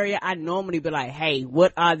somebody in the area, I normally be like, hey,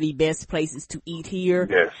 what are the best places to eat here?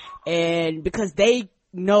 Yes. And because they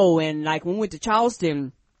know, and like when we went to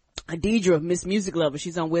Charleston, Deidre, Miss Music Lover,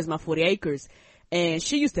 she's on Where's My 40 Acres, and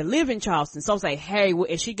she used to live in Charleston. So I was like, hey,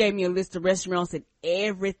 and she gave me a list of restaurants, and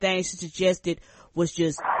everything she suggested was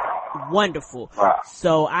just wonderful. Wow.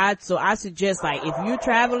 So I suggest, like, if you're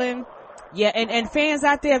traveling, and fans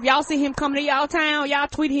out there, if y'all see him coming to y'all town, y'all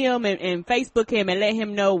tweet him and Facebook him and let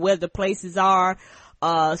him know where the places are,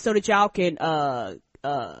 so that y'all can,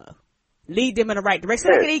 lead them in the right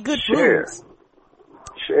direction. So they can eat good foods.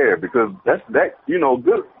 Share, because that, you know,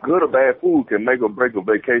 good or bad food can make or break a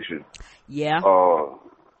vacation. Yeah.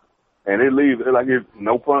 And if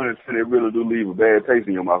no pun intended, it really do leave a bad taste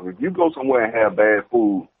in your mouth. If you go somewhere and have bad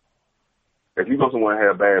food, that's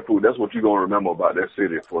what you're going to remember about that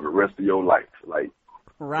city for the rest of your life. Like,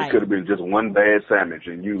 right. It could have been just one bad sandwich,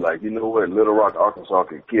 and you like, you know what, Little Rock, Arkansas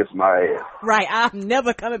can kiss my ass. Right. I'm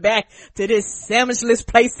never coming back to this sandwichless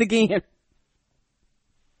place again.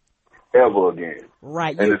 Ever again.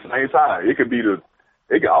 Right. And at the same time, it can be a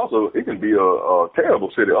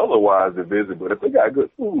terrible city otherwise to visit, but if they got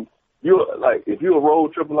good food, if you're a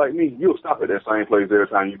road tripper like me, you'll stop at that same place every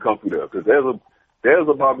time you come through there, because there's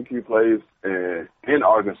a barbecue place in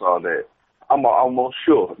Arkansas that I'm almost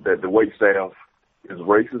sure that the wait staff is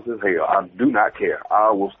racist as hell. I do not care.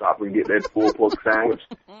 I will stop and get that pulled pork sandwich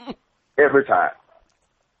every time.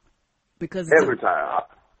 Because every time.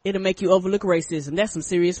 It'll make you overlook racism. That's some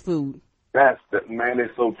serious food. Man, they're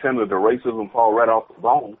so tender. The racism fall right off the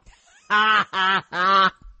bone.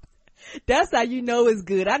 That's how you know it's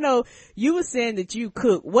good. I know you were saying that you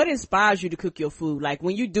cook. What inspires you to cook your food? Like,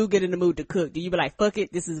 when you do get in the mood to cook, do you be like, fuck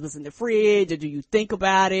it, this is what's in the fridge, or do you think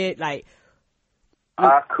about it? Like,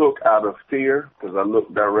 I cook out of fear, because I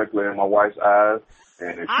look directly in my wife's eyes,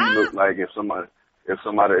 and if she look like if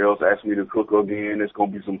somebody else asks me to cook again, it's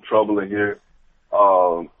gonna be some trouble in here.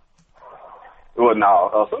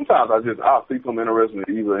 Sometimes I'll see something interesting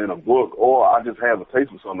either in a book, or I just have a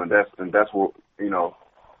taste of something, and that's what, you know,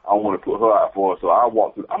 I want to put her out for. So I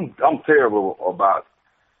walk through. I'm terrible about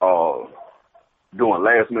doing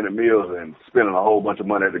last minute meals and spending a whole bunch of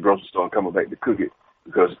money at the grocery store and coming back to cook it,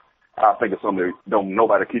 because I think of something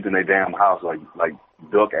nobody keeping their damn house, like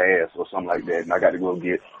duck ass or something like that, and I got to go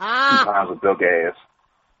get 2 pounds of duck ass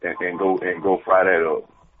and go fry that up.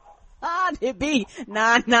 It'd be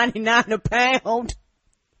 $9.99 a pound.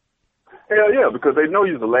 Hell yeah, because they know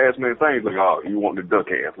you're the last minute things. Like, oh, you want the duck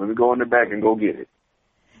ass? Let me go in the back and go get it.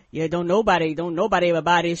 Yeah, don't nobody ever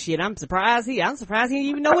buy this shit. I'm surprised he didn't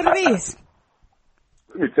even know what it is.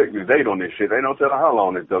 Let me check the date on this shit. They don't tell how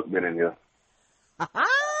long this duck been in here.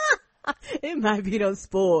 It might be done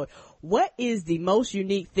spoiled. What is the most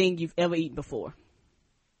unique thing you've ever eaten before?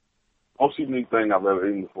 Most unique thing I've ever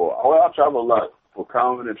eaten before. Well, I travel a lot for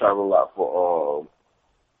comedy and travel a lot for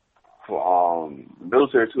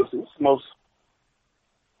military too. So what's the most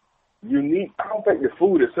unique? I don't think the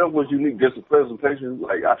food itself was unique, just the presentation.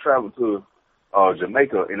 Like, I traveled to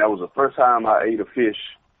Jamaica, and that was the first time I ate a fish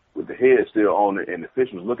with the head still on it, and the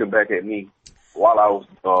fish was looking back at me while I was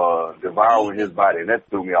devouring his body, and that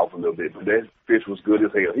threw me off a little bit. But that fish was good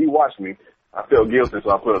as hell. He watched me. I felt guilty,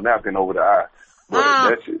 so I put a napkin over the eye. But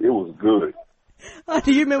that shit, it was good.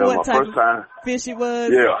 Do you remember what type of fish it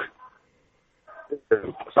was? Yeah.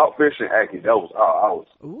 Saltfish and ackee. That was,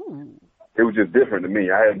 Ooh. It was just different to me.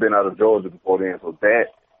 I hadn't been out of Georgia before then, so that,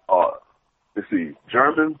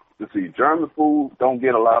 German food don't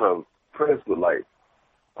get a lot of press, but like,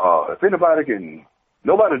 if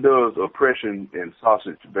nobody does oppression and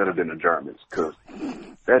sausage better than the Germans, cause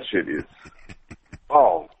that shit is,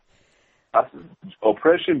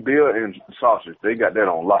 oppression, beer, and sausage, they got that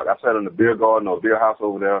on lock. I sat in the beer garden or beer house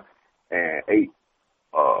over there and ate,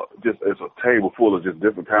 it's a table full of just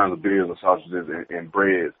different kinds of beers and sausages and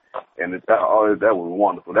breads. And that was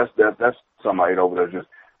wonderful. That's something I ate over there. Just,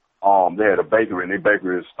 they had a bakery, and their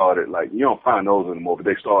bakery started, like, you don't find those anymore, but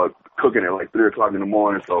they started cooking at like 3:00 in the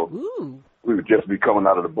morning. So we would just be coming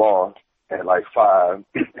out of the bar at like 5,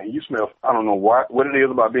 and you smell, I don't know what it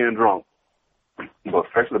is about being drunk, but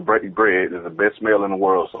freshly baked bread is the best smell in the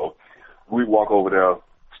world. So we walk over there,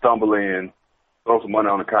 stumble in, throw some money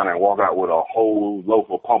on the counter, and walk out with a whole loaf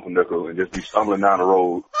of pumpernickel and just be stumbling down the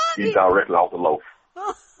road, eat directly off the loaf.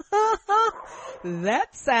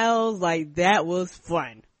 That sounds like that was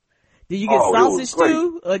fun. Did you get sausage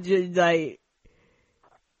too, or just like?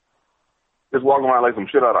 just walking around like some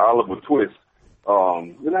shit out of Oliver Twist.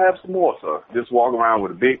 Then I have some more, sir. Just walking around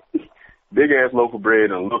with a big ass loaf of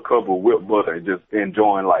bread and a little cup of whipped butter and just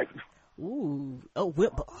enjoying life. Ooh,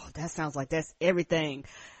 whipped butter. Oh, that sounds like that's everything.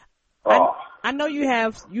 Oh. I know you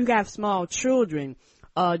have small children.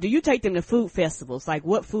 Do you take them to food festivals? Like,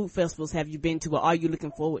 what food festivals have you been to, or are you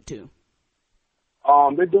looking forward to?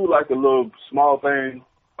 They do like a little small thing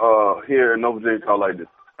here in Nova Virginia called like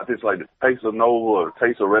I think it's like the Taste of Nova or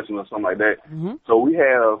Taste of Wrestling or something like that. Mm-hmm. So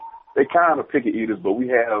they kind of picky eaters, but we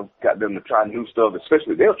have got them to try new stuff.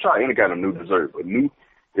 Especially they'll try any kind of new dessert, but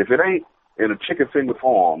if it ain't in a chicken finger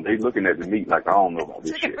form, they looking at the meat like I don't know about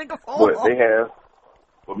this shit. But they have.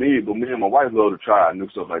 But me and my wife love to try new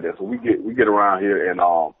stuff like that. So we get around here, and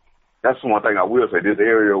that's one thing I will say. This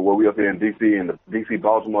area where we up here in D.C. in the D.C.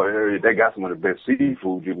 Baltimore area, they got some of the best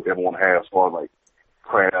seafood you ever want to have, as far as like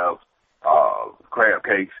crab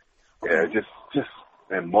cakes, yeah, just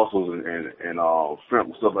and mussels and shrimp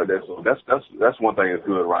and stuff like that. So that's one thing that's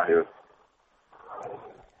good around here.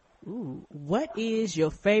 Ooh, what is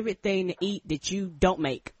your favorite thing to eat that you don't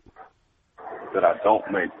make? That I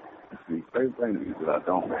don't make. Let's see, favorite thing to eat that I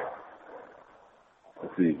don't make.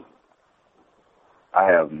 Let's see. I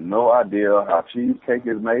have no idea how cheesecake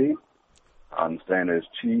is made. I understand there's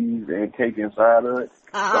cheese and cake inside of it.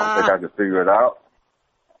 Don't think I can figure it out.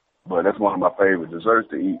 But that's one of my favorite desserts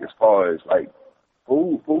to eat as far as like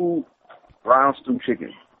food, brown stew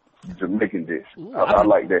chicken, Jamaican dish. Ooh, I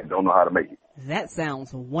like that. Don't know how to make it. That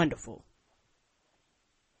sounds wonderful.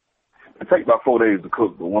 It takes about 4 days to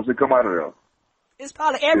cook, but once it come out of there, it's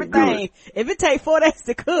probably everything. If it takes 4 days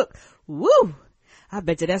to cook, woo! I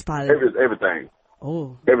bet you that's probably everything.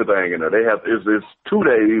 Oh, everything in there. They have it's 2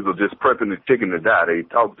 days of just prepping the chicken to die. They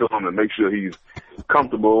talk to him and make sure he's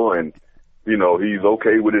comfortable and he's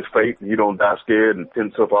okay with his fate. He don't die scared and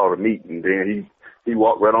tends up all the meat, and then he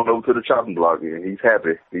walked right on over to the chopping block and he's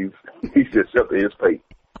happy. He's just accepted his fate.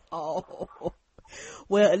 Oh,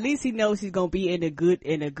 well, at least he knows he's gonna be in a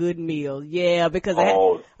good meal. Yeah, because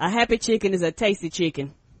a happy chicken is a tasty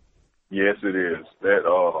chicken. Yes, it is. That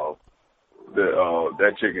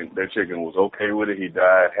chicken was okay with it. He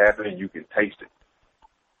died happy. You can taste it.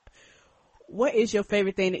 What is your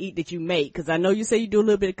favorite thing to eat that you make? Because I know you say you do a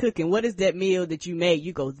little bit of cooking. What is that meal that you made?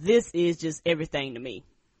 You go, this is just everything to me.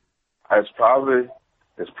 It's probably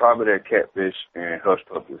that catfish and hush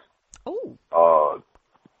puppies. Oh.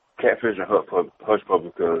 Catfish and hush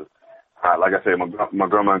puppies because, like I said, my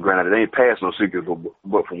grandma and granddad, they ain't pass no secrets,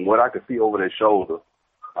 but from what I could see over their shoulder,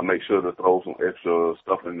 I make sure to throw some extra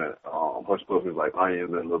stuff in the hush puppies, like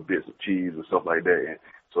onions and little bits of cheese and stuff like that. And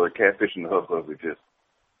so the catfish and the hush puppies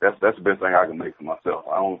that's the best thing I can make for myself.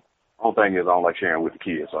 Only thing is I don't like sharing with the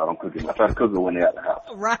kids, so I don't cook it. I try to cook it when they're at the house.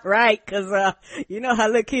 Right, because you know how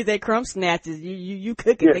little kids, they crumb snatchers. You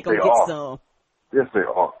cook it, yes, they gonna get some. Yes, they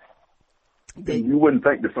are. You wouldn't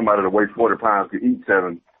think that somebody that weighs 40 pounds could eat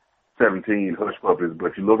 17 hush puppies,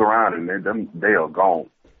 but you look around and they are gone.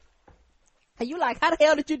 And you like, how the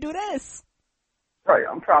hell did you do this? Right,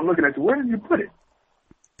 I'm looking at you. Where did you put it?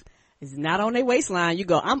 It's not on their waistline. You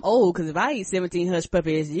go, I'm old, because if I eat 17 hush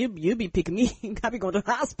puppies, you be picking me. I be going to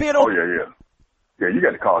the hospital. Oh, yeah. Yeah, you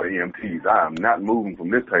got to call the EMTs. I am not moving from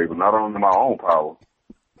this table, not on my own power.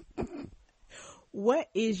 What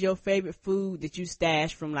is your favorite food that you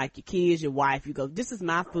stash from, like, your kids, your wife? You go, this is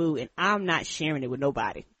my food, and I'm not sharing it with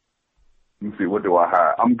nobody. Let me see, what do I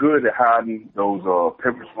hide? I'm good at hiding those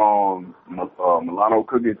Pepperidge Farm Milano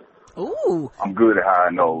cookies. Ooh. I'm good at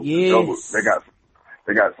hiding those. Yes.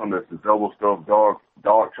 They got some that's the double stuffed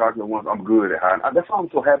dark chocolate ones. I'm good at hiding. That's why I'm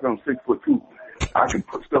so happy I'm 6'2". I can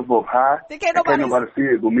put stuff up high. Can't nobody see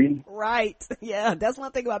it but me. Right. Yeah, that's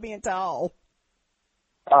one thing about being tall.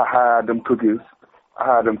 I hide them cookies.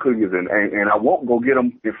 And I won't go get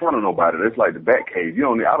them in front of nobody. It's like the bat cave.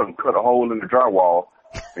 I done cut a hole in the drywall,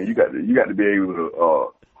 and you got to be able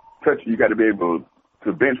to touch. You got to be able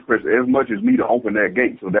to bench press as much as me to open that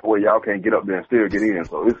gate, so that way y'all can't get up there and still get in.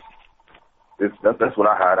 So that's what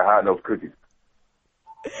I hide. I hide those cookies.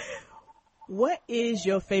 What is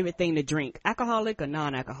your favorite thing to drink? Alcoholic or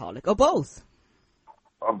non-alcoholic, or both?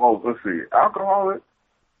 Both. Let's see. Alcoholic.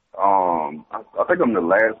 I think I'm the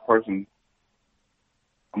last person.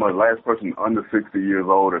 I'm the last person under 60 years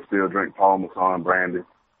old that still drink Paul Masson brandy.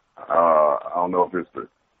 I don't know if it's the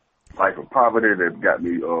life of poverty that got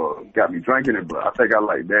me drinking it, but I think I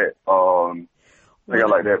like that. I think I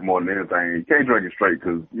like that more than anything. You can't drink it straight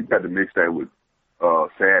because you got to mix that with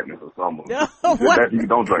sadness or something. You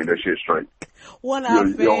don't drink that shit straight. One of our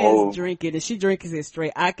fans drink it, and she drinks it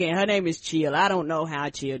straight. I can't. Her name is Chill. I don't know how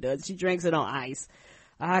Chill does. She drinks it on ice.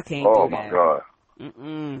 I can't do that. Oh my God.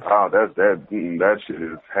 That shit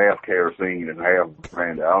is half kerosene and half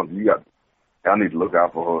brandy. I need to look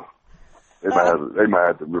out for her. They might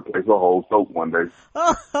have to replace her whole soap one day.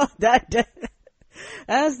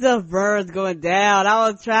 That stuff burns going down. I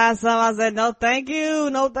was trying some. I said, no, thank you.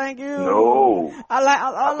 No, thank you. No.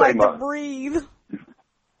 I like to breathe.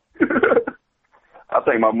 I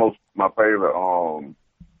think my favorite,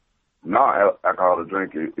 non-alcoholic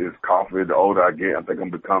drink is coffee. The older I get, I think I'm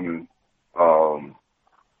becoming,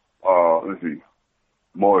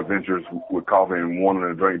 more adventurous with coffee and wanting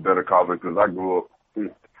to drink better coffee because I grew up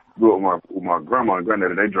with my grandma and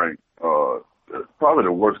granddaddy. They drank, probably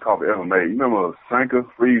the worst coffee ever made. You remember Sanka,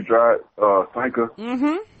 freeze-dried, Sanka?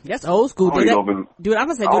 Mm-hmm. That's old school. Dude, I'm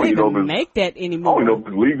gonna say, do they even make that anymore? I don't know if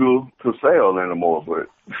it's legal to sell anymore, but.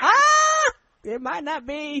 It might not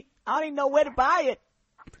be. I don't even know where to buy it.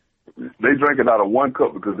 They drank it out of one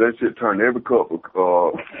cup because that shit turned every cup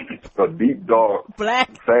a deep dark,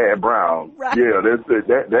 black, sad brown. Right. Yeah,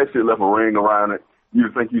 that shit left a ring around it.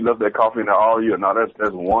 You think you left that coffee in there all year? No,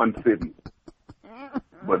 that's one sitting.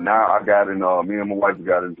 But now I got in. Me and my wife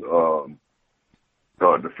got into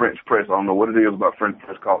the French press. I don't know what it is about French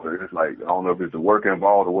press coffee. It's like I don't know if it's the work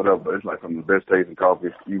involved or whatever, but it's like some of the best tasting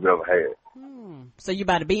coffee you've ever had. So you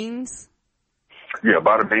buy the beans? Yeah,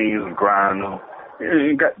 buy the beans and grind them.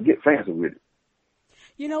 You got to get fancy with it.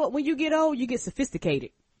 You know what? When you get old, you get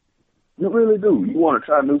sophisticated. You really do. You want to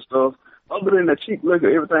try new stuff. Other than that cheap liquor,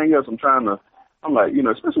 everything else, I'm like,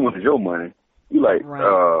 especially when it's your money, you like,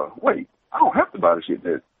 right. Wait, I don't have to buy the shit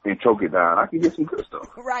that and choke it down. I can get some good stuff.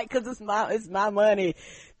 Right, because it's my money.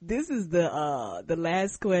 This is the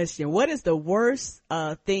last question. What is the worst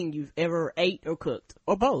thing you've ever ate or cooked,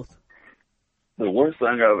 or both? The worst thing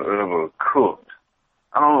I've ever cooked.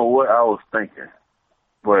 I don't know what I was thinking,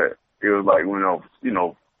 but it was like when I was,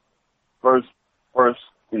 first,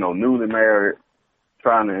 newly married,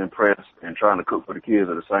 trying to impress and trying to cook for the kids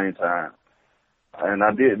at the same time. And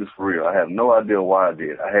I did this for real. I had no idea why I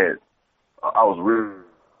did. I was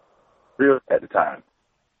real at the time.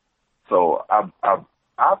 So I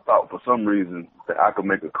thought for some reason that I could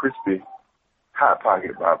make a crispy hot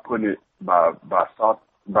pocket by putting it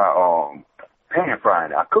pan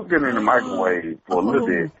frying it. I cooked it in the microwave for a little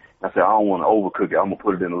bit. I said, I don't want to overcook it. I'm going to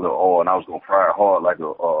put it in a little oil, and I was going to fry it hard like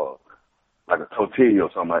a tortilla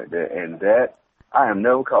or something like that. And that, I have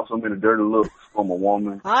never caught so many dirty looks from a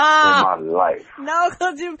woman in my life. No,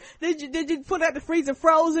 did you put that in the freezer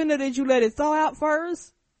frozen, or did you let it thaw out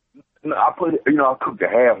first? No, I put it, I cooked it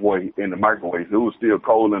halfway in the microwave, so it was still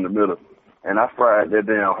cold in the middle. And I fried that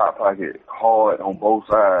damn hot pocket hard on both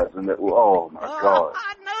sides, and that was, oh my God.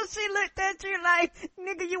 I know she looked at you like,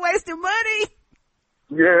 nigga, you wasting money.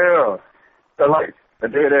 Yeah. The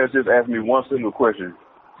dead ass just asked me one single question.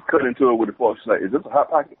 Cut into it with the fork. She's like, is this a hot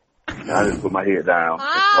pocket? And I just put my head down.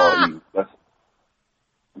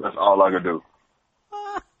 That's all I could do.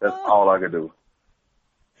 That's all I could do.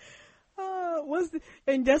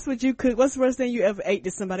 And that's what you could. What's the worst thing you ever ate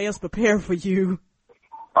that somebody else prepared for you?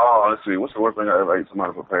 Oh, let's see. What's the worst thing I ever ate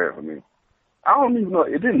somebody prepared for me? I don't even know.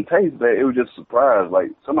 It didn't taste bad. It was just a surprise.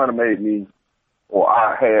 Like somebody made me, or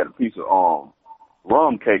I had a piece of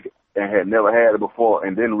rum cake and had never had it before,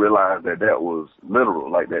 and didn't realize that was literal.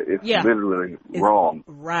 Like that, it's literally rum.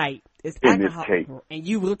 Right. It's in alcohol, this cake, and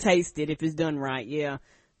you will taste it if it's done right. Yeah.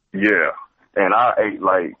 Yeah. And I ate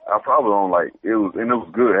I probably it was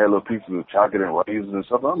good. It had little pieces of chocolate and raisins and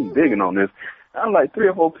stuff. I'm digging on this. I'm like 3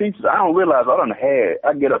 or 4 pieces. I don't realize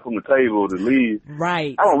I get up from the table to leave.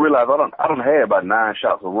 Right. I don't realize I done had about 9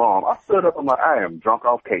 shots of rum. I stood up, I'm like, I am drunk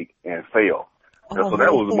off cake and fell. So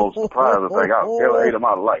that was the most surprising thing I've ever ate in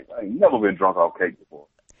my life. I ain't never been drunk off cake before.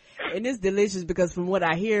 And it's delicious because from what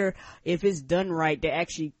I hear, if it's done right, they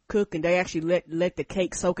actually cook and they actually let the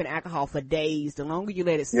cake soak in alcohol for days. The longer you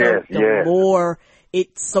let it soak, the more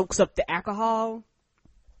it soaks up the alcohol.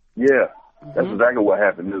 Yeah, that's exactly what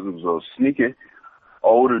happened. It was a sneaky,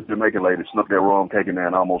 older Jamaican lady snuck that rum cake in there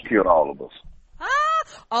and almost killed all of us.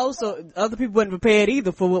 Also, other people weren't prepared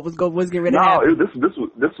either for what was getting ready to happen. No, this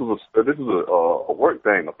was a work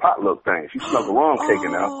thing, a potluck thing. She snuck a rum cake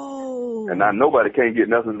in there. And now nobody can't get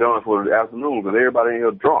nothing done for the afternoon because everybody in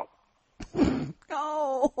here drunk.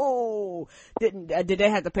 Oh, did they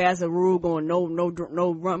have to pass a rule going no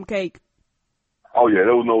rum cake? Oh yeah,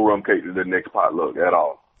 there was no rum cake to the next potluck at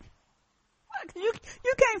all. You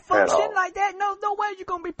can't function like that. No way you're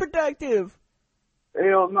gonna be productive.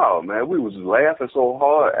 Hell no, man. We was laughing so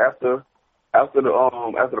hard after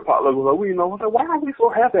the potluck was like, why are we so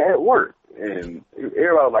happy at work? And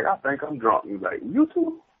everybody was like, I think I'm drunk. He was like, you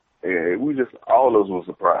too? And we just, all of us were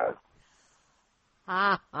surprised.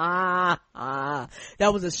 That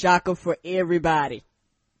was a shocker for everybody.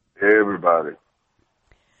 Everybody.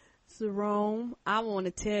 Jerome, I want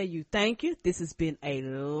to tell you thank you. This has been a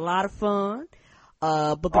lot of fun.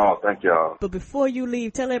 Thank y'all. But before you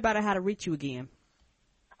leave, tell everybody how to reach you again.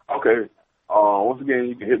 Okay. Once again,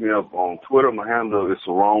 you can hit me up on Twitter. My handle is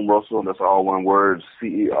Jerome Russell. That's all one word,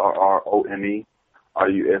 CERROME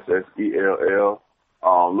RUSSELL.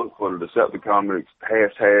 Look for the Decepticomics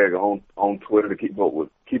hashtag on Twitter to keep up with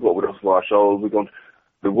us for our shows.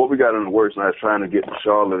 What we got in the works now is trying to get to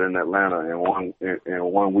Charlotte and Atlanta in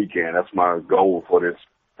one weekend. That's my goal for this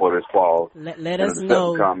fall. Let us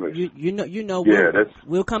know. You know.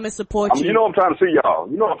 We'll come and support you. You know I'm trying to see y'all.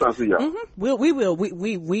 Mm-hmm.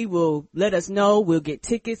 We will. Let us know. We'll get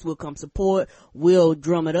tickets. We'll come support. We'll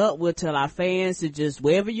drum it up. We'll tell our fans to just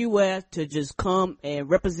wherever you are to just come and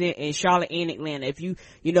represent in Charlotte and Atlanta. If you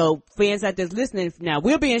fans out there listening now,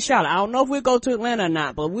 we'll be in Charlotte. I don't know if we'll go to Atlanta or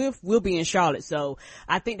not, but we'll be in Charlotte. So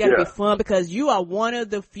I think that'll be fun because you are one of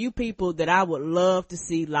the few people that I would love to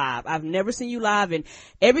see live. I've never seen you live, and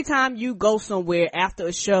every time you go somewhere after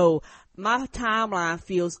a show, my timeline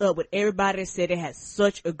fills up with everybody that said they had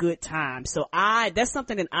such a good time. So that's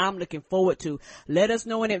something that I'm looking forward to. Let us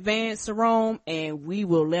know in advance, Jerome, and we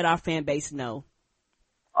will let our fan base know.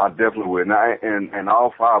 I definitely will. And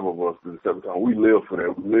all five of us, we live for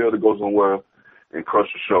that. We live to go somewhere and crush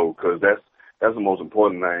the show because that's the most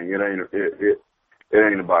important thing. It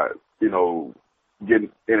ain't about,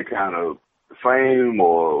 getting any kind of fame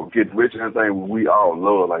or getting rich or anything. We all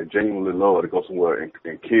genuinely love to go somewhere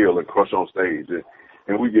and kill and crush on stage.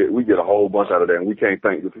 And we get a whole bunch out of that. And we can't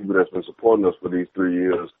thank the people that's been supporting us for these 3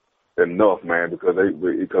 years enough, man, because they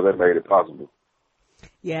made it possible.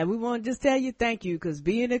 Yeah, we want to just tell you thank you because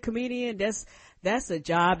being a comedian, that's a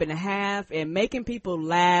job and a half, and making people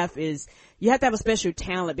laugh you have to have a special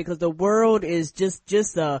talent because the world is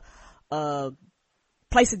just a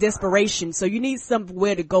place of desperation. So you need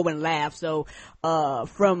somewhere to go and laugh. So,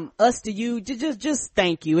 from us to you, just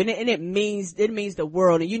thank you. And it means the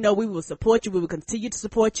world. And we will support you. We will continue to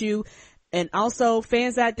support you. And also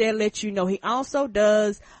fans out there let you know he also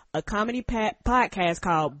does a comedy podcast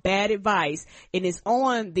called Bad Advice, and it's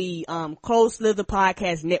on the, Close Slither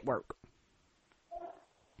Podcast Network.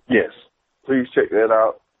 Yes. Please check that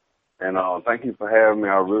out. And, thank you for having me.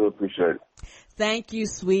 I really appreciate it. Thank you,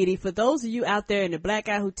 sweetie. For those of you out there in the Black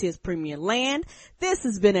Guy Who Tips Premium Land, this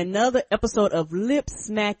has been another episode of Lip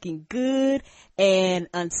Smacking Good. And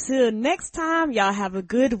until next time, y'all have a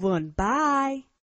good one. Bye.